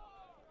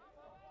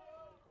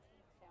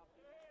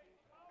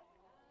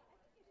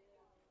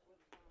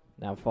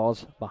 Now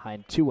falls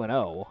behind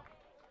 2-0.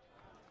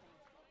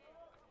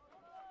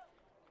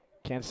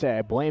 Can't say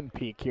I blame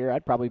Peak here.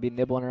 I'd probably be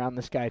nibbling around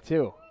this guy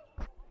too.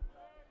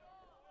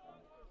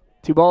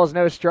 2 balls,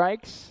 no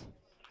strikes.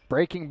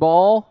 Breaking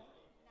ball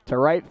to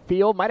right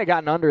field. Might have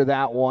gotten under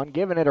that one.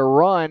 Giving it a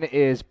run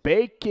is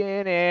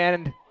Bacon,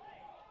 and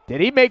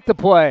did he make the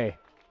play?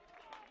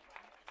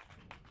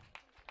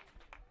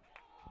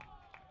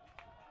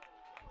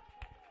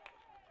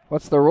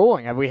 What's the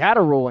ruling? Have we had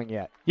a ruling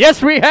yet?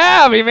 Yes, we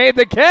have. He made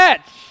the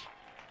catch.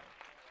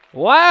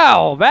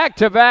 Wow,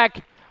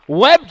 back-to-back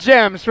web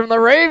gems from the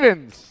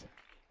Ravens.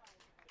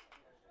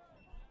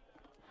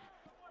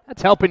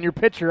 That's helping your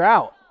pitcher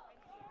out.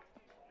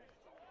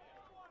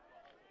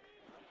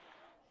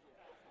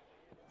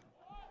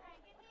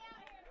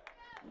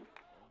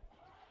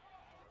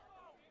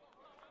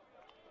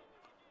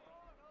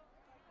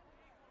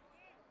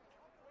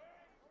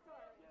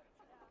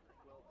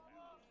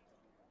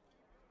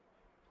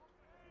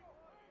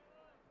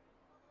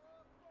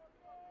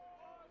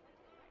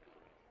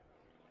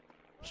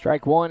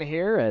 Strike one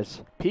here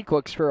as Peak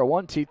looks for a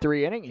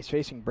 1-2-3 inning. He's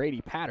facing Brady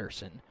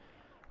Patterson.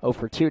 0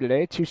 for 2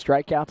 today, 2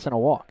 strikeouts and a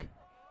walk.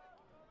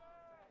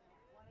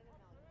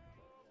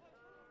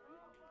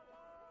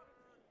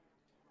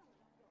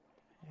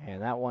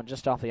 And that one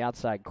just off the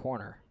outside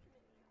corner.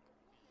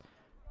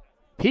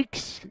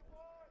 Peak's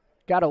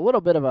got a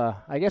little bit of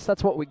a, I guess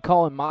that's what we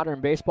call in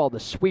modern baseball the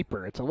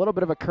sweeper. It's a little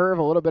bit of a curve,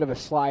 a little bit of a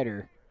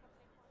slider.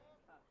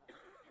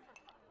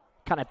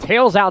 Kind of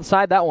tails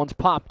outside. That one's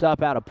popped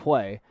up out of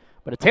play.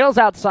 But it tails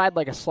outside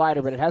like a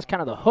slider, but it has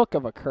kind of the hook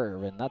of a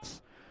curve, and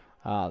that's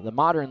the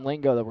modern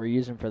lingo that we're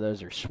using for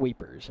those are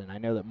sweepers. And I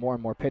know that more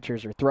and more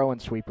pitchers are throwing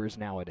sweepers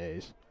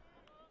nowadays.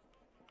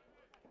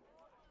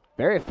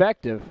 Very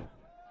effective.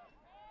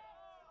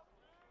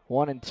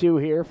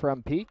 1-2 here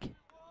from Peak.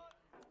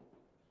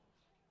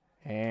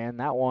 And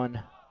that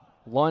one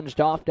lunged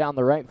off down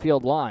the right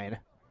field line.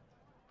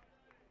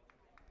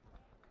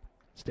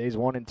 Stays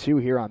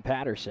 1-2 here on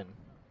Patterson.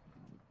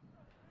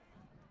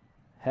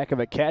 Heck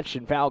of a catch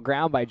and foul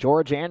ground by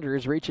George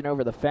Andrews, reaching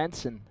over the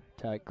fence and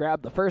to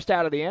grab the first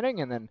out of the inning,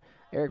 and then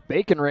Eric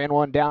Bacon ran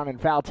one down in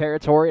foul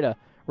territory to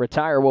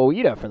retire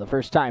Woida for the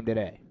first time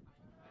today.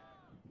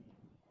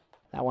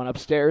 That one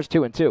upstairs,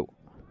 2-2.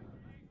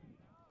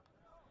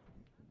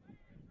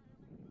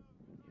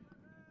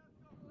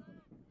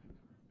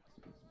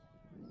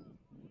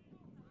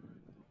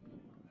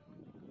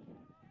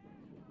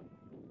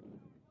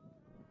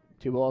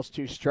 Two balls,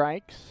 2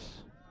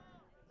 strikes.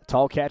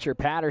 Tall catcher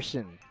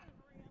Patterson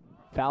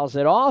fouls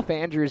it off.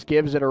 Andrews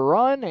gives it a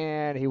run,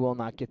 and he will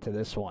not get to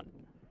this one.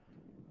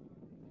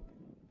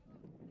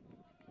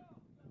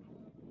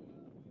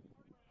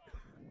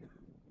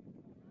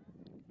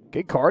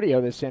 Good cardio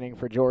this inning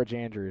for George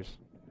Andrews.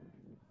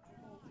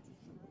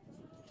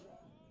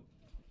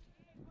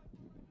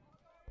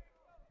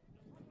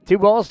 Two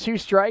balls, 2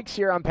 strikes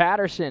here on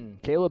Patterson.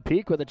 Caleb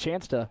Peak with a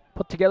chance to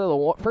put together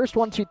the first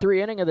 1-2-3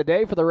 inning of the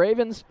day for the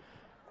Ravens.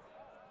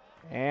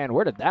 And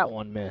where did that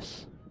one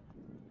miss?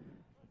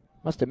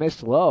 Must have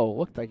missed low.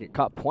 Looked like it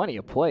caught plenty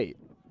of plate.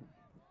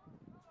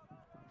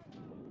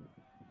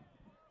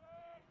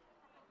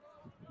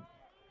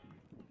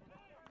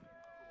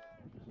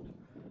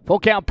 Full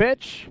count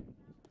pitch.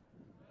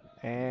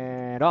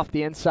 And off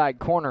the inside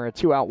corner, a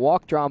 2-out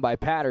walk drawn by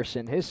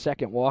Patterson, his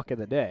second walk of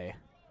the day.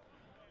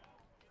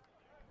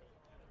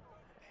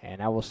 And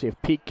now we'll see if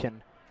Peak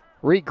can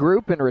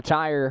regroup and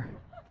retire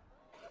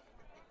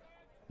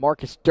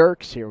Marcus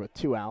Dirks here with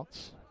 2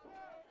 outs.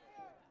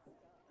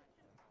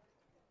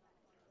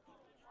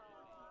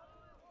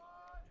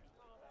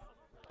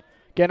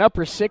 Again,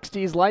 upper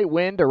 60s, light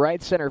wind to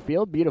right center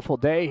field. Beautiful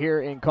day here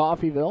in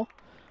Coffeyville.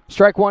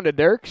 Strike one to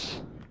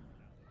Dirks.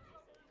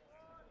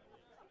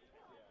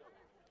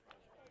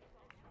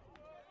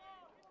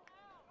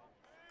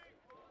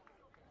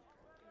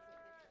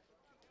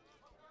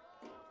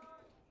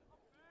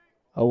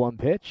 Oh, 1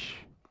 pitch.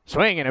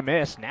 Swing and a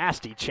miss.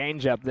 Nasty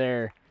changeup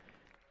there.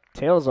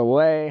 Tails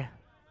away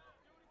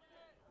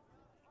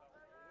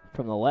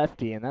from the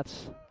lefty, and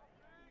that's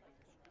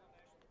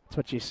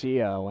what you see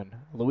when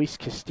Luis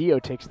Castillo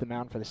takes the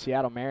mound for the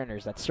Seattle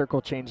Mariners. That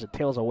circle change that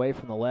tails away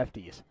from the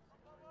lefties.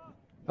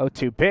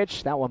 0-2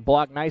 pitch. That one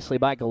blocked nicely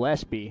by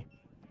Gillespie.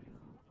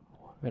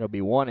 It'll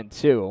be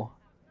 1-2.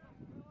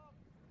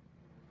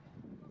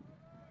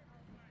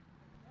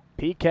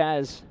 Peak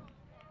has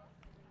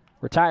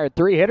retired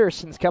 3 hitters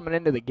since coming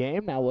into the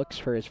game. Now looks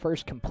for his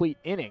first complete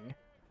inning.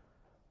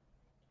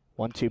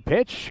 1-2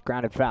 pitch.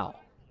 Grounded foul.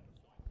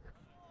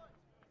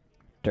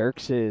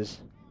 Dirks is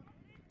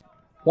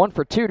 1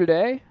 for 2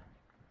 today.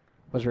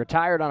 Was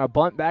retired on a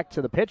bunt back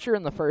to the pitcher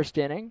in the first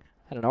inning.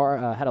 Had a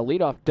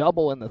leadoff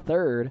double in the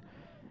third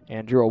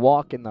and drew a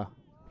walk in the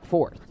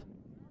fourth.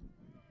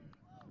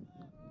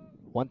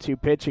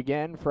 1-2 pitch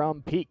again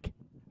from Peak.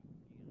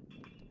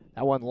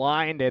 That one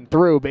lined and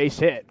through, base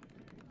hit.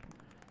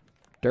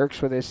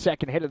 Dirks with his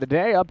second hit of the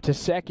day. Up to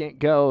second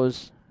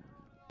goes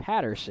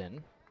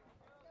Patterson.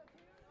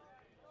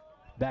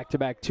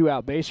 Back-to-back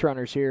 2-out base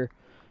runners here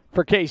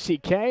for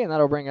KCK, and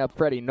that'll bring up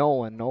Freddie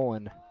Nolan.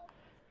 Nolan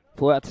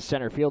flew out to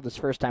center field his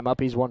first time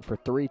up. He's 1 for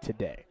 3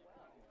 today.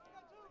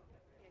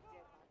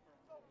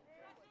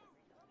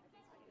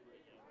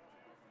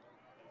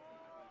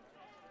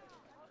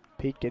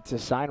 Peak gets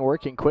his sign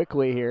working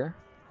quickly here.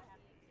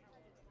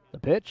 The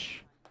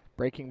pitch,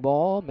 breaking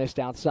ball, missed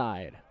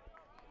outside.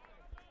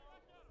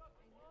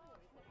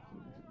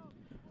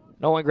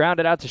 Nolan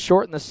grounded out to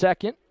short in the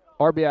second.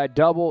 RBI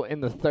double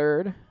in the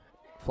third.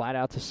 Flat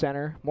out to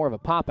center. More of a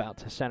pop out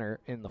to center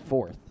in the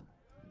fourth.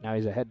 Now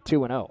he's ahead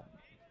 2-0.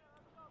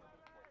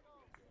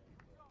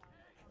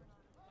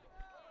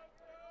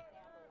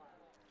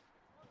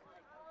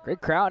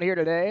 Great crowd here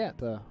today at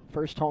the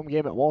first home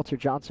game at Walter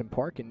Johnson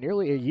Park in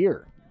nearly a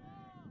year.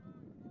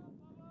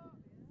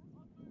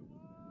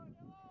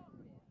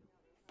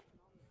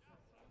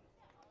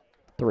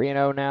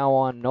 3-0 now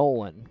on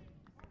Nolan.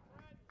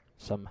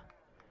 Some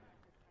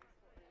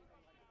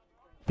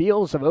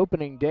feels of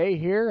opening day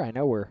here. I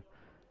know we're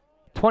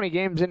 20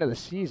 games into the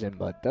season,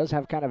 but does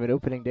have kind of an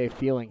opening day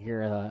feeling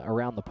here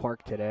around the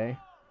park today.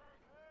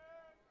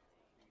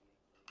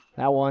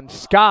 That one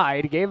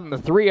skied, gave him the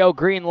 3-0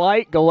 green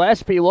light.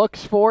 Gillespie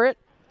looks for it,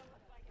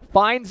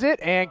 finds it,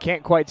 and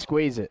can't quite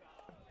squeeze it.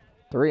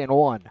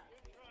 3-1.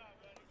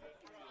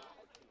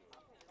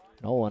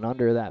 Nolan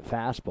under that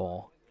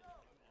fastball.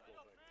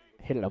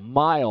 Hit it a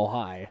mile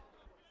high.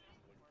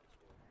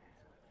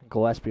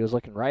 Gillespie was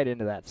looking right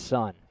into that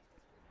sun.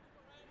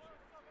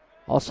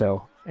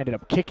 Also, ended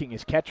up kicking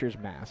his catcher's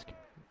mask.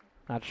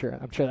 I'm sure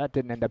that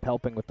didn't end up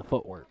helping with the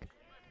footwork.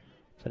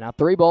 So now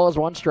 3 balls,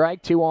 1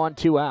 strike, 2 on,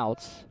 2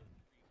 outs.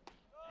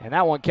 And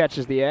that one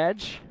catches the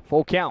edge.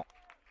 Full count.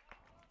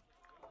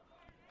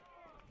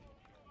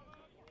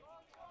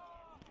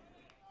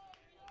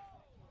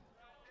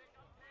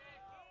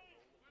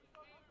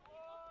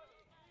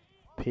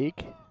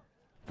 Peak.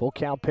 Full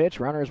count pitch.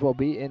 Runners will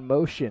be in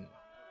motion.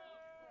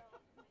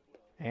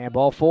 And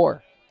ball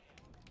 4.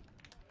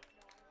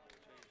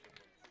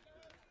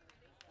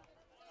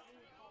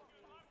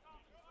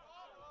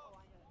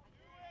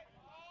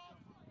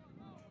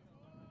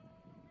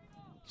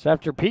 So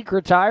after Peak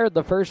retired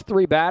the first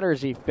 3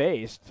 batters he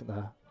faced,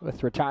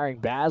 with retiring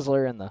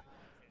Basler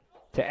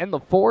to end the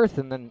 4th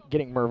and then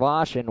getting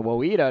Mervash and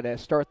Woida to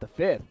start the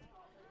 5th.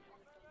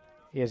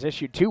 He has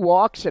issued 2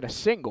 walks and a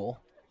single.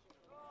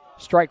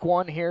 Strike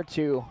 1 here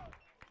to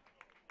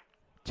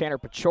Tanner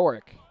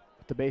Pachorik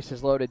with the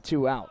bases loaded,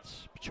 2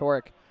 outs.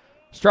 Pachorik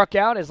struck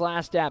out his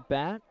last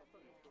at-bat.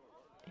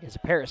 He has a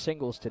pair of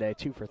singles today,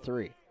 2 for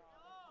 3.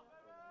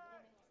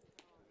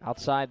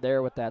 Outside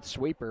there with that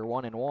sweeper,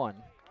 1-1.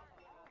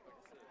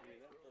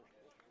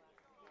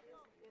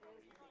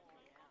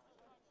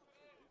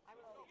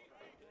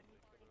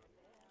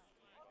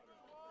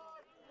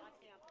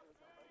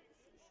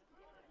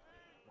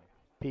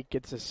 Peak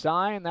gets a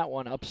sign. That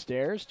one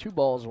upstairs. 2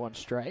 balls, 1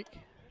 strike.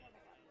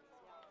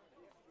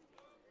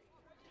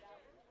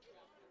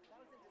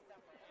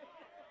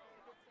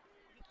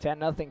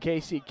 (10-0)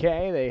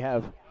 KCK. They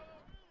have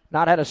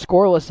not had a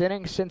scoreless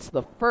inning since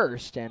the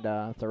first, and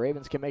if the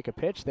Ravens can make a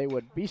pitch, they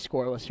would be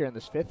scoreless here in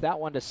this 5th. That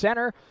one to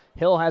center.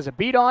 Hill has a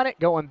beat on it,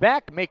 going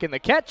back, making the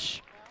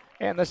catch,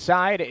 and the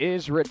side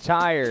is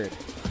retired.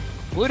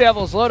 Blue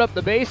Devils load up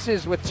the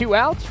bases with 2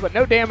 outs, but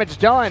no damage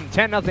done.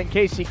 10-0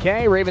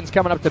 KCK. Ravens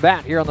coming up to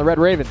bat here on the Red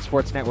Raven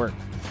Sports Network.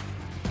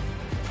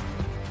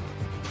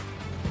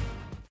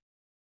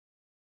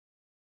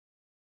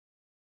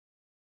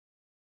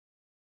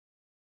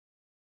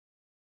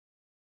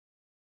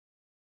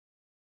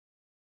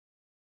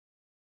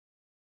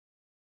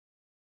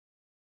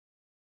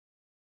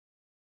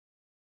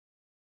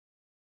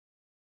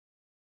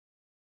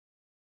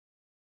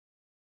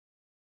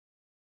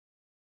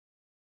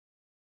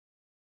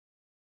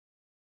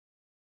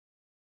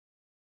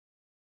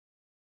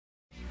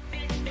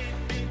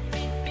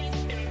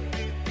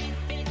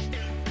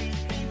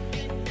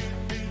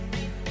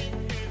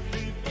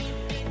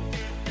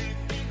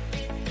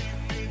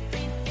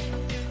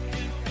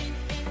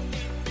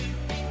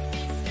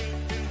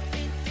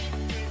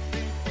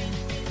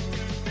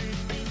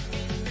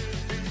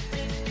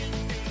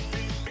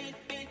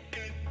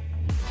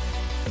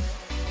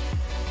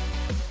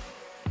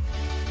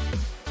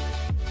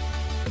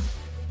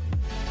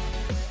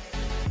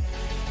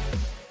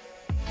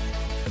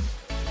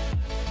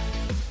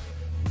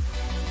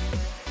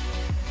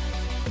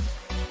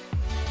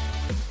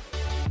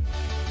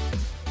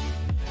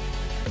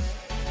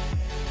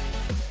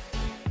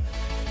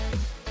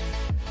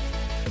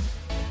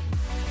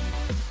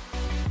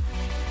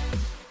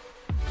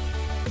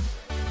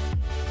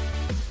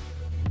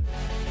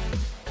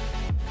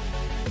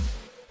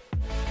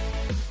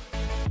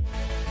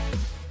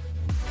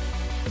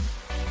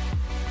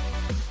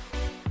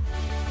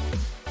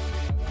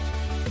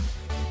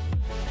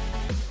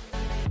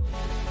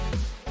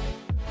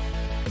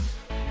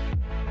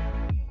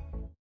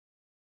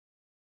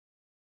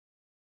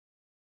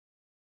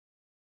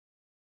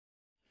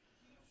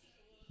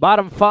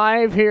 Bottom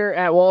 5 here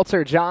at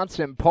Walter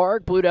Johnson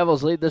Park. Blue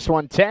Devils lead this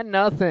one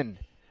 10-0.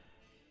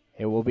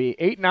 It will be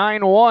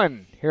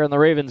 8-9-1 here in the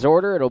Ravens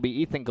order. It'll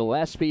be Ethan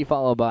Gillespie,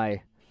 followed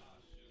by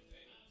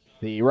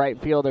the right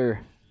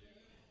fielder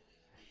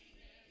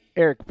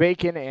Eric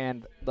Bacon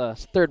and the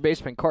third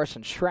baseman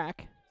Carson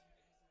Schrack.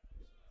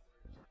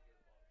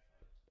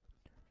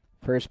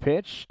 First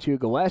pitch to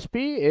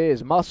Gillespie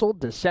is muscled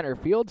to center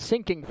field,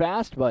 sinking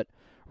fast, but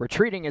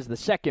retreating is the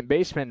second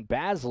baseman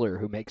Basler,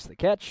 who makes the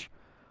catch.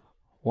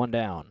 One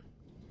down.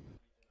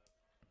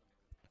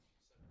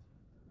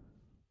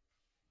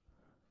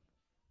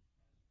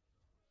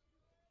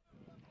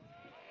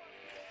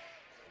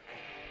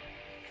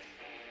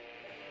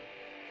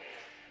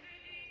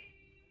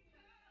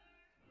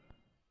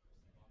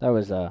 That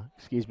was,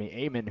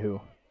 Amon,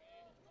 who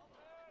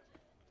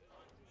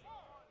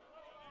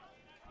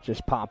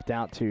just popped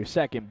out to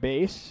second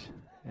base.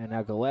 And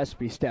now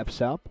Gillespie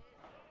steps up.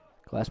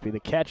 Gillespie, the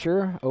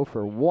catcher, 0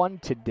 for 1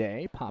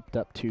 today. Popped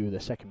up to the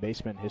second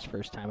baseman his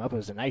first time up. It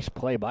was a nice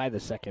play by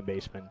the second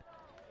baseman.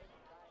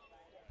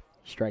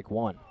 Strike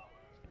one.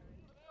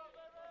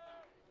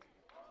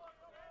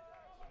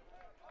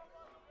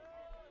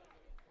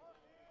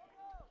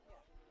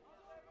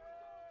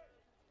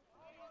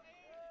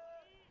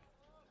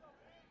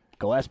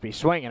 Gillespie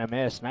swing and a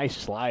miss. Nice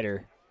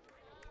slider.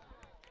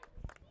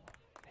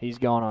 He's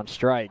going on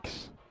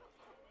strikes.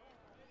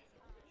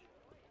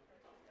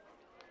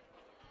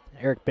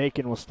 Eric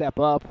Bacon will step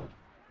up.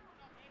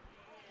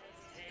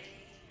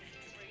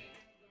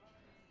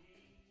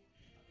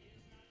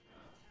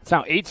 It's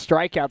now 8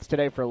 strikeouts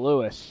today for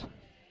Lewis.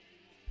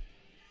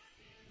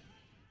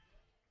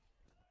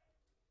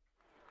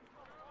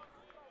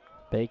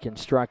 Bacon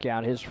struck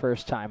out his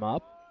first time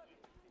up.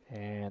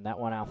 And that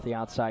one off the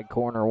outside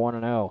corner,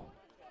 1-0.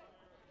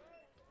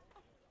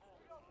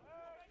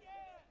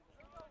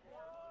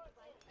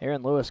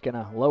 Aaron Lewis going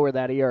to lower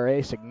that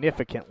ERA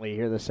significantly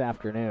here this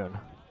afternoon.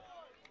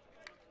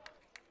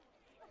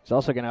 He's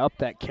also going to up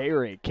that K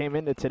rate. Came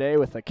into today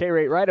with a K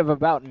rate right of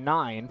about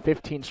 9,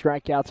 15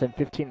 strikeouts and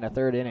 15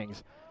 1/3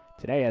 innings.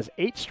 Today has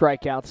 8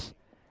 strikeouts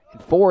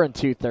and 4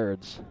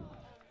 2/3.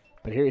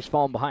 But here he's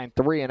fallen behind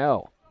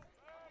 3-0.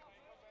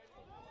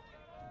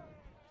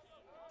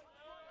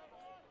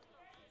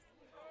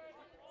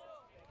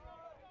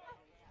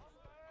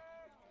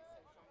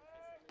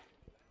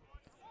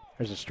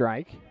 There's a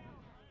strike.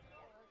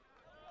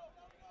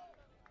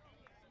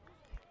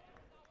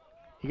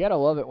 You got to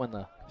love it when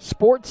the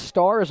sports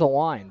stars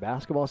align.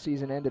 Basketball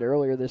season ended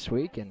earlier this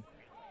week, and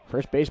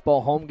first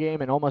baseball home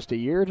game in almost a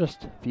year,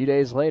 just a few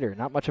days later.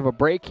 Not much of a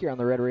break here on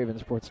the Red Raven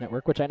Sports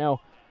Network, which I know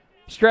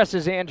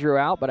stresses Andrew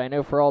out, but I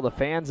know for all the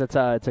fans, it's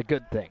a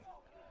good thing.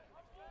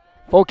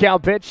 Full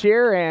count pitch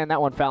here, and that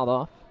one fouled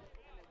off.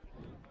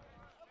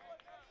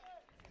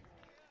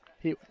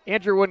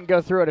 Andrew wouldn't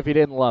go through it if he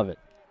didn't love it.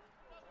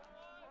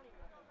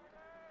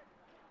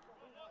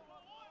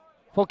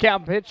 Full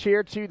count pitch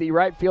here to the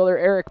right fielder,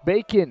 Eric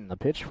Bacon. The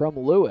pitch from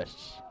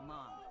Lewis.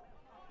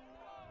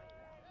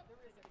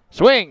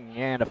 Swing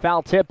and a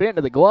foul tip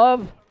into the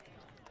glove.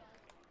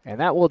 And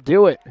that will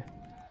do it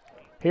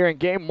here in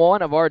game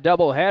 1 of our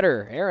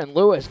doubleheader. Aaron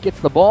Lewis gets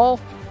the ball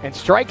and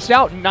strikes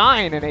out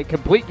 9 in a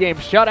complete game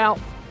shutout.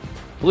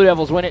 Blue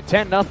Devils win it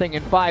 10-0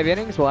 in 5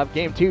 innings. We'll have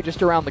game 2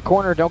 just around the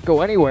corner. Don't go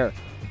anywhere.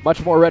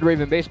 Much more Red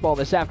Raven baseball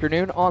this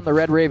afternoon on the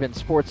Red Raven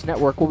Sports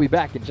Network. We'll be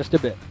back in just a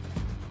bit.